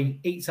basically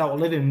eked out a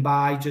living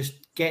by just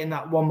getting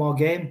that one more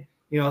game,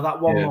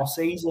 that one more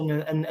season,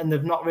 and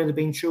they've not really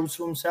been true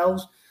to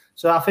themselves.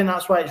 So I think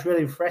that's why it's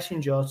really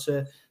refreshing, Joe,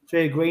 to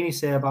hear Greeny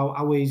say about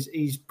how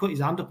he's put his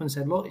hand up and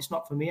said, look, it's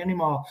not for me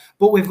anymore.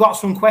 But we've got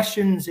some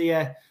questions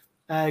here,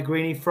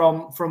 Greeny,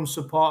 from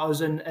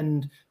supporters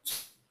and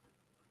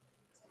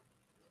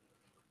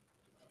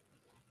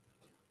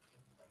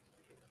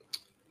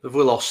have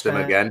we lost him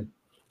again?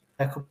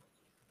 A couple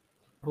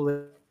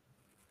of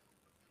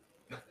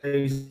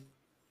it's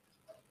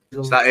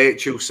that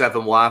HU7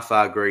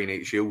 Wi-Fi, Green.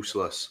 It's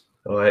useless.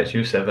 Oh,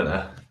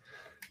 HU7,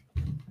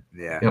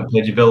 yeah. You haven't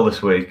played your bill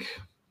this week.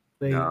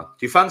 No.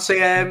 Do you fancy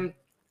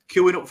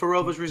queuing up for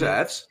Rovers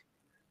reserves?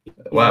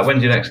 Well,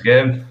 when's your next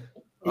game?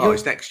 Oh,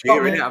 it's next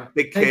year, isn't it? I'm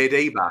big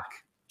KD back.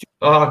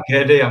 Oh,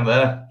 KD, I'm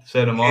there.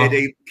 Say no more.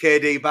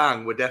 KD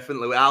bang.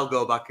 I'll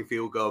go back if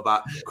you'll go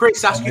back.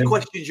 Chris, ask your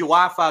questions. Your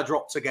Wi-Fi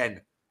dropped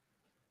again.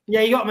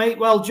 Yeah, you got me.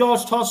 Well,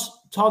 George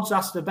Todd's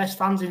asked the best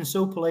fans in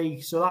Super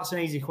League, so that's an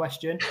easy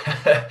question.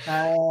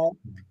 But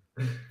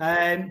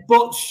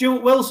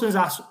Stuart Wilson's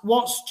asked,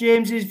 what's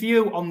James's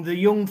view on the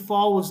young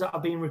forwards that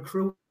have been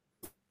recruited?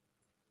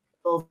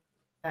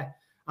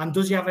 And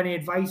does he have any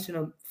advice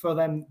for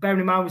them?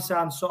 Bearing in mind we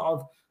sound sort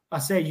of, I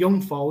say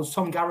young forwards,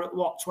 Tom Garrett,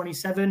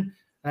 27?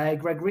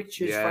 Greg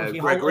Richards, Frankie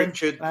Holton,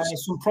 Richards.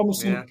 Some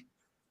promising.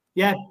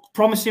 Yeah,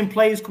 promising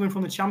players coming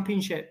from the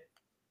Championship.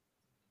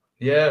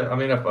 Yeah, I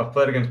mean, I've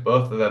played against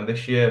both of them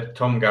this year.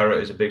 Tom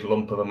Garrett is a big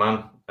lump of a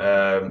man.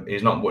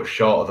 He's not much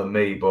shorter than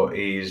me, but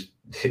he is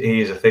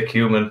a thick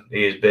human.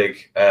 He is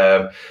big.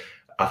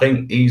 I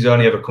think he's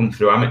only ever come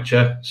through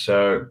amateur,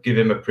 so give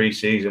him a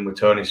pre-season with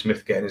Tony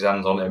Smith getting his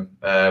hands on him.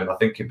 I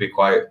think he'd be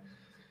quite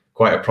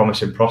a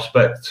promising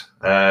prospect.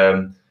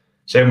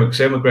 Same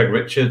with Greg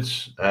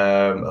Richards.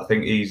 I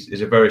think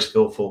he's a very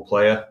skillful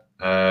player.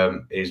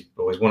 He's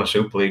always won a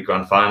Super League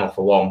Grand Final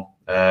for one,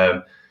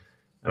 and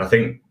I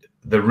think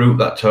the route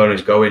that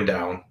Tony's going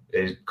down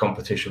is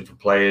competition for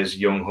players,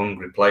 young,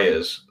 hungry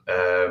players.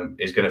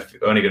 Is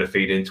only going to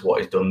feed into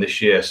what he's done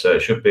this year, so it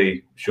should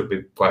be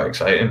quite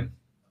exciting.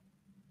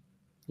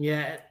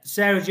 Yeah,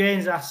 Sarah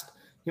Janes asked.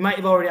 You might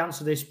have already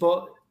answered this,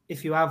 but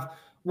if you have,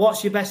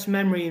 what's your best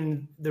memory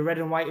in the red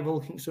and white of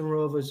Hull Kingston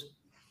Rovers?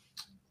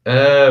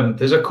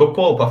 There's a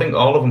couple, but I think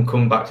all of them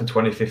come back to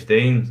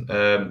 2015.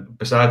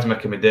 Besides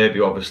making my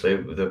debut, obviously,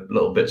 with the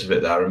little bits of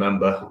it that I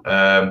remember.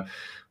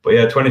 But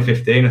yeah,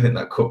 2015, I think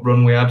that cup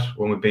run we had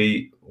when we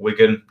beat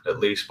Wigan at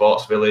Leigh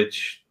Sports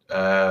Village.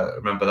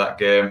 Remember that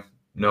game?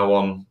 No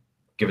one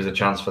gave us a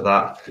chance for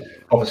that.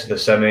 Obviously, the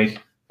semi.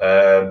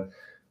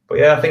 But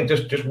yeah, I think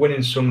just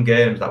winning some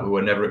games that we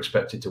were never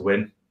expected to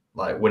win,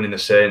 like winning the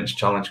Saints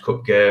Challenge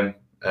Cup game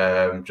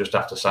just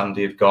after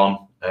Sandy had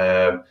gone.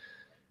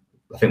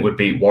 I think we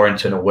beat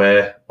Warrington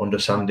away under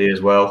Sandy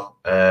as well.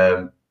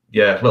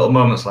 Yeah, little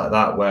moments like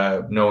that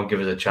where no one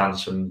gave us a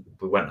chance and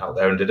we went out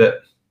there and did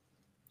it.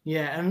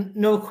 Yeah, and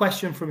no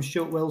question from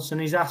Stuart Wilson.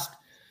 He's asked,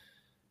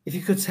 if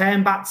you could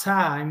turn back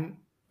time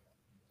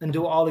and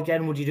do it all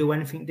again, would you do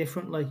anything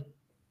differently?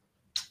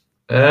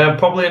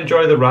 Probably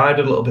enjoy the ride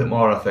a little bit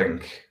more, I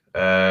think.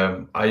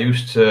 I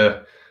used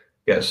to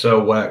get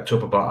so worked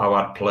up about how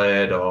I'd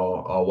played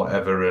or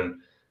whatever, and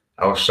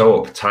I was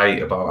so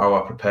uptight about how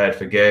I prepared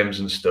for games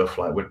and stuff.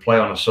 Like, we'd play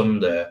on a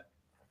Sunday,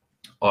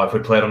 or if we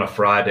played on a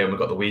Friday and we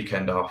got the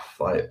weekend off,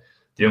 like,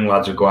 the young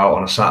lads would go out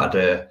on a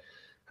Saturday,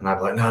 and I'd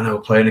be like, no,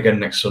 we're playing again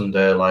next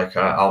Sunday. Like,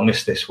 I'll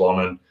miss this one,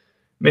 and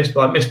missed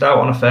out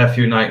on a fair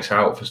few nights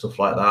out for stuff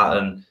like that,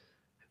 and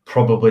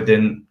probably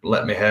didn't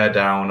let my hair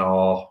down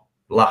or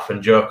laugh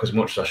and joke as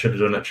much as I should have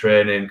done at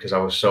training because I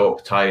was so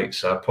uptight.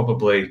 So I'd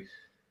probably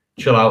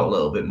chill out a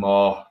little bit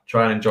more,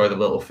 try and enjoy the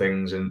little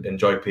things and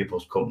enjoy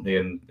people's company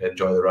and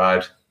enjoy the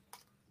ride.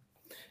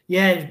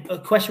 Yeah, a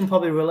question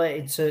probably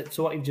related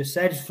to what you've just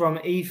said from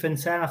Ethan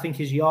 10, I think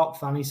he's a York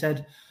fan. He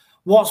said,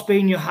 what's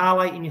been your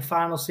highlight in your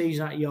final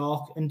season at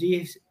York? And do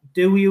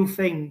you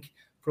think,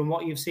 from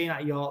what you've seen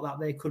at York, that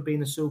they could be in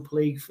the Super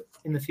League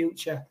in the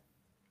future?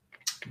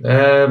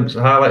 It's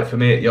a highlight for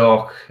me at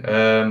York.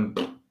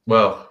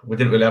 Well, we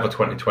didn't really have a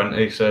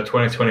 2020, so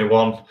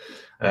 2021,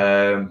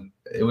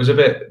 it was a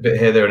bit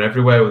here, there and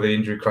everywhere with the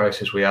injury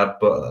crisis we had.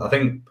 But I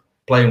think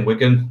playing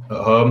Wigan at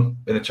home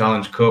in the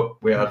Challenge Cup,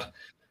 we had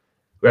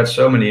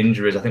so many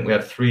injuries. I think we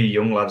had 3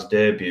 young lads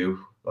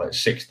debut, like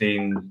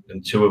 16,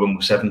 and 2 of them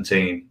were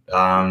 17.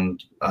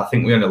 And I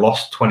think we only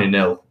lost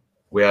 20-0.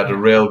 We had a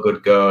real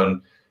good go,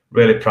 and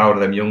really proud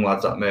of them young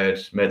lads that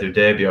made their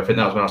debut. I think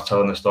that was when I was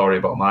telling the story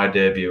about my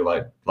debut.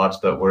 Like, lads,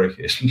 don't worry,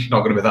 it's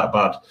not going to be that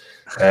bad.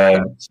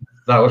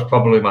 That was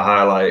probably my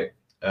highlight.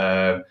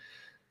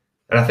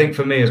 And I think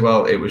for me as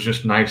well, it was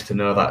just nice to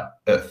know that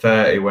at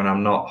 30, when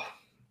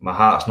my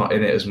heart's not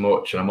in it as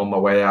much and I'm on my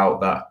way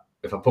out, that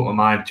if I put my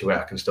mind to it,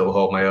 I can still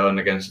hold my own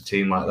against a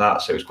team like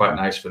that. So it was quite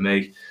nice for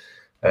me.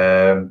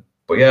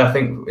 But yeah, I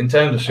think in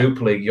terms of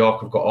Super League,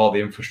 York have got all the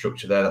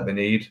infrastructure there that they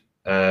need.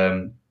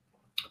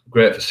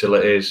 Great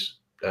facilities,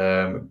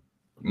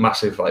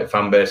 massive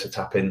fan base to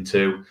tap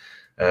into,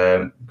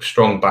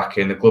 strong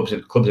backing. The club's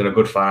in a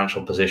good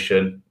financial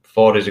position.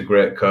 Ford is a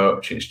great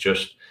coach. It's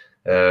just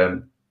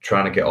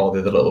trying to get all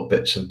the other little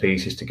bits and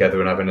pieces together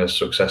and having a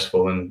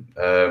successful and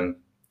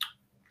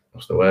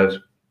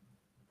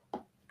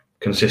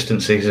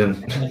consistent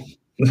season.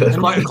 It's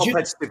quite a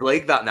competitive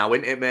league that now,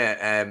 isn't it,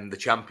 mate? The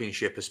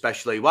Championship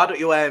especially. Why don't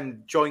you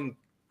join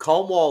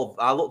Cornwall?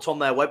 I looked on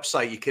their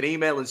website. You can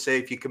email and say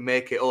if you can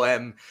make it.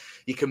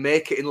 You can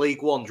make it in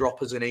League One.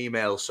 Drop us an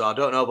email. So I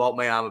don't know about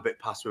me. I'm a bit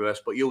past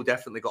reverse, but you've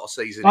definitely got a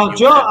season. Oh,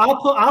 Joe,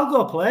 I'll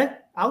go play.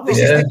 This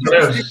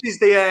is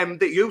the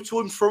you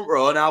two in front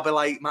row, and I'll be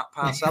like Matt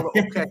Parcell.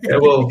 Okay. Yeah,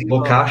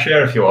 we'll car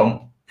share if you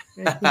want.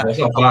 That's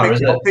not far,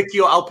 is it?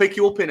 I'll pick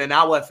you up in an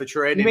hour for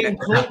training. You mean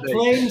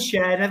plane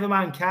share, never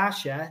mind car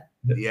share.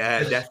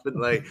 Yeah,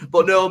 definitely.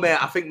 But no,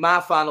 mate, I think my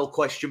final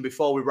question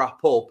before we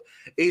wrap up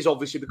is,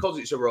 obviously, because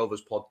it's a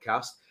Rovers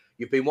podcast,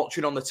 you've been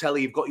watching on the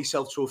telly, you've got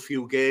yourself to a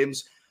few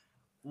games.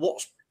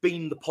 What's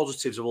been the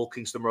positives of Hull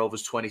Kingston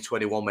Rovers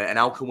 2021, mate, and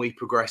how can we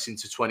progress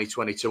into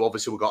 2022?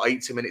 Obviously, we've got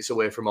 80 minutes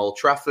away from Old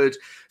Trafford.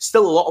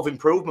 Still a lot of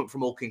improvement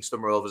from Hull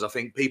Kingston Rovers. I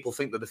think people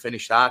think that the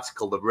finished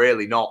article, they're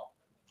really not.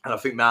 And I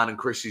think mine and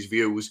Chris's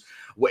views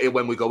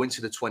when we go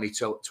into the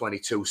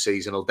 2022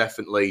 season will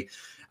definitely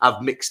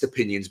have mixed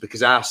opinions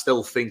because I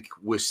still think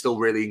we're still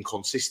really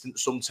inconsistent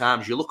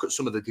sometimes. You look at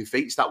some of the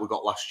defeats that we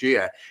got last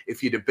year.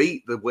 If you'd have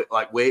beat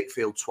like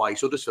Wakefield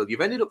twice, Huddersfield,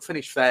 you've ended up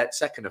finished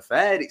second or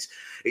third.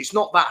 It's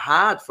not that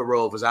hard for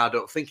Rovers, I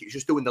don't think. It's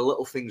just doing the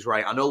little things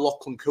right. I know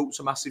Lachlan Coote's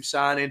a massive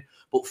signing,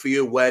 but for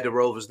you, where do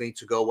Rovers need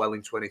to go well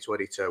in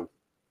 2022?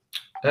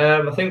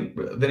 I think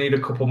they need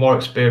a couple more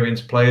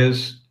experienced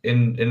players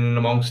in and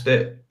amongst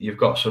it. You've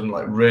got some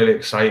like really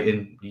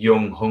exciting,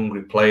 young,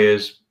 hungry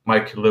players.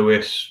 Michael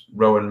Lewis,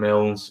 Rowan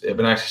Milnes. It'd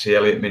be nice to see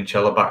Elliot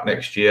Minchella back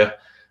next year.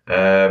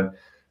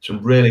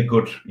 Some really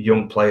good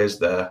young players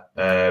there.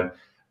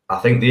 I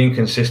think the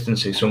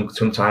inconsistency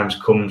sometimes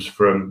comes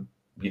from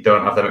you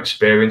don't have them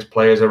experienced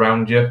players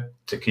around you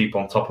to keep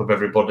on top of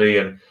everybody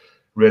and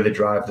really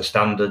drive the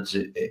standards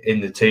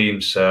in the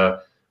team. So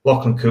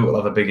Lachlan Coote will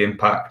have a big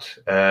impact.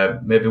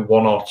 Maybe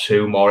one or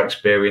two more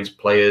experienced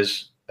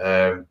players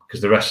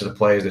because the rest of the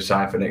players they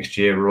signed for next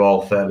year are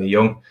all fairly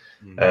young.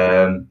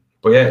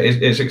 But yeah,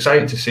 it's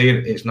exciting to see.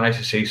 It's nice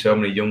to see so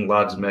many young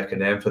lads make a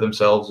name for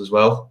themselves as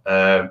well.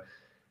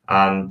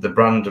 And the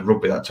brand of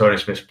rugby that Tony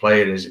Smith's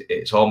playing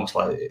it's almost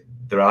like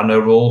there are no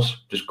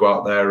rules. Just go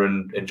out there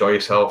and enjoy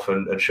yourself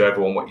and show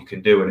everyone what you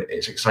can do. And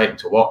it's exciting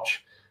to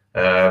watch.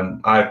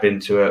 I've been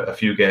to a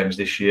few games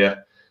this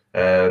year.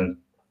 And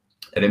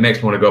it makes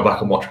me want to go back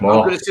and watch more.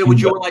 I'm going to say,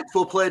 would you like to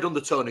have played under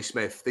Tony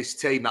Smith, this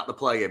team that they're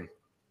playing?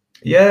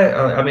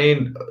 Yeah, I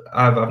mean,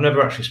 I've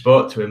never actually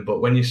spoke to him,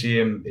 but when you see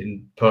him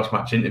in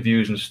post-match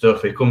interviews and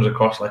stuff, he comes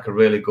across like a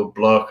really good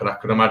bloke, and I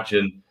could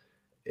imagine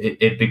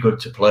it'd be good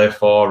to play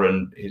for,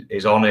 and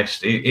he's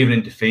honest. Even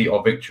in defeat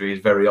or victory,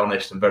 he's very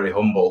honest and very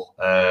humble.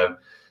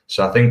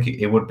 So I think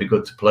it would be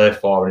good to play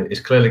for, and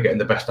he's clearly getting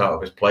the best out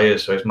of his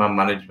players, so his man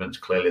management's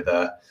clearly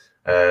there.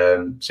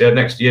 So yeah,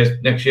 next year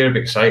will be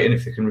exciting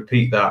if they can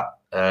repeat that.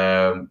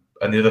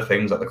 And the other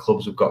things that the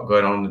clubs have got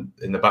going on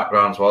in the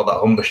background as well, that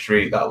Humber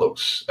Street, that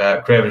looks,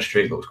 Craven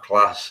Street looks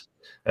class.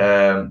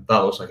 That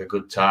looks like a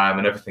good time,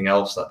 and everything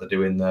else that they're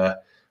doing there.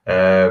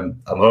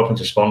 I'm hoping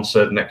to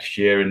sponsor next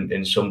year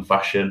in some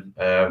fashion.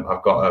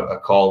 I've got a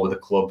call with a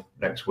club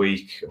next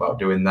week about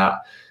doing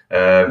that.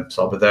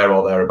 So I'll be there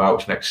or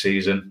thereabouts next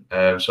season.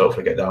 So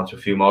hopefully get down to a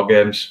few more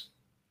games.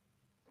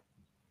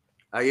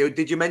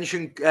 Did you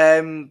mention,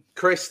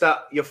 Chris,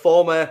 that your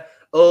former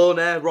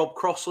owner, Rob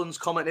Crossland's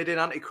commented in,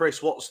 hasn't he,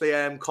 Chris? What's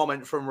the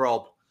comment from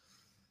Rob?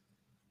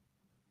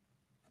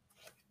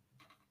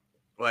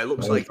 Well, it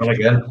looks like he's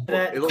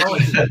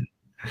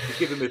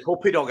giving me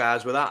puppy dog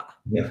eyes with that.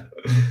 Yeah.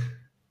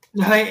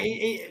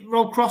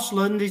 Rob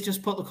Crossland has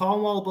just put the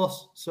Cornwall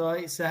bus, so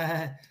it's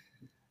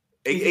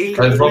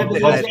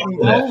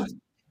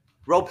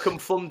Rob can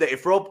fund it.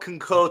 If Rob can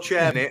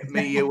co-chair it,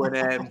 me, you,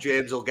 and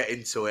James will get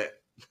into it.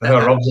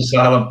 Rob's a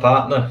silent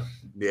partner.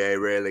 Yeah, he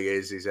really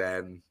is. He's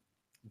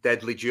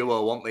deadly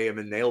duo, weren't they? Him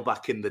and Neil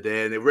back in the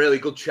day, and a really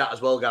good chat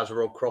as well, guys, with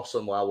Rob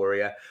Crossland while we're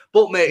here.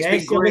 But mate, it's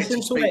been great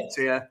to speak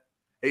to you.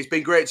 It's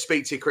been great to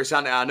speak to you, Chris.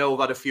 I know we've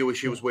had a few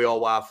issues with our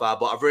Wi-Fi,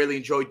 but I've really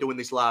enjoyed doing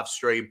this live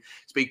stream.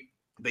 It's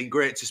been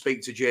great to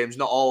speak to James,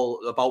 not all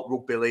about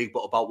rugby league,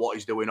 but about what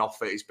he's doing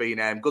off it. It's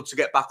been good to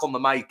get back on the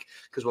mic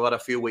because we've had a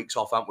few weeks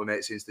off, haven't we,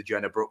 mate, since the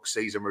Jenna Brooks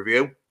season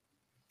review.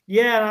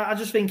 Yeah, I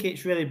just think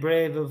it's really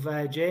brave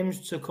of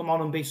James to come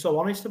on and be so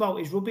honest about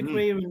his rugby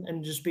career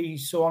and just be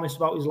so honest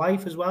about his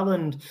life as well.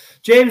 And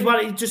James, why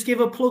don't you just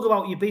give a plug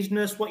about your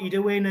business, what you're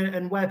doing,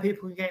 and where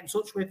people can get in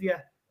touch with you?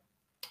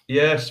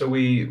 Yeah, so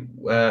we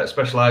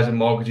specialise in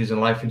mortgages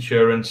and life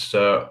insurance.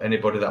 So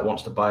anybody that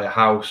wants to buy a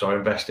house or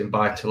invest in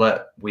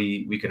buy-to-let,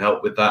 we can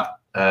help with that.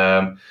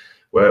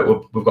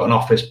 We've got an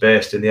office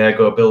based in the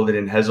Ergo building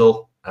in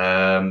Hessel.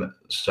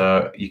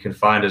 So you can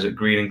find us at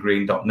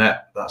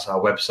greenandgreen.net. That's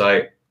our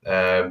website.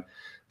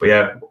 But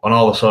yeah, on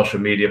all the social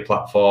media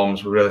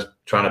platforms, we're really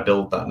trying to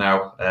build that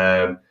now.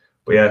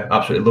 But yeah,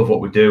 absolutely love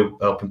what we do,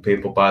 helping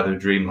people buy their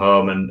dream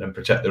home and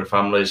protect their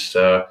families.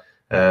 So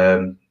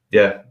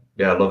yeah,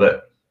 I love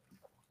it.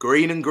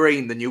 Green and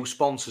Green, the new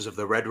sponsors of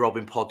the Red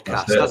Robin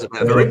podcast. That's a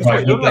bit of a ring,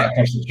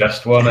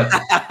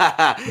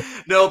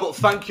 No, but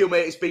thank you,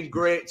 mate. It's been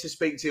great to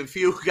speak to you. And for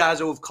you guys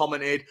who have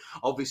commented,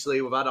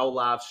 obviously, we've had our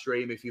live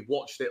stream. If you've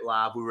watched it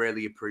live, we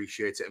really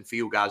appreciate it. And for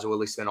you guys who are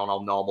listening on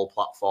our normal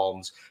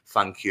platforms,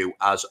 thank you,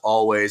 as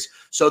always.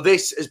 So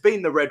this has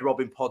been the Red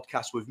Robin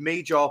podcast with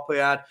me, Joe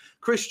Payard,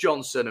 Chris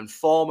Johnson, and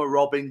former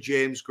Robin,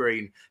 James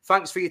Green.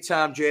 Thanks for your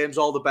time, James.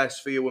 All the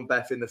best for you and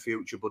Beth in the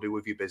future, buddy,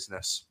 with your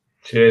business.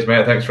 Cheers,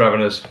 mate. Thanks for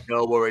having us.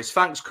 No worries.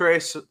 Thanks,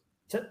 Chris.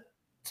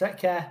 Take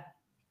care.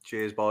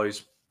 Cheers,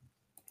 boys.